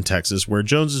Austin, Texas, where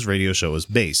Jones's radio show is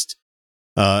based.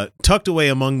 Tucked away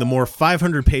among the more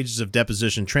 500 pages of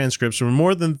deposition transcripts were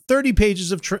more than 30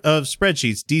 pages of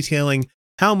spreadsheets detailing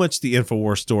how much the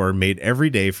InfoWars store made every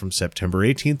day from September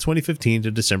 18th, 2015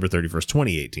 to December 31st,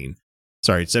 2018.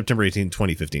 Sorry, September 18th,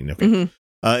 2015. Okay.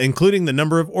 Mm-hmm. Including the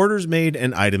number of orders made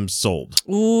and items sold.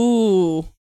 Ooh.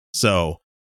 So,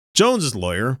 Jones's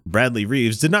lawyer, Bradley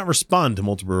Reeves, did not respond to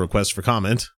multiple requests for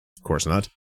comment. Of course not.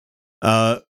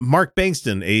 Mark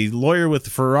Bankston, a lawyer with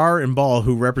Farrar and Ball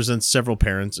who represents several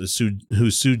parents who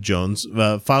sued Jones,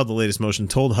 filed the latest motion,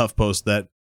 told HuffPost that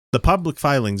the public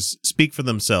filings speak for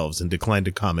themselves and declined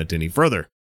to comment any further.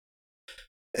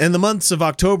 And the months of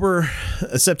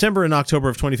September and October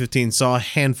of 2015 saw a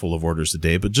handful of orders a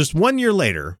day, but just 1 year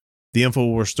later, the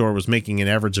InfoWars store was making an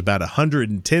average about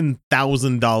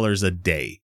 $110,000 a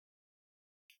day.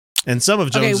 And some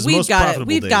of Jones's most profitable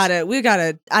days. We've got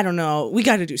to, I don't know, we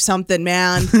got to do something,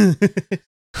 man.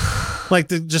 Like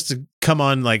just to come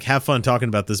on, like have fun talking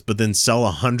about this, but then sell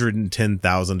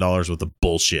 $110,000 worth of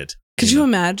bullshit. Could you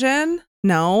imagine?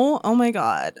 No. Oh my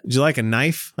God. Would you like a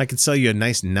knife? I could sell you a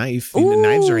nice knife. Ooh,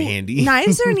 knives are handy.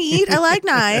 Knives are neat. I like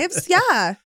knives.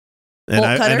 Yeah.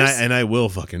 And I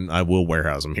will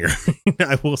warehouse them here.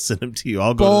 I will send them to you.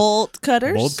 I'll go bolt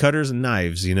cutters. Bolt cutters and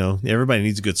knives, you know. Everybody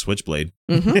needs a good switchblade.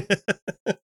 Mm-hmm.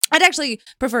 I'd actually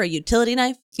prefer a utility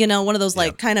knife, you know, one of those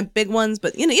like kind of big ones,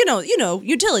 but you know,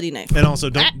 utility knife. And also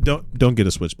don't get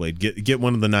a switchblade. Get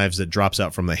one of the knives that drops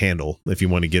out from the handle if you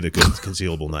want to get a good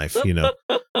concealable knife, you know.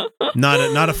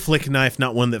 Not a flick knife,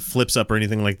 not one that flips up or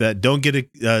anything like that. Don't get a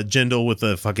Jindal with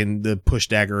the push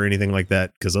dagger or anything like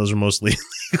that, because those are mostly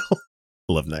illegal.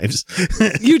 Love knives.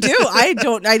 You do? I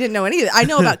didn't know any of it. I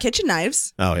know about kitchen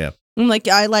knives. Oh yeah.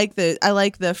 I like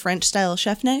the French style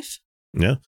chef knife.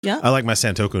 Yeah. Yeah. I like my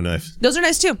Santoku knife. Those are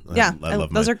nice too. Yeah. I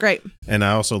love those are great. And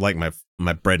I also like my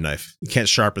bread knife. You can't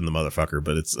sharpen the motherfucker,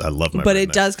 but I love my But bread it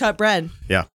knife. Does cut bread.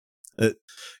 Yeah.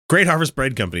 Great Harvest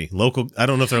Bread Company. Local. I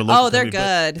don't know if they're a local. Oh, they're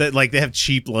company, good. They have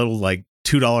cheap little like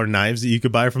 $2 knives that you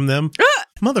could buy from them.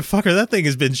 Motherfucker, that thing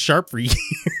has been sharp for years.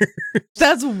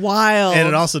 That's wild. And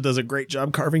it also does a great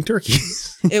job carving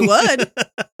turkeys. It would.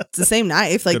 It's the same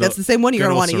knife. Like that's the same one you're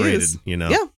gonna want to use. You know.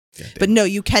 Yeah. But no,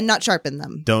 you cannot sharpen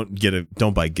them. Don't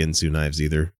buy Ginsu knives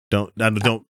either. Don't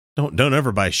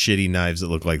ever buy shitty knives that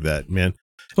look like that, man.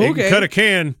 Okay. Cut a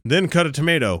can, then cut a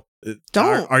tomato.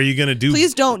 Don't. Are you gonna do?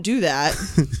 Please don't do that.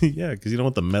 Yeah, because you don't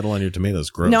want the metal on your tomatoes.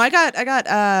 Gross. No, I got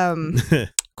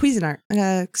Cuisinart. I got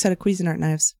a set of Cuisinart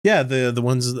knives. Yeah,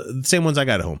 the same ones I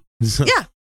got at home. Yeah,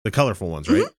 the colorful ones,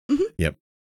 right? Mm-hmm, mm-hmm. Yep.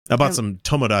 I bought some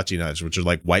Tomodachi knives, which are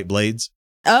like white blades.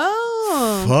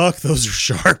 Oh, fuck, those are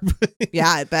sharp. Yeah,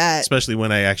 I bet. Especially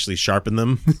when I actually sharpen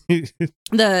them.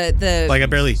 the like I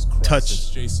barely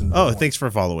touched. Oh, thanks for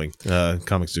following,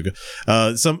 Comic Stuka.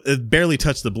 It barely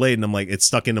touched the blade, and I'm like, it's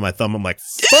stuck into my thumb. I'm like,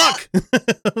 fuck,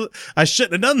 I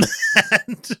shouldn't have done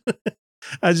that.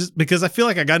 Because I feel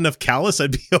like I got enough callus,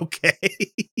 I'd be okay.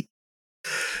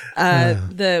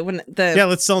 Yeah,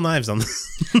 let's sell knives on.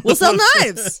 We'll sell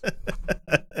knives.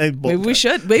 Maybe we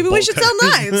should. Maybe we should sell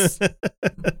knives.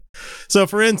 So,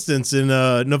 for instance, in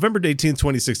November 18th,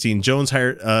 2016, Jones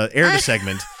aired a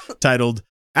segment titled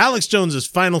 "Alex Jones's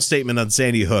Final Statement on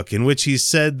Sandy Hook," in which he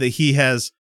said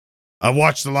that I've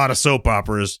watched a lot of soap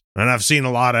operas and I've seen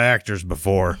a lot of actors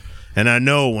before. And I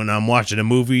know when I'm watching a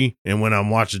movie and when I'm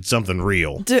watching something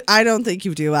real. Dude, I don't think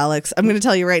you do, Alex. I'm going to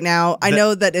tell you right now. I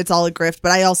know that it's all a grift,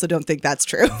 but I also don't think that's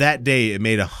true. That day, it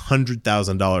made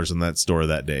 $100,000 in that store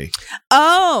that day.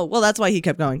 Oh, well, that's why he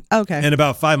kept going. Okay. And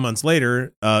about 5 months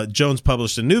later, Jones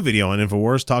published a new video on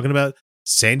InfoWars talking about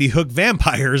Sandy Hook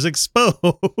vampires exposed.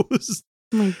 Oh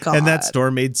my God. And that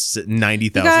store made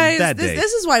 $90,000 that day.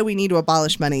 This is why we need to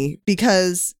abolish money,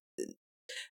 because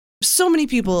so many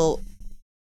people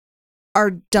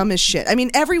are dumb as shit. I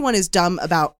mean, everyone is dumb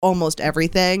about almost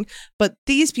everything, but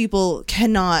these people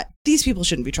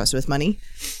shouldn't be trusted with money.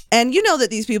 And you know that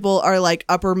these people are like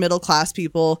upper middle class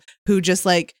people who just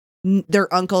like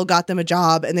their uncle got them a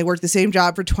job and they worked the same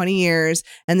job for 20 years.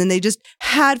 And then they just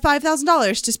had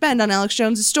 $5,000 to spend on Alex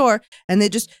Jones's store. And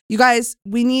you guys,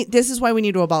 this is why we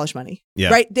need to abolish money.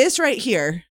 Yeah. Right? This right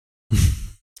here.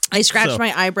 I scratched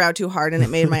my eyebrow too hard and it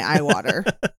made my eye water.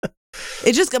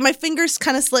 It just got, my fingers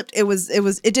kind of slipped.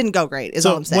 It didn't go great, is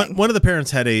all I'm saying. One of the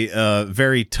parents had a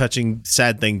very touching,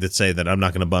 sad thing to say that I'm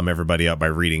not going to bum everybody out by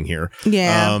reading here.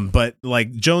 Yeah. But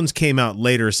like Jones came out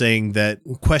later saying that,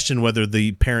 questioned whether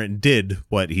the parent did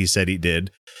what he said he did,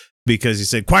 because he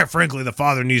said, quite frankly, the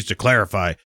father needs to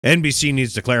clarify. NBC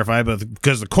needs to clarify, but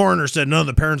because the coroner said none of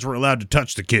the parents were allowed to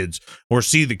touch the kids or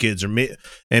see the kids, and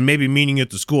maybe meaning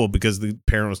at the school because the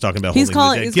parent was talking about he's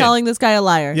calling this guy a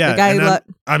liar. Yeah, the guy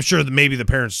I'm sure that maybe the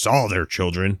parents saw their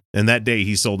children, and that day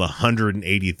he sold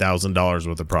 $180,000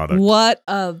 worth of product. What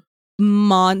a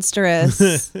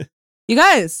monstrous! You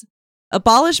guys,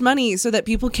 abolish money so that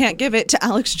people can't give it to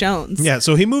Alex Jones. Yeah,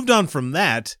 so he moved on from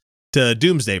that to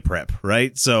Doomsday Prep,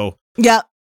 right? So yeah.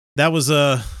 That was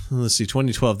let's see,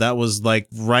 2012. That was like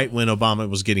right when Obama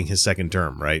was getting his second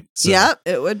term, right? So, yep,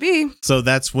 it would be. So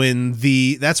that's when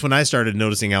I started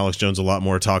noticing Alex Jones a lot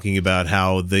more, talking about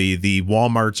how the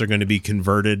Walmarts are going to be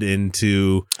converted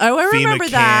into remember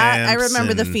that. I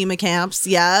remember the FEMA camps.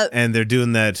 Yeah, and they're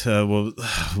doing that.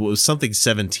 Was something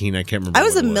 17? I can't remember. I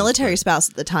was a military spouse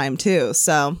at the time too,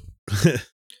 so.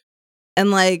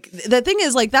 And like the thing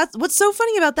is, like, that's what's so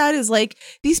funny about that is like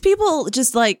these people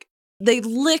just like. They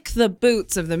lick the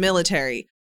boots of the military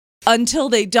until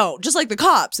they don't. Just like the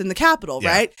cops in the Capitol,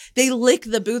 right? They lick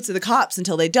the boots of the cops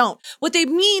until they don't. What they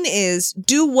mean is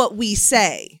do what we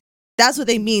say. That's what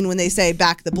they mean when they say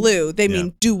back the blue. They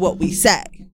mean do what we say.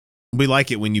 We like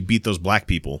it when you beat those black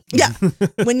people. Yeah.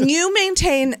 When you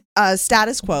maintain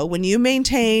status quo, when you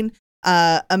maintain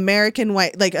American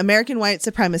white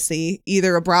supremacy,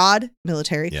 either abroad,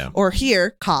 military, or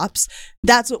here, cops,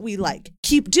 that's what we like.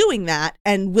 Keep doing that,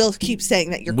 and we'll keep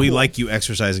saying that you're cool. We like you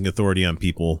exercising authority on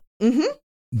people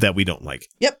that we don't like.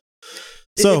 Yep.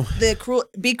 So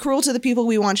be cruel to the people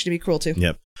we want you to be cruel to.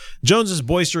 Yep. Jones's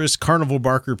boisterous carnival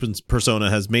barker persona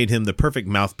has made him the perfect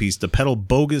mouthpiece to peddle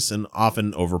bogus and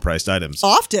often overpriced items.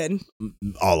 Often.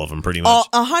 All of them, pretty much.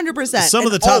 100%. Some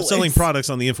of the top-selling products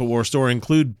on the InfoWars store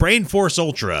include Brain Force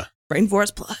Ultra. Brain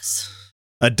Force Plus.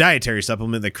 A dietary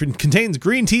supplement that contains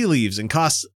green tea leaves and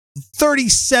costs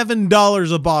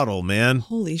 $37 a bottle, man.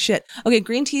 Holy shit. Okay,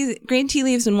 green tea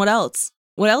leaves, and what else?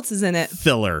 What else is in it?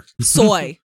 Filler.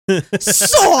 Soy.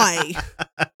 Soy.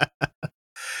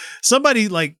 Somebody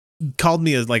like called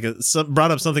me as like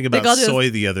brought up something about soy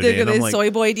the other day, and I'm like, soy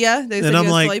boy, yeah. They said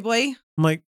soy boy. I'm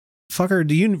like, fucker,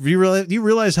 do you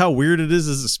realize how weird it is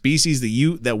as a species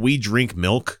that we drink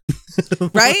milk,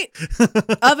 right?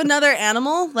 Of another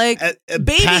animal, like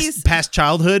babies past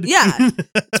childhood. Yeah,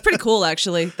 it's pretty cool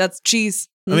actually. That's cheese.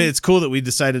 I mean, it's cool that we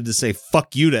decided to say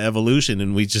fuck you to evolution,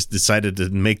 and we just decided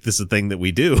to make this a thing that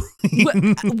we do.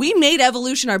 We made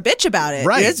evolution our bitch about it.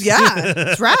 Right.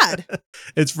 It's rad.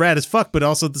 It's rad as fuck, but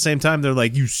also at the same time, they're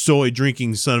like, you soy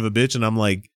drinking son of a bitch. And I'm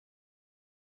like,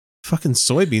 fucking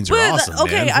soybeans are awesome,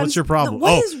 man. What's your problem?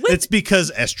 It's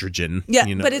because estrogen. Yeah,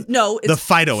 you know, but it's the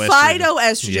phytoestrogen.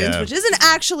 Phytoestrogens, which isn't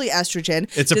actually estrogen.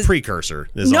 It's a precursor.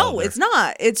 No, it's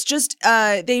not. It's just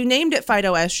they named it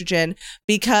phytoestrogen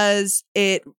because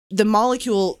the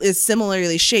molecule is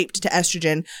similarly shaped to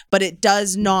estrogen, but it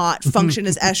does not function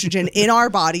as estrogen in our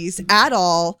bodies at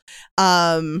all.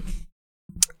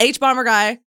 H-Bomber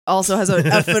Guy also has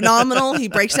a phenomenal. He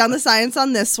breaks down the science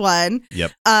on this one.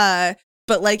 Yep.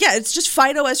 But like, yeah, it's just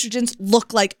phytoestrogens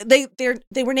look like they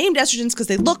were named estrogens because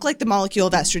they look like the molecule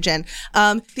of estrogen.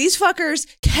 These fuckers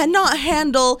cannot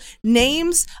handle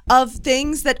names of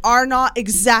things that are not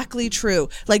exactly true.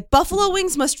 Like buffalo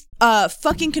wings must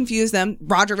fucking confuse them.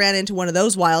 Roger ran into one of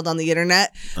those wild on the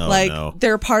internet.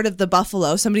 They're part of the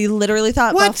buffalo. Somebody literally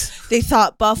thought they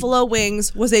thought buffalo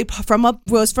wings was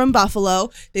from buffalo.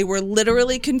 They were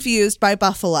literally confused by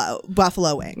buffalo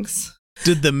wings.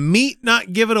 Did the meat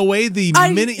not give it away the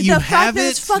minute you have it? The fact that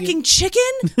it's fucking chicken?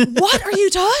 What are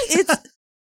you talking?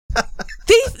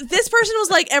 This person was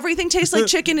like, everything tastes like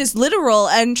chicken is literal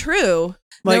and true.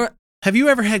 Have you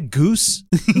ever had goose?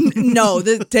 No,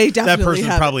 they definitely that person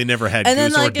haven't. Probably never had goose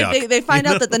then, or duck. They find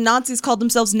out that the Nazis called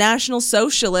themselves National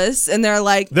Socialists, and they're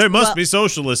like, there must be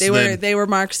socialists. They were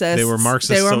Marxists. They were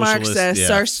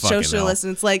Marxists. Socialists,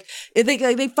 and it's like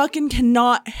they fucking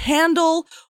cannot handle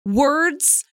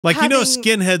words. Like,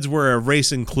 skinheads were a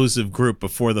race inclusive group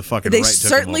before the fucking right took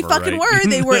certainly them over, fucking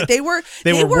right? were.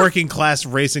 They were working class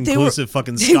race inclusive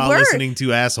fucking ska listening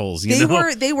to assholes.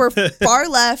 They were far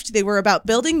left. They were about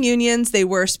building unions. They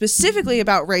were specifically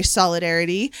about race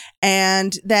solidarity,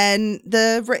 and then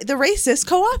the racists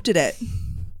co-opted it.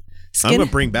 I'm gonna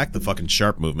bring back the fucking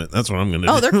Sharp movement. That's what I'm gonna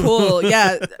do. Oh, they're cool.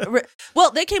 Yeah. Well,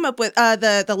 they came up with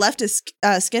the leftist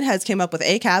skinheads came up with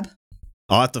ACAB.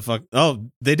 Oh,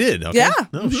 they did. Okay. Yeah.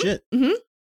 Oh, shit. Mm-hmm.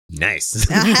 Nice.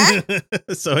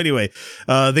 So anyway,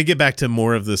 they get back to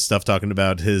more of this stuff talking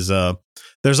about his.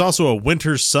 There's also a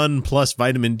Winter Sun Plus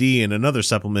vitamin D and another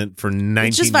supplement for $19.95.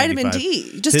 It's just vitamin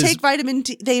D. Just take vitamin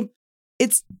D.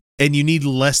 And you need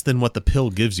less than what the pill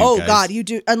gives you. Oh guys. God, you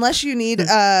do. Unless you need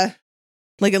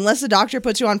unless the doctor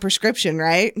puts you on prescription,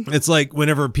 right? It's like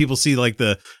whenever people see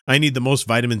I need the most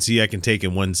vitamin C I can take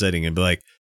in one setting, and be like,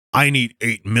 I need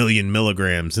 8 million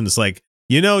milligrams. And it's like,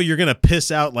 you're going to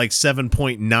piss out like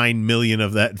 7.9 million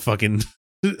of that fucking,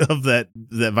 of that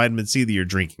vitamin C that you're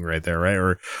drinking right there, right?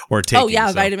 Or taking. Oh, yeah,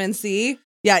 vitamin C.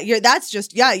 Yeah, you're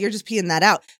just peeing that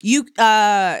out.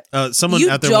 Someone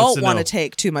out there don't want to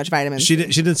take too much vitamin C.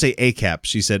 She didn't say ACAP.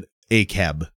 She said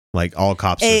ACAB, like all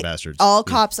cops are bastards. All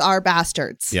cops are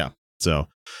bastards. Yeah. So,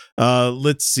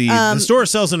 let's see. The store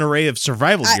sells an array of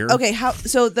survival gear. Okay,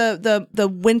 the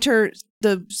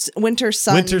Winter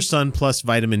Sun Plus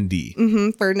vitamin D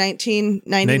for $19.99.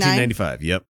 $19.95.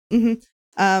 Yep.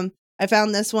 I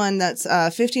found this one that's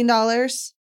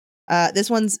 $15. This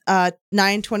one's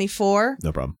 $9.24.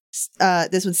 No problem.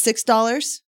 This one's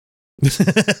 $6.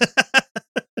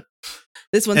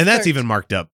 This one's that's even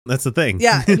marked up. That's the thing.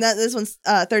 Yeah, and this one's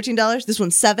 $13. This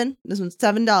one's $7. This one's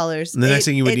 $7. And the next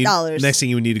thing you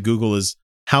would need to Google is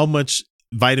how much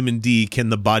vitamin D can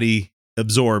the body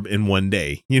absorb in one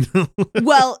day.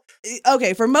 Well,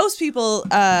 okay, for most people,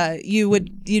 you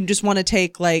just want to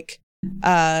take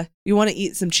you want to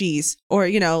eat some cheese, or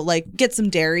get some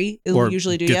dairy. It'll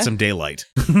usually do get some daylight,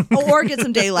 or get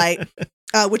some daylight.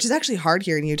 Which is actually hard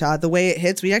here in Utah. The way it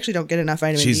hits, we actually don't get enough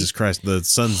vitamin D. Jesus Christ, the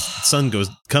sun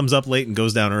comes up late and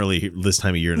goes down early this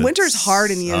time of year. Winter's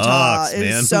hard in Utah.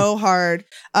 It's so hard.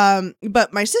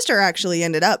 But my sister actually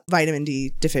ended up vitamin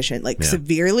D deficient,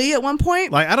 severely at one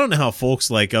point. I don't know how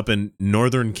folks up in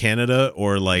northern Canada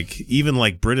or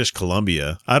even British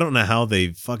Columbia, I don't know how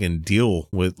they fucking deal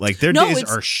with their days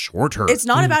are shorter. It's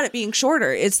not about it being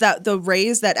shorter. It's that the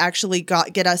rays that actually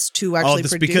get us to actually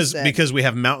produce it. Because we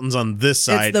have mountains on this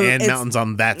side and mountains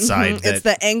on that side. It's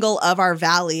the angle of our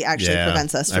valley actually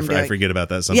prevents us from doing. I forget about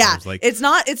that sometimes. Yeah, it's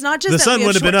not just the that sun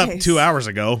would have been up days. 2 hours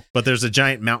ago, but there's a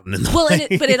giant mountain in the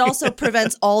way. But it also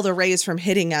prevents all the rays from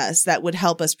hitting us that would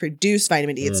help us produce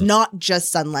vitamin D. It's not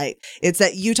just sunlight. It's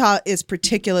that Utah is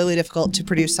particularly difficult to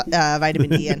produce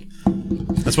vitamin D in.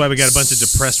 That's why we got a bunch of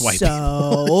depressed white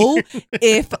people. So,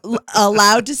 if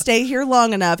allowed to stay here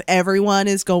long enough, everyone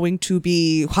is going to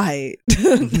be white.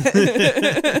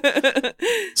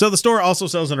 So the store also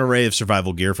sells an array of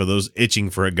survival gear for those itching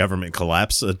for a government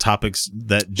collapse, topics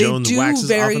that Jones waxes often about. They do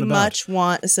very much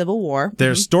want a civil war.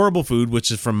 There's storable food,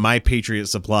 which is from My Patriot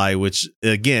Supply, which,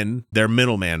 again, they're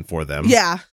middleman for them.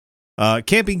 Yeah.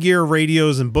 Camping gear,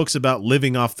 radios, and books about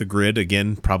living off the grid.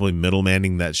 Again, probably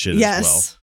middlemaning that shit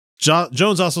as well.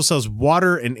 Jones also sells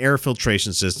water and air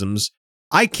filtration systems.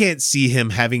 I can't see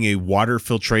him having a water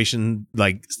filtration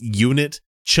unit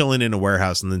chilling in a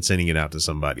warehouse and then sending it out to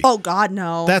somebody. Oh God,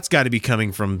 no. That's got to be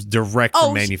coming from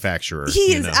from manufacturer.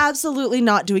 He is absolutely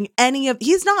not doing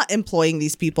he's not employing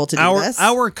these people to do this.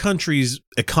 Our country's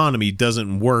economy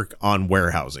doesn't work on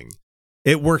warehousing.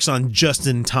 It works on just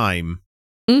in time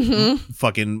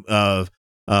fucking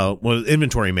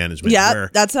inventory management. Yeah,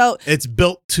 that's how it's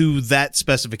built to that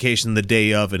specification the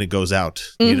day of, and it goes out.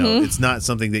 It's not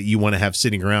something that you want to have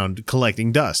sitting around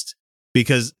collecting dust.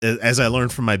 because as I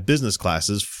learned from my business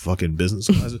classes,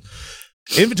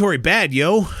 inventory bad,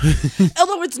 yo.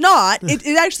 Although it's not,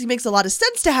 it actually makes a lot of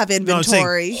sense to have inventory. No, I'm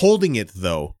saying holding it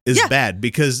though is bad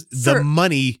because the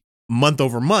money month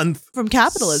over month from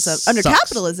capitalism under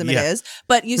capitalism it is.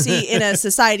 But you see, in a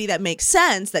society that makes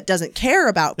sense, that doesn't care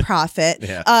about profit,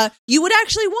 you would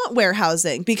actually want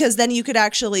warehousing, because then you could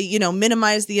actually, you know,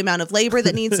 minimize the amount of labor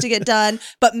that needs to get done,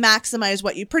 but maximize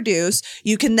what you produce.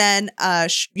 You can then,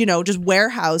 you know, just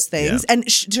warehouse things.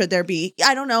 And should there be,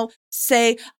 I don't know,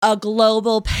 say a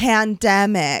global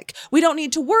pandemic, we don't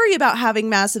need to worry about having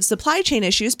massive supply chain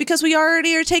issues because we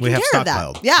already are taking care of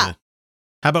that. Yeah.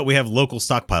 How about we have local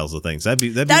stockpiles of things? That'd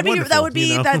be wonderful, that would be,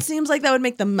 you know? that seems like that would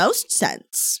make the most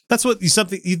sense. That's what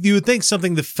you would think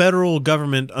something the federal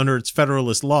government under its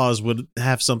federalist laws would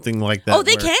have something like that. Oh,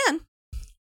 they can.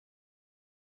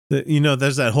 You know,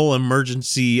 there's that whole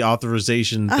emergency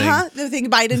authorization thing. The thing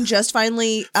Biden just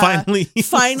finally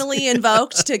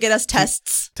invoked to get us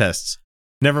tests.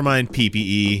 Never mind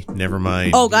PPE. Never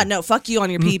mind. Oh, God, no. Fuck you on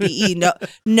your PPE.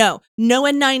 No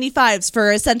N95s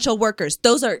for essential workers.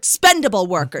 Those are expendable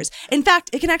workers. In fact,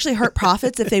 it can actually hurt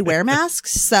profits if they wear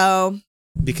masks. So.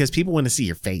 Because people want to see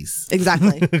your face.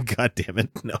 Exactly. God damn it.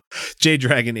 No. J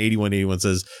Dragon 8181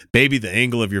 says, "Baby, the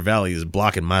angle of your valley is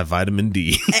blocking my vitamin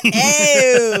D."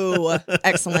 Ew.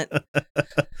 Excellent.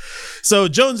 So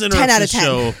Jones interrupts the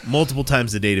show multiple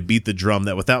times a day to beat the drum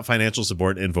that without financial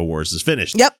support, InfoWars is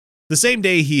finished. Yep. The same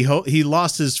day he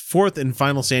lost his fourth and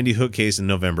final Sandy Hook case in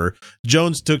November,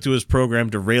 Jones took to his program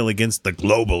to rail against the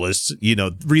globalists. You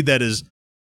know, read that as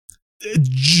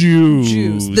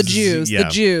Jews. The Jews. Yeah. The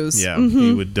Jews. Yeah,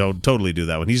 he would totally do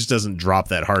that one. He just doesn't drop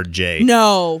that hard J.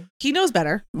 No, he knows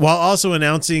better. While also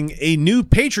announcing a new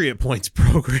Patriot Points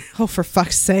program. Oh, for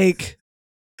fuck's sake.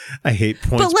 I hate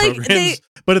points programs.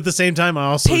 But at the same time, I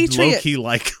also low-key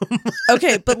like them.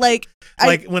 Okay, but like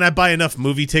when I buy enough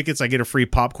movie tickets, I get a free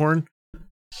popcorn.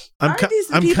 I'm kind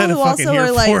of fucking also here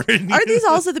are like, for it. Are these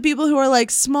also the people who are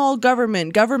like small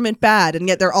government bad, and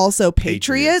yet they're also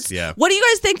patriots? Yeah. What do you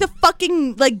guys think the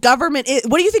fucking like government is?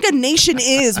 What do you think a nation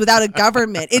is without a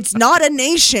government? It's not a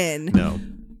nation. No.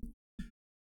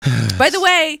 By the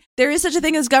way, there is such a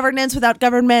thing as governance without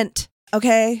government.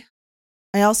 Okay.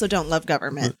 I also don't love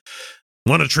government.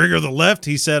 Want to trigger the left?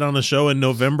 He said on a show in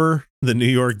November. The New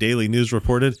York Daily News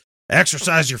reported,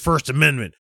 "Exercise your First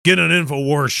Amendment. Get an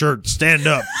InfoWars shirt. Stand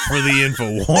up for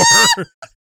the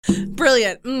InfoWar."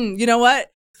 Brilliant. You know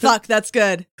what? Fuck, that's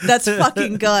good. That's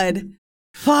fucking good.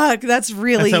 Fuck, that's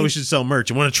That's how we should sell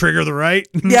merch. You want to trigger the right?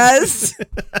 Yes.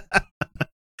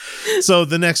 So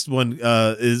the next one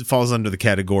falls under the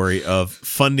category of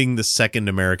funding the Second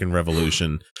American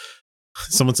Revolution.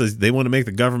 Someone says they want to make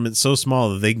the government so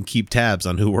small that they can keep tabs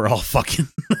on who we're all fucking.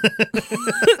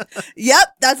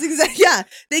 Yep, that's exactly. Yeah,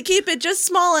 they keep it just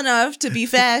small enough to be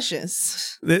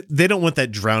fascist. They don't want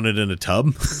that drowned in a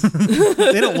tub.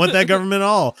 They don't want that government at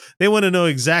all. They want to know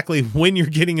exactly when you're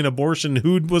getting an abortion,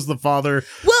 who was the father.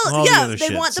 Well, yeah,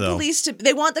 they want the police to.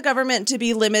 They want the government to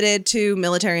be limited to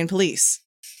military and police.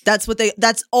 That's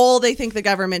all they think the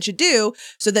government should do,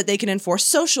 so that they can enforce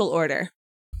social order.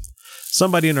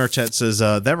 Somebody in our chat says,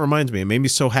 that reminds me, it made me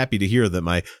so happy to hear that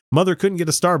my mother couldn't get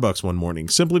a Starbucks one morning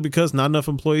simply because not enough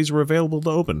employees were available to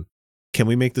open. Can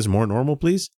we make this more normal,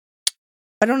 please?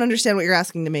 I don't understand what you're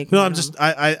asking to make. No,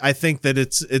 I think that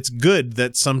it's good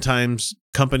that sometimes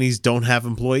companies don't have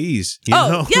employees. You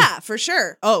know? Yeah, for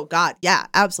sure. Oh, God. Yeah,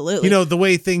 absolutely. You know, the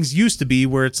way things used to be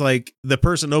where it's like the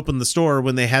person opened the store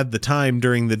when they had the time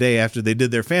during the day after they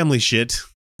did their family shit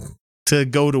to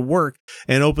go to work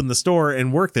and open the store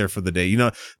and work there for the day. You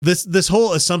know, this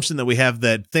whole assumption that we have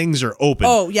that things are open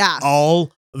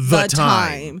all the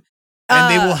time.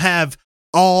 And they will have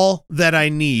all that I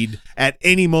need at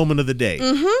any moment of the day.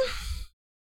 Mm-hmm.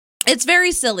 It's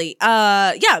very silly.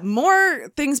 More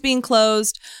things being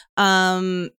closed.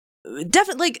 Definitely.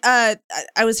 I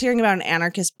was hearing about an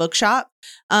anarchist bookshop.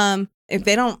 If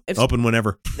they don't open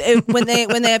whenever, when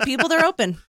they have people, they're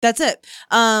open. That's it.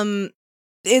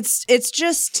 It's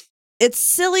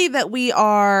silly that we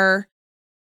are.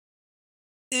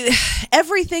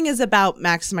 Everything is about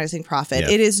maximizing profit.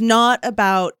 Yeah. It is not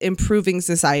about improving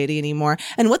society anymore.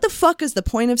 And what the fuck is the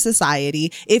point of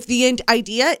society if the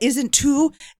idea isn't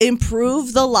to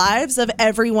improve the lives of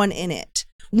everyone in it?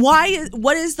 What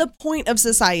is the point of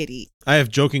society? I have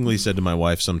jokingly said to my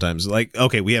wife sometimes, like,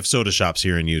 okay, we have soda shops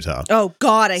here in Utah. Oh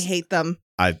God, I hate them.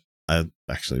 I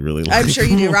actually really like I'm sure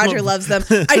you do. Roger loves them.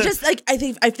 I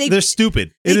think they're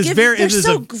stupid. They're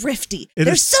so grifty.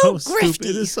 They're so grifty.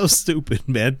 It is so stupid,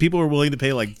 man. People are willing to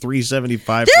pay like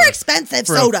 $3.75. They're expensive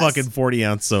for sodas. A fucking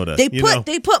 40-ounce soda.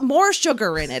 They put more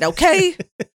sugar in it. Okay.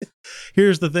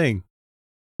 Here's the thing.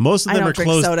 Most of them are drink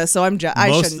closed. soda, so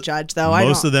I shouldn't judge though.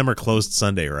 Most of them are closed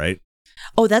Sunday, right?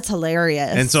 Oh, that's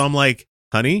hilarious. And so I'm like,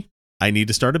 honey, I need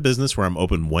to start a business where I'm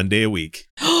open 1 day a week.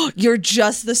 You're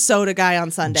just the soda guy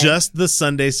on Sunday. Just the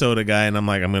Sunday soda guy. And I'm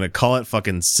like, I'm going to call it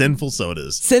fucking Sinful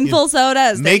Sodas. Sinful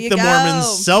Sodas. Make the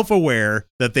Mormons self-aware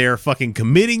that they are fucking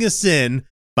committing a sin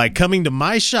by coming to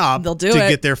my shop to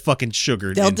get their fucking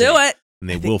sugar. They'll do it. And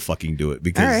they will fucking do it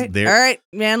because they're... All right,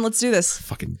 man, let's do this.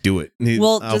 Fucking do it.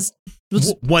 Well, just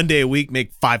 1 day a week,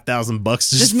 make $5,000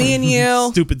 just me and you.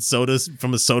 Stupid sodas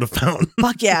from a soda fountain.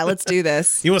 Fuck yeah, let's do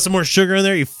this. You want some more sugar in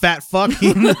there, you fat fuck?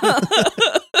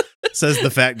 Says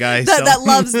the fat guy. That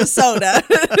loves the soda.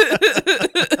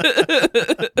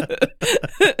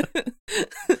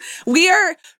 We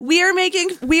are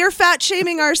fat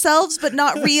shaming ourselves, but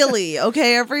not really.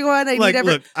 Okay, everyone.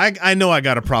 Look, I know I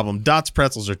got a problem. Dot's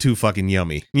pretzels are too fucking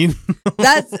yummy.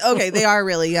 That's okay. They are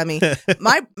really yummy.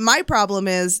 My problem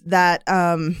is that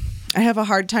I have a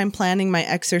hard time planning my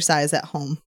exercise at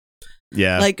home.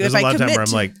 Yeah, like there's if a lot I of time commit where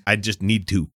I'm like, I just need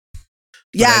to.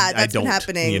 Yeah, that's been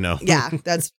happening. You know, yeah,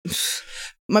 that's.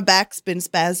 My back's been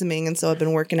spasming, and so I've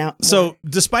been working out more. So,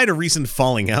 despite a recent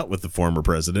falling out with the former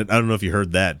president, I don't know if you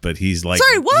heard that, but he's like,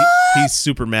 sorry, what? He's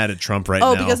super mad at Trump right now.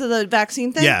 Oh, because of the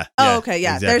vaccine thing? Yeah. Oh, okay,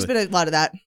 yeah. Exactly. There's been a lot of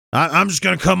that. I'm just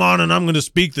going to come on and I'm going to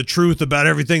speak the truth about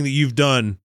everything that you've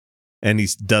done. And he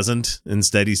doesn't.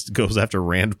 Instead, he goes after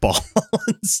Rand Paul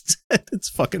instead. It's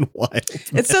fucking wild.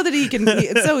 It's so that he can.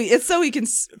 It's so he can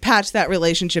patch that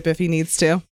relationship if he needs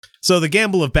to. So the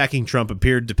gamble of backing Trump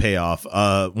appeared to pay off.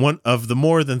 One of the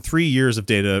more than 3 years of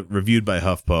data reviewed by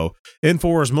HuffPo,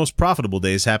 InfoWars' most profitable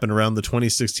days happened around the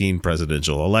 2016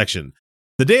 presidential election.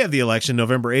 The day of the election,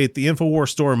 November 8th, the InfoWars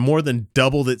store more than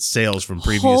doubled its sales from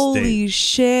previous days. Holy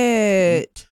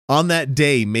shit. On that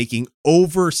day, making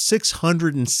over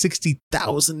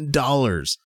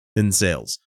 $660,000 in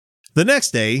sales. The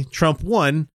next day, Trump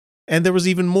won, and there was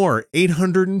even more,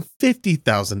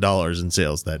 $850,000 in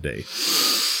sales that day.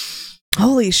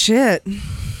 Holy shit.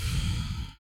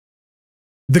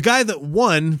 The guy that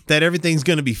won, that everything's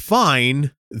going to be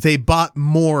fine, they bought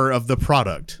more of the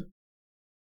product.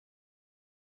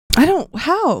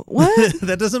 How? What?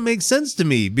 That doesn't make sense to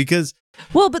me because...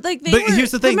 Well, but like they were...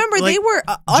 Here's the thing. Remember, like, they were...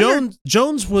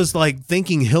 Jones was like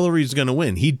thinking Hillary's going to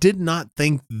win. He did not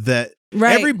think that...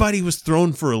 Right. Everybody was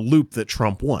thrown for a loop that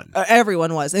Trump won.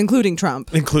 Everyone was, including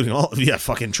Trump. Including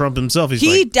fucking Trump himself.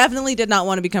 He definitely did not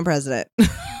want to become president.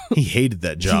 He hated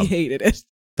that job. He hated it.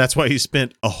 That's why he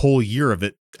spent a whole year of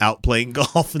it out playing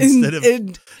golf instead of...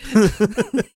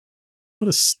 What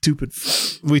a stupid...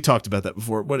 We talked about that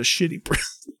before. What a shitty...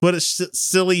 What a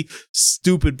silly,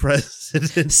 stupid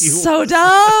president. So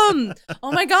dumb.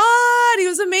 Oh my God. He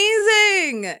was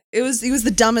amazing. He was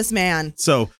the dumbest man.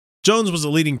 So... Jones was a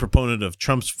leading proponent of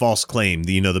Trump's false claim,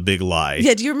 the big lie.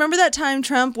 Yeah, do you remember that time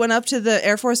Trump went up to the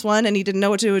Air Force One and he didn't know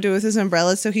what to do with his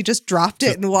umbrella, so he just dropped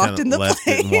it and walked in the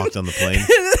plane? And walked on the plane.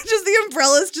 Just the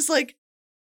umbrella's just like...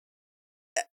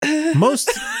 Most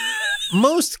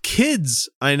kids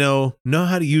I know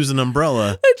how to use an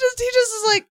umbrella. He just is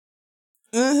like...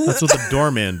 That's what the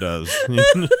doorman does.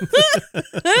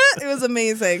 It was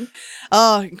amazing.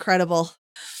 Oh, incredible.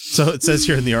 So it says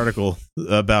here in the article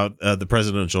about the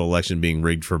presidential election being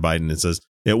rigged for Biden. It says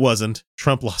it wasn't.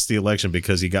 Trump lost the election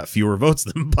because he got fewer votes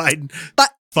than Biden.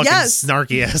 But fucking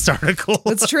snarky ass article.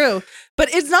 It's true.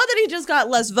 But it's not that he just got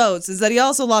less votes. It's that he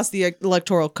also lost the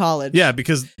electoral college. Yeah,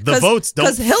 because the votes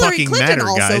don't Hillary fucking Clinton matter,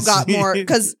 also guys. got more.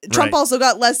 Because Trump also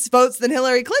got less votes than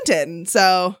Hillary Clinton.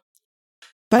 So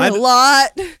by a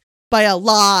lot.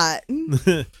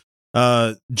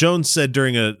 Jones said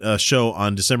during a show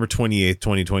on December 28th,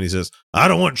 2020, says, I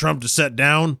don't want Trump to step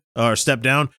down,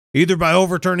 either by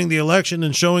overturning the election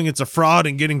and showing it's a fraud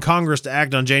and getting Congress to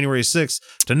act on January 6th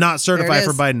to not certify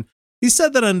for Biden. He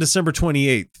said that on December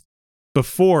 28th,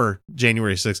 before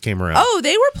January 6th came around. Oh,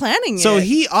 they were planning it. So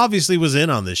he obviously was in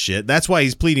on this shit. That's why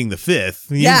he's pleading the fifth.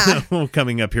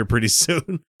 Coming up here pretty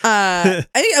soon. I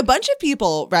mean, a bunch of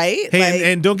people, right?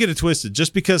 Hey, and don't get it twisted.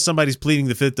 Just because somebody's pleading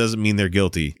the fifth doesn't mean they're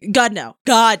guilty. God,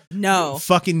 no.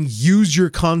 Fucking use your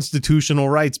constitutional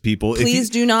rights, people. Please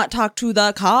do not talk to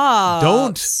the cops.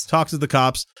 Don't talk to the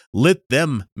cops. Let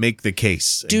them make the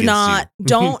case. Do not.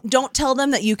 Don't tell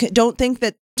them that you can. Don't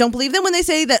believe them when they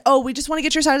say that, oh, we just want to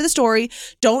get your side of the story.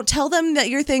 Don't tell them that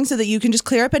your thing so that you can just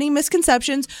clear up any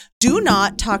misconceptions. Do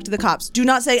not talk to the cops. Do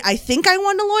not say, I think I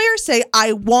want a lawyer. Say,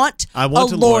 I want a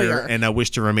lawyer and I wish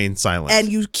to remain silent.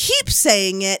 And you keep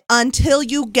saying it until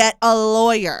you get a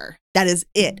lawyer. That is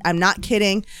it. I'm not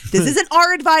kidding. This isn't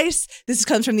our advice. This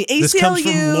comes from the ACLU. This comes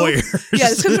from lawyers. Yeah,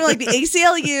 this comes from like the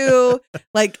ACLU.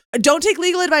 Like, don't take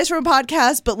legal advice from a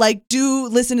podcast, but like, do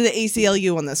listen to the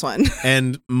ACLU on this one.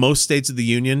 And most states of the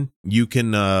union, you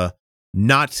can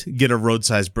not get a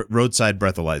roadside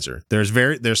breathalyzer.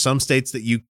 There's some states that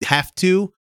you have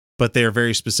to, but they are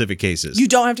very specific cases. You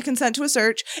don't have to consent to a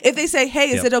search. If they say, hey,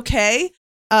 is it okay?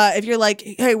 If you're like,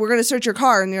 hey, we're going to search your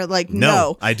car, and you're like,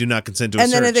 no. I do not consent to a search.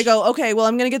 And then if they go, okay, well,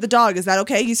 I'm going to get the dog. Is that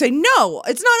okay? You say, no,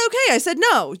 it's not okay. I said,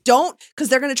 no, don't, because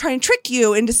they're going to try and trick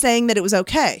you into saying that it was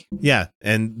okay. Yeah.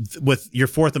 And with your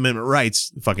Fourth Amendment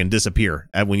rights, fucking disappear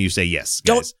when you say yes,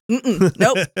 guys.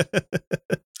 Nope.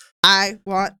 I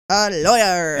want a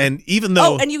lawyer. And even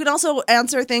though... Oh, and you can also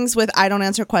answer things with, I don't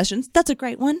answer questions. That's a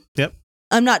great one. Yep.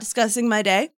 I'm not discussing my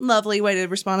day. Lovely way to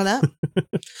respond to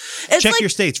that. Check your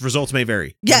states. Results may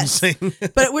vary. Yes.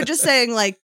 But we're just saying,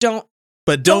 like, don't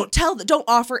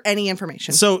offer any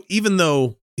information. So even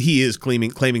though he is claiming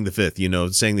the fifth,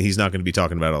 saying that he's not going to be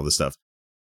talking about all this stuff,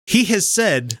 he has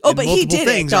said multiple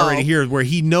things already here where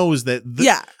he knows that.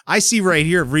 I see right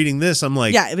here reading this. I'm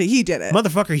like, yeah, but he did it.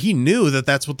 Motherfucker, he knew that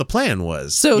that's what the plan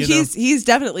was. So he's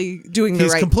definitely doing the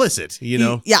right. He's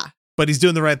complicit, yeah. But he's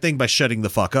doing the right thing by shutting the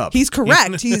fuck up. He's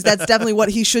correct. That's definitely what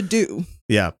he should do.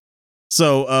 Yeah.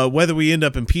 So whether we end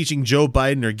up impeaching Joe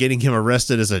Biden or getting him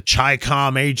arrested as a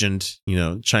Chi-Com agent,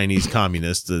 Chinese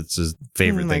communist, that's his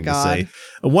favorite thing to say.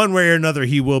 One way or another,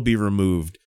 he will be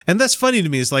removed. And that's funny to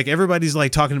me. It's like everybody's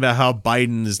like talking about how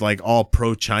Biden is like all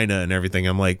pro-China and everything.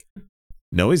 I'm like,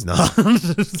 no, he's not.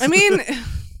 I mean,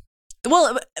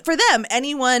 well, for them,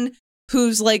 anyone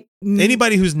who's like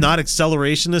anybody who's not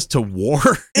accelerationist to war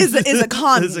is a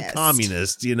communist. Is a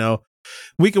communist,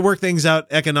 We could work things out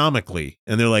economically.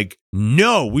 And they're like,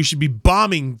 no, we should be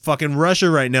bombing fucking Russia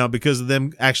right now because of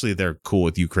them. Actually, they're cool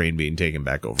with Ukraine being taken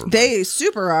back over. They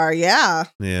super are, yeah.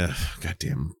 Yeah.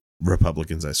 Goddamn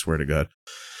Republicans, I swear to God.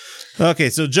 Okay,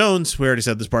 so Jones, we already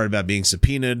said this part about being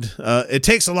subpoenaed. It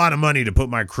takes a lot of money to put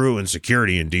my crew in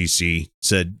security in D.C.,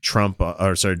 said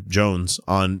Jones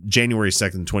on January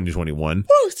 2nd, 2021.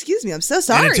 Oh, excuse me, I'm so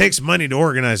sorry. And it takes money to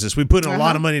organize this. We put in a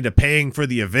lot of money to paying for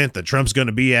the event that Trump's going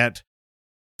to be at.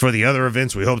 For the other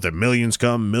events, we hope that millions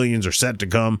come. Millions are set to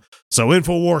come. So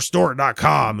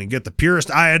InfoWarsStore.com and get the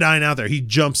purest iodine out there. He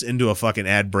jumps into a fucking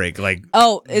ad break. Like,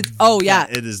 yeah.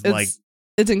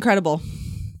 It's incredible.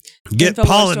 Get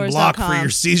pollen block for your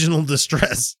seasonal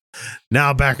distress.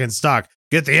 Now back in stock.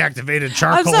 Get the activated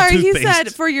charcoal toothpaste. He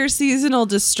said for your seasonal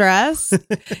distress.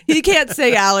 He can't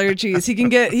say allergies.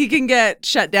 He can get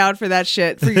shut down for that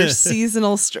shit. For your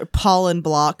seasonal pollen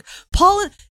block.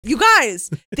 You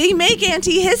guys, they make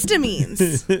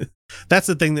antihistamines. That's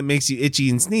the thing that makes you itchy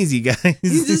and sneezy, guys.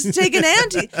 You just take an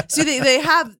So they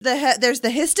have there's the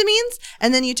histamines,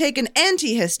 and then you take an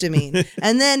antihistamine,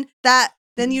 and then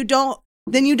you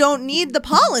don't need the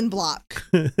pollen block.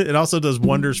 It also does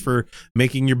wonders for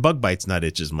making your bug bites not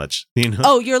itch as much.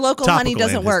 Oh, your local honey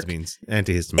doesn't work.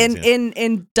 Antihistamines.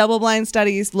 In double-blind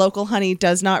studies, local honey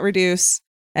does not reduce.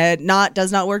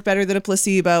 Does not work better than a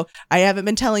placebo. I haven't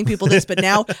been telling people this, but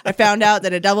now I found out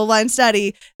that a double-blind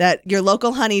study that your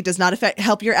local honey does not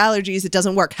help your allergies. It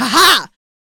doesn't work. Ha ha!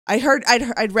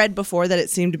 I'd read before that it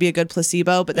seemed to be a good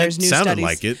placebo, but there's new studies. It sounded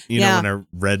like it, when I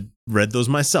read those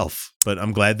myself. But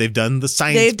I'm glad they've done the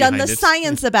science. They've done the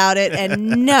science about it,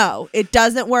 and no, it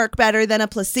doesn't work better than a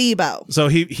placebo. So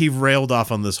he railed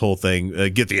off on this whole thing.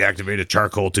 Get the activated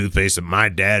charcoal toothpaste that my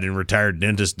dad and retired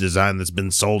dentist designed that's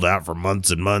been sold out for months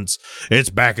and months.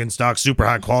 It's back in stock, super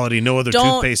high quality, no other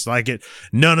toothpaste like it.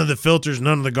 None of the filters,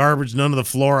 none of the garbage, none of the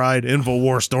fluoride.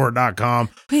 InfoWarsStore.com.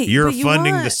 You're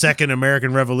funding the second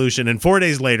American Revolution. And 4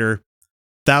 days later,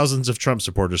 thousands of Trump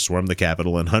supporters swarmed the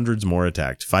Capitol and hundreds more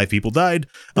attacked. 5 people died,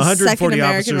 140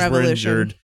 officers were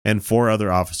injured, and 4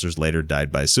 other officers later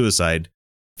died by suicide.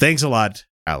 Thanks a lot,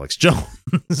 Alex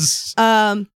Jones.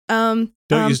 Don't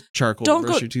use charcoal to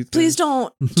brush your teeth. Please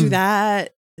don't do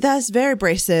that. That's very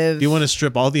abrasive. Do you want to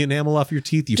strip all the enamel off your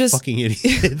teeth, you fucking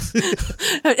idiot?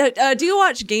 Do you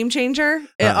watch Game Changer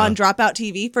on Dropout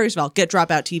TV? First of all, get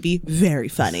Dropout TV. Very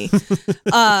funny.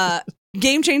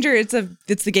 Game Changer, it's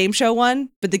the game show one,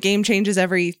 but the game changes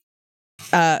every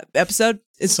episode.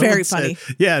 It's very funny.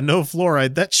 Yeah, no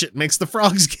fluoride. That shit makes the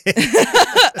frogs gay.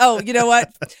 Oh, you know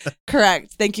what?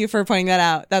 Correct. Thank you for pointing that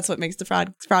out. That's what makes the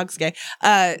frogs gay.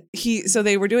 So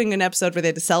they were doing an episode where they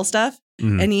had to sell stuff,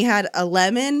 and he had a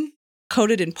lemon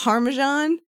coated in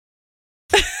Parmesan.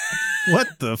 What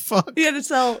the fuck? He had to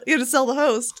sell the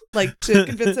host to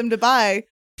convince him to buy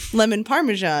lemon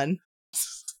Parmesan.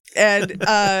 And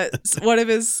one of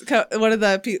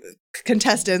the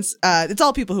contestants, it's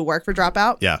all people who work for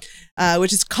Dropout. Yeah.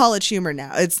 Which is College Humor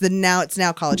now. It's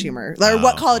now College Humor, or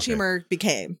what College Humor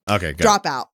became. Okay.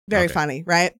 Dropout. Very funny,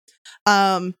 right?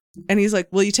 And he's like,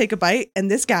 "Will you take a bite?"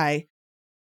 And this guy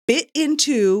bit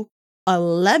into a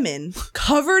lemon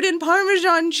covered in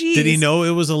Parmesan cheese. Did he know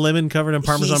it was a lemon covered in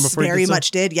Parmesan before? Very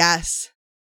much did. Yes.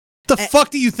 The fuck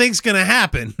do you think's gonna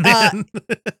happen?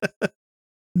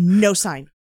 No sign.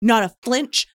 Not a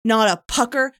flinch. Not a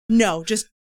pucker. No, just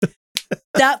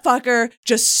that fucker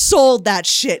just sold that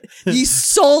shit. He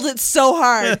sold it so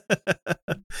hard.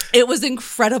 It was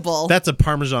incredible. That's a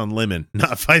Parmesan lemon,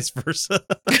 not vice versa.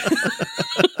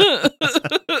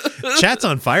 Chat's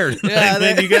on fire tonight,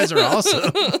 man. You guys are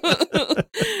awesome.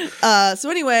 So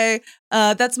anyway,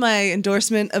 that's my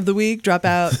endorsement of the week.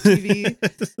 Dropout TV.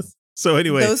 So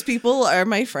anyway, those people are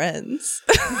my friends.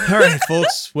 All right,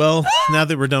 folks. Well, now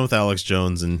that we're done with Alex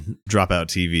Jones and Dropout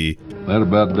TV, that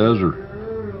about does her.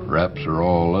 Wraps are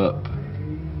all up.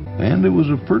 And it was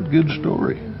a pretty good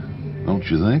story, don't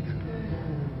you think?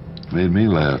 Made me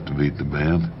laugh to beat the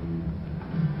band.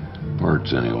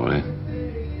 Parts, anyway.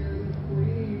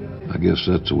 I guess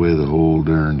that's the way the whole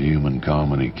darned human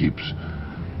comedy keeps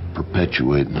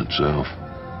perpetuating itself.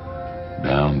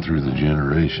 Down through the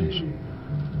generations.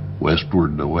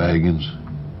 Westward the wagons.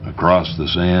 Across the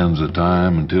sands of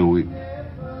time until we...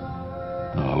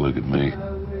 Oh, look at me.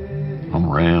 I'm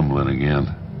rambling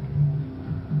again.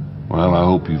 Well, I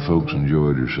hope you folks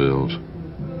enjoyed yourselves.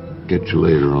 Catch you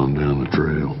later on down the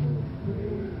trail.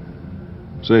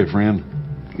 Say, friend,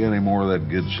 you got any more of that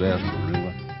good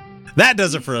sarsaparilla? That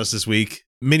does it for us this week.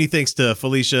 Many thanks to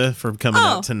Felicia for coming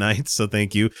out tonight, so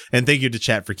thank you. And thank you to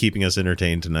chat for keeping us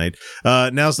entertained tonight.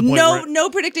 Now's the point. No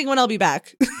predicting when I'll be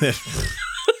back.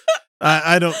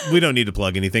 We don't need to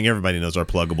plug anything. Everybody knows our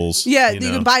pluggables. Yeah, you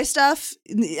can buy stuff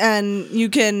and you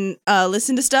can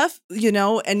listen to stuff,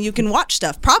 and you can watch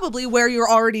stuff, probably where you're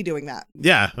already doing that.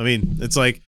 Yeah, I mean, it's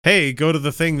like, hey, go to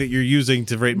the thing that you're using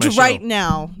to rate my show. Right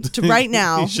now.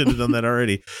 You should have done that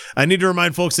already. I need to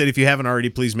remind folks that if you haven't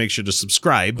already, please make sure to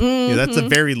subscribe. Mm-hmm. Yeah, that's the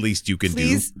very least you can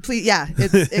do. Please, yeah,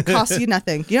 it costs you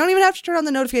nothing. You don't even have to turn on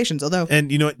the notifications, although.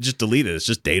 And you know what? Just delete it. It's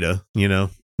just data,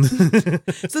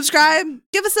 Subscribe,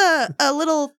 give us a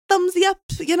little thumbs up,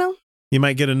 You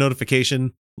might get a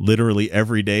notification literally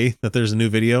every day that there's a new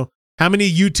video. How many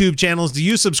YouTube channels do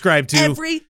you subscribe to?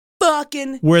 Every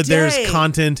fucking where day. There's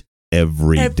content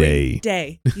every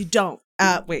day. You don't.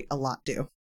 Wait, a lot do.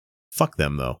 Fuck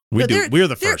them, though. We're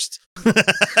the first.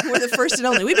 We're the first and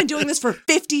only. We've been doing this for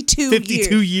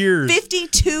 52 years.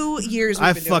 52 years.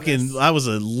 I was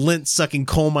a lint-sucking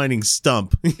coal mining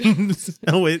stump.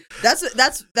 Oh, wait.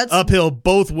 That's uphill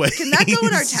both ways. Can that go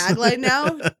in our tagline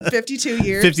now? 52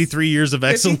 years. 53 years of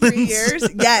excellence. 53 years.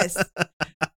 Yes.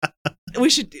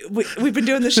 We've been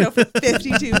doing the show for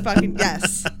 52 fucking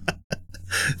yes.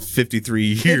 53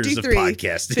 years of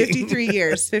podcasting. 53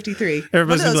 years. 53.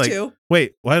 Everybody's gonna be like,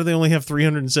 wait, why do they only have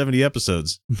 370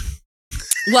 episodes?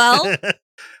 Well,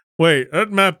 wait,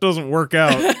 that math doesn't work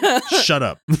out. Shut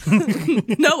up.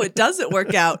 No, it doesn't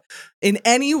work out in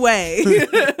any way.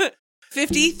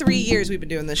 53 years we've been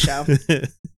doing this show.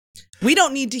 We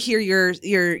don't need to hear your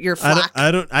flack.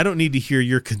 I don't need to hear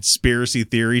your conspiracy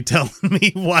theory telling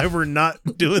me why we're not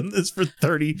doing this for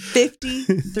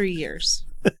 53 years.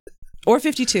 Or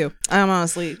 52. I'm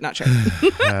honestly not sure.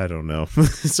 I don't know.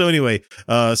 So anyway,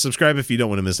 subscribe if you don't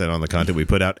want to miss out on the content we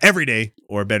put out every day,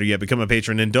 or better yet, become a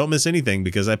patron and don't miss anything,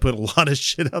 because I put a lot of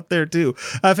shit out there too.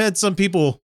 I've had some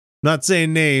people, not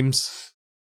saying names,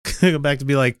 go back to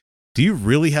be like, do you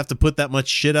really have to put that much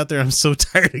shit out there? I'm so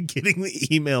tired of getting the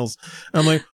emails. I'm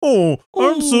like,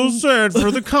 I'm so sad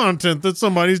for the content that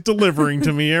somebody's delivering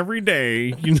to me every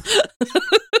day.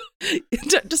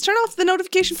 Just turn off the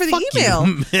notification for the email.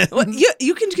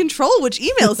 You can control which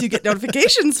emails you get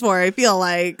notifications for. I feel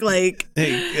like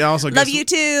hey, also love you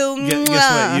too. Guess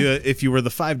what? If you were the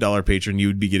 $5 patron, you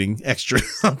would be getting extra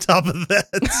on top of that.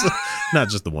 So, not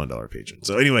just the $1 patron.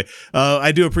 So anyway,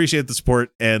 I do appreciate the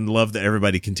support and love that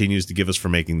everybody continues to give us for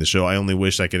making the show. I only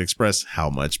wish I could express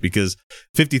how much, because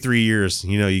 53 years,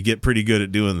 you get pretty good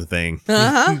at doing the thing.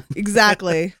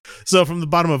 Exactly. So from the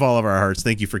bottom of all of our hearts,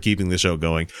 thank you for keeping the show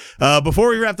going. Before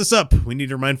we wrap this up, we need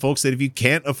to remind folks that if you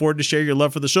can't afford to share your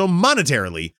love for the show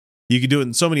monetarily, you can do it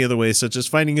in so many other ways, such as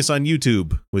finding us on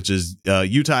YouTube, which is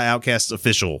Utah Outcasts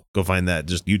Official. Go find that.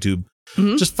 Just YouTube.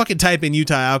 Mm-hmm. Just fucking type in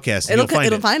Utah Outcasts. And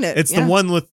it'll find it. It's the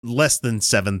one with less than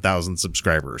 7,000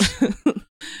 subscribers.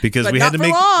 because But we not had to for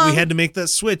make long. that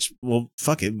switch. Well,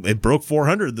 fuck it. It broke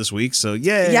 400 this week, so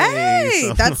yay.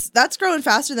 Yay! So- That's growing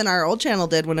faster than our old channel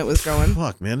did when it was growing.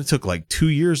 Fuck, man, it took like 2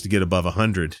 years to get above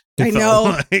 100. I It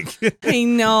know. felt like. I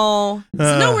know.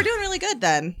 So no, we're doing really good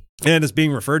then. And it's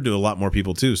being referred to a lot more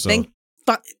people too. So Thank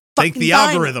Thank the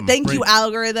algorithm. Thank you, Right.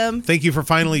 algorithm. Thank you for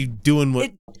finally doing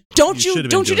what. Don't you you should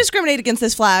have been doing. discriminate against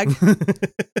this flag.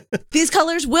 These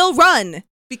colors will run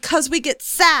because we get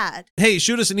sad. Hey,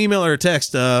 shoot us an email or a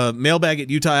text,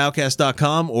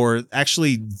 mailbag@utahoutcast.com, or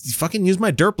actually fucking use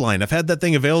my derp line. I've had that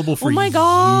thing available for Oh my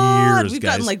god, years, we've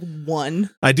guys. gotten like one.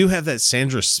 I do have that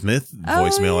Sandra Smith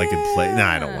voicemail I could play. Nah,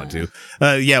 I don't want to.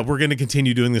 Yeah, we're going to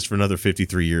continue doing this for another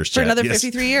 53 years, For chat. another Yes.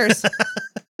 53 years.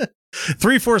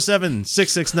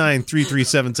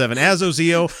 347-669-3377. As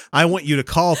OZO, I want you to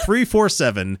call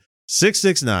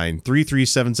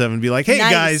 347-669-3377. Be like, hey,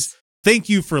 Nice. guys, thank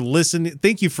you for listening.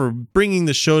 Thank you for bringing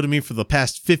the show to me for the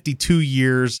past 52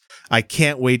 years. I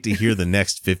can't wait to hear the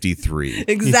next 53.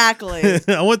 Exactly.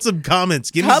 I want some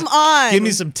comments. Give Come me on. Give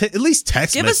me some, at least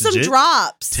text Give us message some it.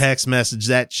 drops. Text message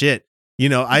that shit. You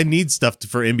know, I need stuff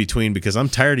for in between because I'm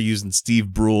tired of using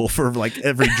Steve Brule for like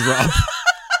every drop.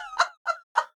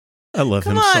 I love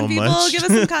Come him on, so people. much. Give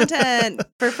us some content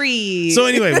for free. So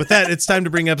anyway, with that, it's time to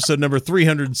bring episode number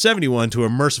 371 to a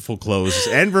merciful close.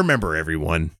 And remember,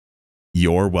 everyone,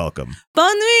 you're welcome.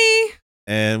 Bonne nuit.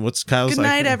 And what's Kyle's Good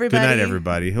night, everybody. Good night,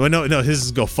 everybody. Well, no, his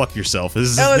is go fuck yourself.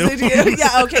 His is Oh, is it you?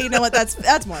 Yeah, okay, you know what?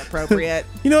 That's more appropriate.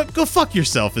 You know what? Go fuck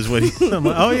yourself is what he. I'm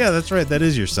like, oh yeah, that's right. That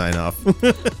is your sign off.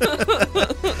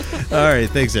 All right,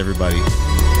 thanks everybody.